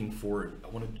looking for. I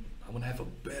want to have a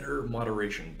better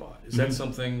moderation bot. Is that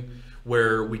something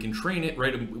where we can train it,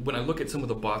 right? When I look at some of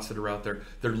the bots that are out there,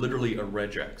 they're literally a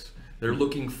regex. They're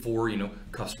looking for,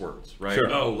 cuss words, right?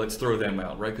 Sure. Oh, let's throw them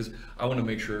out, right? Because I want to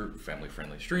make sure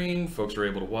family-friendly stream, folks are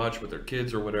able to watch with their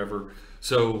kids or whatever.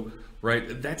 So,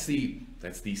 right, that's the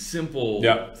simple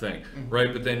thing,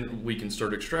 right? But then we can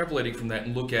start extrapolating from that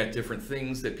and look at different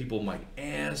things that people might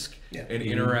ask and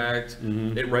interact.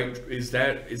 Right? Is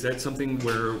that something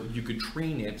where you could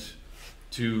train it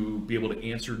to be able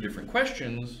to answer different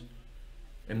questions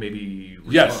and maybe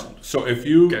respond? Yes. So if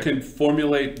you can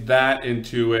formulate that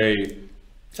into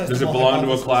does it belong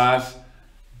to a class?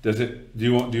 Do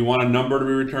you want a number to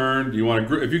be returned? Do you want a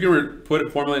group? If you can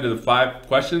formulate into the 5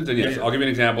 questions, then yes. I'll give you an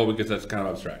example because that's kind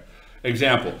of abstract.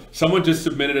 Example: someone just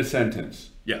submitted a sentence.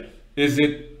 Yeah. Is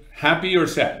it happy or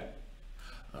sad?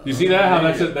 You see that? How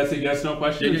that's a yes/no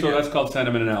question. So that's called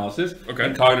sentiment analysis. Okay.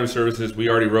 In cognitive services, we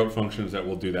already wrote functions that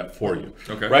will do that for you.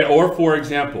 Okay. Right. Or for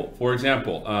example,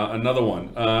 another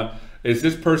one. Is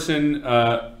this person?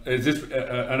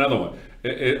 Another one?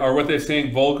 Are what they're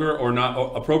saying vulgar or not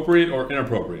appropriate or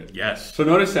inappropriate? Yes. So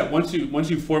notice that once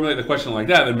you formulate the question like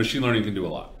that, then machine learning can do a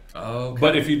lot. Okay.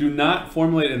 But if you do not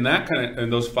formulate in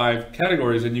those 5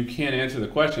 categories, then you can't answer the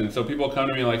question. So people come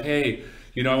to me like, hey,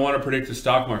 I want to predict the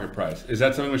stock market price. Is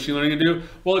that something machine learning can do?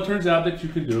 Well, it turns out that you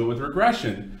can do it with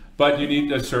regression, but you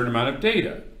need a certain amount of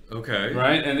data. Okay.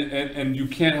 Right? And you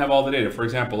can't have all the data. For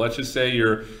example, let's just say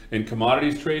you're in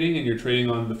commodities trading and you're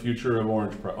trading on the future of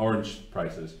orange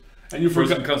prices. And you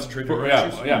frozen concentrated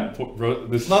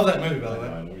oranges. Love that movie, by the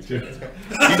way.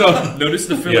 So notice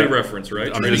the Philly reference,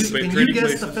 right? Can you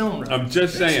guess the film? I'm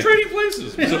just saying. It's trading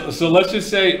places. So let's just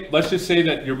say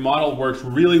that your model works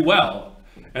really well,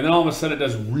 and then all of a sudden it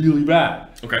does really bad.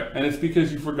 Okay. And it's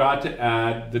because you forgot to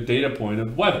add the data point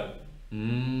of weather.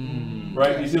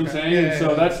 Right? You see what I'm saying? Yeah,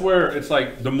 so that's where it's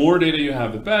like the more data you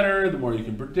have, the better. The more you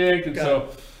can predict, and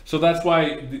so that's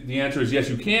why the answer is yes,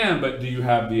 you can, but do you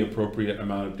have the appropriate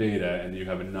amount of data and do you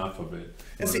have enough of it?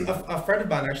 And see, a friend of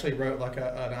mine actually wrote like an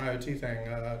IoT thing,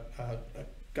 a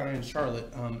guy in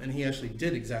Charlotte, and he actually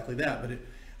did exactly that. But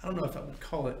I don't know if I would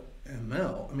call it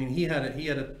ML. I mean, he had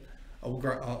a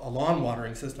lawn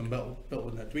watering system built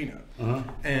with Arduino,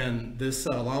 and this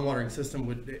lawn watering system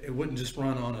wouldn't just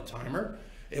run on a timer.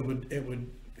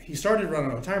 He started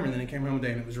running on a timer, and then he came home one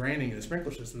day and it was raining and the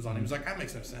sprinkler system was on. He was like, that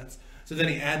makes no sense. So then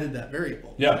he added that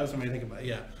variable. Yeah. That's what I think about.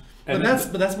 Yeah. But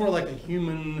that's more like a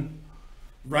human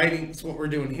writing, it's what we're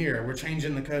doing here. We're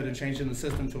changing the code and changing the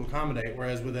system to accommodate,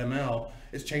 whereas with ML,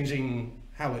 it's changing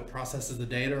how it processes the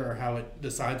data or how it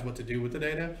decides what to do with the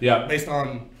data based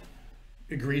on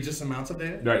egregious amounts of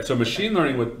data. Right. So machine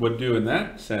learning would do in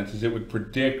that sense is it would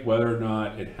predict whether or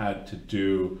not it had to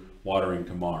do watering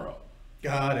tomorrow.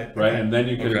 Got it. Right. Okay. And then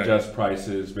you can adjust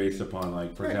prices based upon,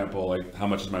 like, for example, like how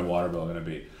much is my water bill going to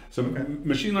be? So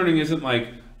machine learning isn't like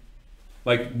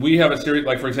we have a series,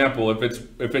 like, for example,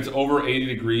 if it's over 80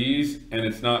 degrees and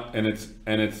it's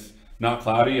not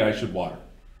cloudy, I should water.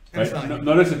 Right?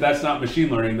 Notice that that's not machine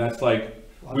learning. That's like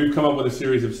we've come up with a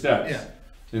series of steps. Yeah.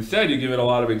 Instead, you give it a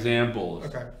lot of examples.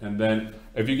 Okay. And then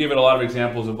if you give it a lot of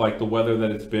examples of like the weather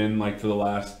that it's been like for the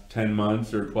last 10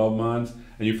 months or 12 months,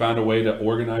 and you found a way to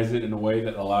organize it in a way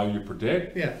that allow you to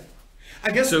predict. Yeah.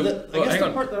 I guess So,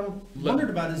 the part that I'm Let- wondered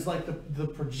about is like the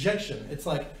projection. It's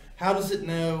like, how does it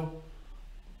know,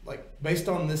 like, based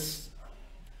on this,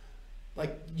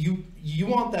 like, you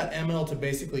want that ML to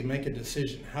basically make a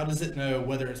decision. How does it know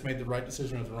whether it's made the right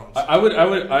decision or the wrong decision? I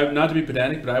would not to be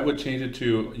pedantic, but I would change it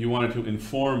to you want it to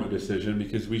inform a decision,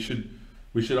 because we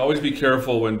should always be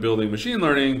careful when building machine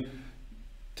learning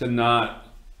to not,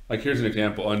 like, here's an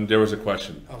example, and there was a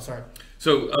question. Oh, sorry.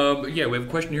 So yeah, we have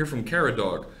a question here from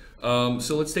Caradog.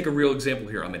 So let's take a real example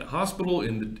here. I'm in a hospital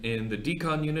in the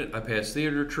decon unit. I pass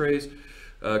theater trays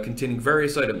containing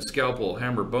various items: scalpel,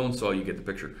 hammer, bone saw. You get the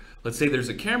picture. Let's say there's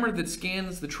a camera that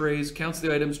scans the trays, counts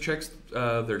the items, checks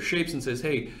their shapes, and says,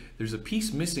 "Hey, there's a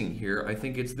piece missing here. I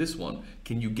think it's this one."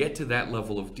 Can you get to that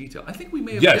level of detail? I think we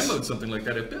may have demoed something like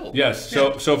that at Build. Yes.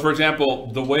 So for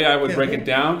example, the way I would break it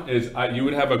down is you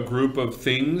would have a group of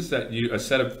things a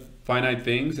set of finite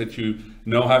things that you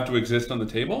know have to exist on the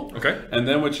table. Okay. And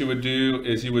then what you would do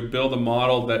is you would build a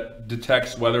model that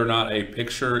detects whether or not a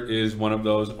picture is one of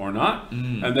those or not.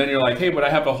 And then you're like, hey, but I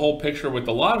have a whole picture with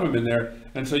a lot of them in there.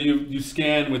 And so you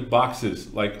scan with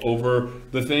boxes, like, over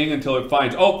the thing until it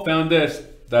finds, oh, found this,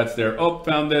 that's there. Oh,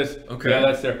 found this, okay, yeah,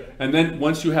 that's there. And then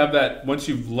once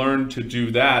you've learned to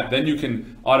do that, then you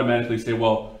can automatically say,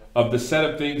 well, of the set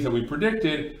of things that we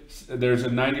predicted, there's a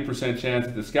 90% chance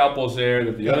that the scalpel's there,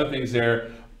 that the other thing's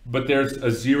there, but there's a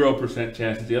 0%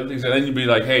 chance that the other thing's there. Then you'd be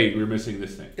like, hey, we're missing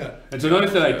this thing. And so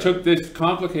notice that I took this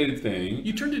complicated thing,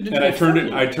 You turned it into and a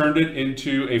I turned it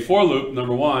into a for loop,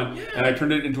 number one, and I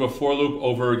turned it into a for loop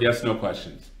over yes/no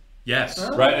questions. Yes.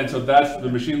 Right, and so that's the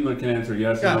machine learning can answer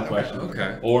yes or no question,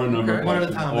 Okay. or a number of One at a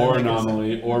questions, time, or that makes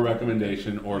anomaly, or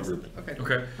recommendation, or grouping.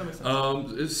 Okay. That makes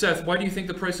sense. Seth, why do you think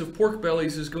the price of pork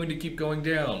bellies is going to keep going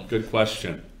down? Good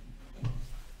question.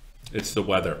 It's the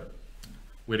weather.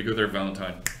 Way to go there,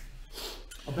 Valentine.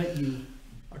 I'll bet you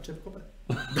are typical bet.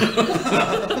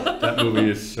 That movie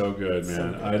is so good,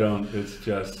 man. It's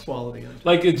just Quality.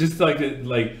 like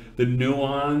the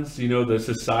nuance, the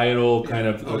societal kind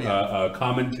of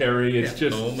commentary. It's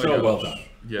just Oh my so gosh. well done.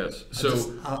 Yes.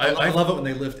 So I love it when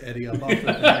they lift Eddie up off the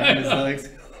back of his legs.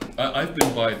 I've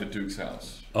been by the Duke's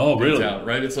house. Oh, in really? town,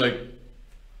 right? It's like,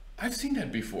 I've seen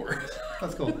that before.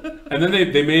 That's cool. And then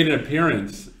they made an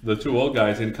appearance, the two old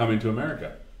guys, in Coming to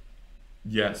America.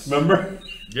 Yes. Remember?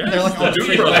 Yes. They're like the all Duke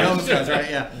cheap brothers. homeless guys, right?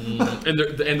 Yeah.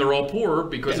 And they're all poor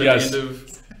because Yes. at the end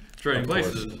of Trading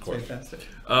Places. Of course. Fantastic.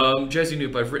 Jesse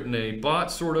Noop, I've written a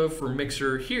bot sort of for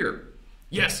Mixer here.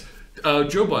 Yes.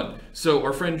 Joe Bun. So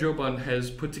our friend Joe Bun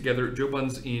has put together, Joe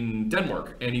Bun's in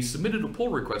Denmark, and he submitted a pull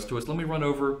request to us. Let me run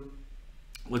over.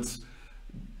 Let's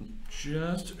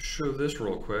just show this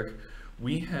real quick.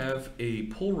 We have a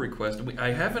pull request. I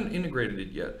haven't integrated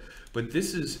it yet, but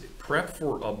this is prep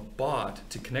for a bot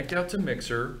to connect out to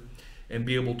Mixer and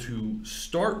be able to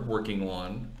start working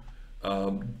on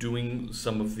doing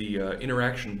some of the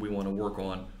interaction we want to work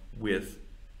on with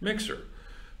Mixer.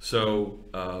 So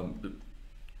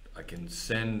I can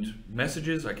send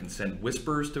messages, I can send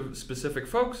whispers to specific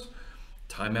folks,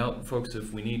 time out folks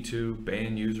if we need to,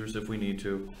 ban users if we need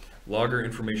to, logger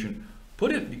information.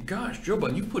 Put in, gosh, Joe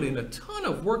Bun, you put in a ton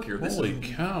of work here. This Holy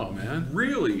is cow, man.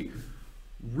 really,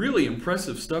 really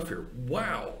impressive stuff here.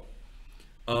 Wow.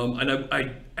 And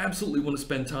I absolutely want to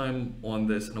spend time on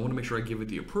this, and I want to make sure I give it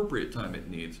the appropriate time it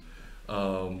needs.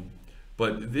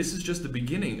 But this is just the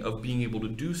beginning of being able to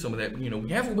do some of that. We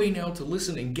have a way now to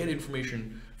listen and get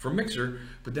information from Mixer,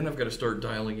 but then I've got to start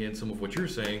dialing in some of what you're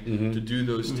saying to do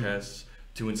those tests,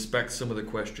 to inspect some of the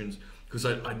questions, because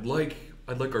I'd like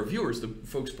our viewers, the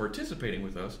folks participating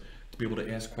with us, to be able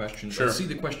to ask questions. Sure. I see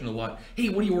the question a lot. Hey,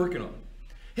 what are you working on?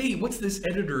 Hey, what's this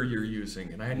editor you're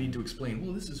using? And I need to explain,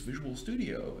 well, this is Visual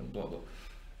Studio and blah, blah.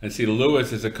 And see,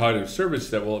 Lewis is a cognitive service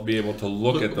that will be able to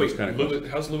look at those kind of questions.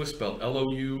 How's Lewis spelled?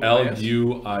 L-O-U-I-S?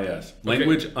 L-U-I-S.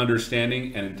 Language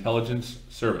Understanding and Intelligence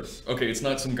Service. Okay, it's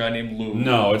not some guy named Lou.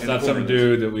 No, it's in not the some corner.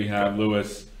 dude that we have,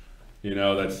 Lewis,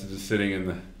 that's just sitting in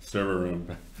the server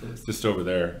room. Just over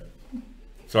there.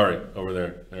 Sorry, over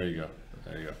there. There you go.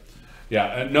 There you go.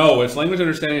 Yeah, no, it's Language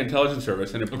Understanding and Intelligence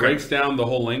Service, and it breaks down the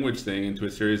whole language thing into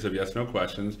a series of yes/no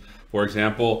questions. For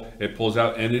example, it pulls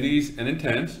out entities and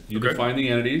intents. You define the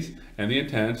entities and the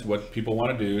intents, what people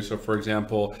want to do. So, for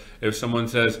example, if someone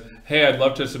says, hey, I'd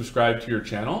love to subscribe to your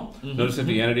channel, notice that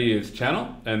the entity is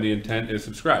channel and the intent is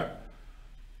subscribe.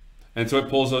 And so it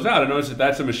pulls those out. And notice that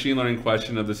that's a machine learning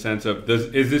question of the sense of,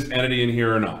 is this entity in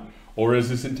here or not? Or is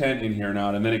this intent in here or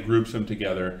not? And then it groups them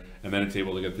together, and then it's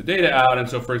able to get the data out. And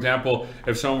so, for example,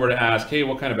 if someone were to ask, hey,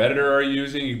 what kind of editor are you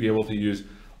using? You'd be able to use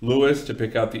Lewis to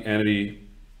pick out the entity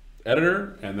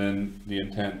editor, and then the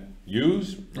intent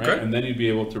use, right? Okay. And then you'd be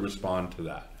able to respond to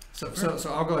that. So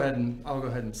I'll go ahead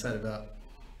and set it up.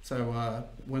 So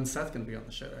when's Seth going to be on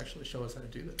the show to actually show us how to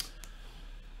do this?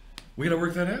 We gotta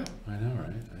work that out. I know, right?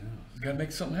 I know. We gotta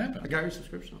make something happen. I got your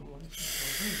subscription on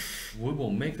We will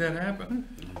make that happen.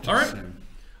 All right.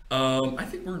 I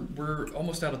think we're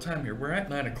almost out of time here. We're at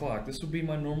 9 o'clock. This will be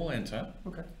my normal end time.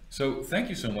 Okay. So thank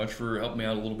you so much for helping me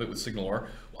out a little bit with SignalR.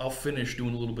 I'll finish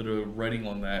doing a little bit of writing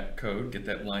on that code, get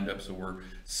that lined up so we're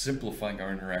simplifying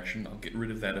our interaction. I'll get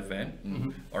rid of that event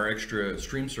and our extra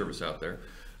stream service out there.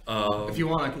 If you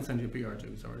want, I can send you a PR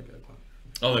too. It's already got a client.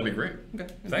 Oh, that'd be great. Okay.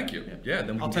 Thank you. Yeah,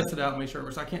 then we I'll can test it out and make sure it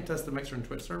works. I can't test the Mixer and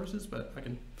Twitch services, but I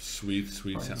can. Sweet.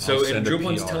 So, and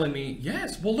Joban's telling me,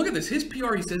 yes. Well, look at this. His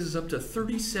PR, he says, is up to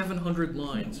 3,700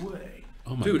 lines. Way.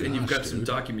 Oh my Dude, and you've got gosh, some dude.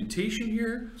 documentation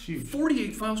here. Huge.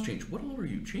 48 files changed. What all are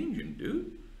you changing,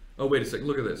 dude? Oh, wait a second.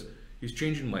 Look at this. He's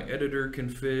changing my editor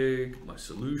config, my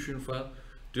solution file.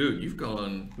 Dude, you've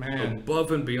gone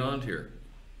above and beyond here.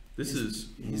 This is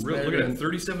real. Look at that,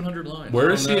 3,700 lines. Where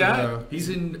is he at? He's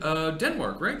in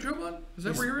Denmark, right, Joban? Is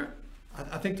that where you're at?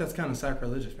 I think that's kind of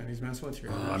sacrilegious, man. He's messing with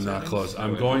your. I'm not close.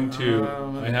 I'm going to.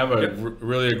 I have a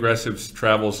really aggressive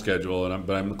travel schedule,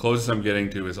 but I'm the closest I'm getting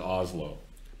to is Oslo.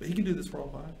 But he can do this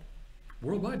worldwide.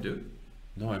 Worldwide, dude.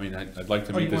 No, I mean I'd like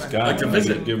to Oh, meet you this want- guy. like to I'd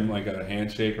visit. give him like a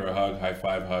handshake or a hug, high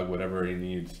five, hug, whatever he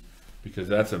needs, because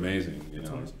that's amazing. You know,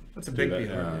 awesome. That's a to big do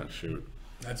PR, that. man. Shoot.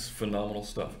 That's phenomenal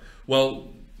stuff. Well,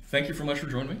 thank you so much for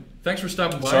joining me. Thanks for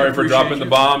stopping by. I Sorry for appreciate dropping the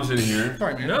you. bombs in here.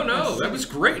 Sorry, man. No, that was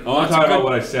great. I want Lots to talk of about good-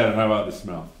 what I said. I'm talking about the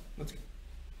smell. That's good.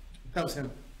 That was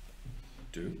him.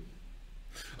 Dude.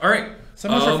 All right.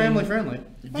 Some of us are family friendly.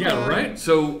 Yeah, Bye-bye. right.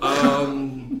 So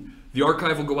the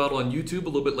archive will go out on YouTube a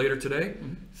little bit later today.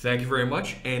 Thank you very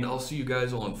much, and I'll see you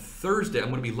guys on Thursday.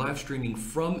 I'm going to be live streaming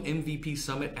from MVP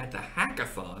Summit at the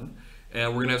Hackathon, and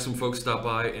we're going to have some folks stop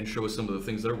by and show us some of the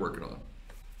things they're working on.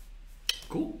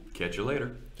 Cool. Catch you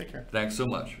later. Take care. Thanks so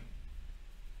much.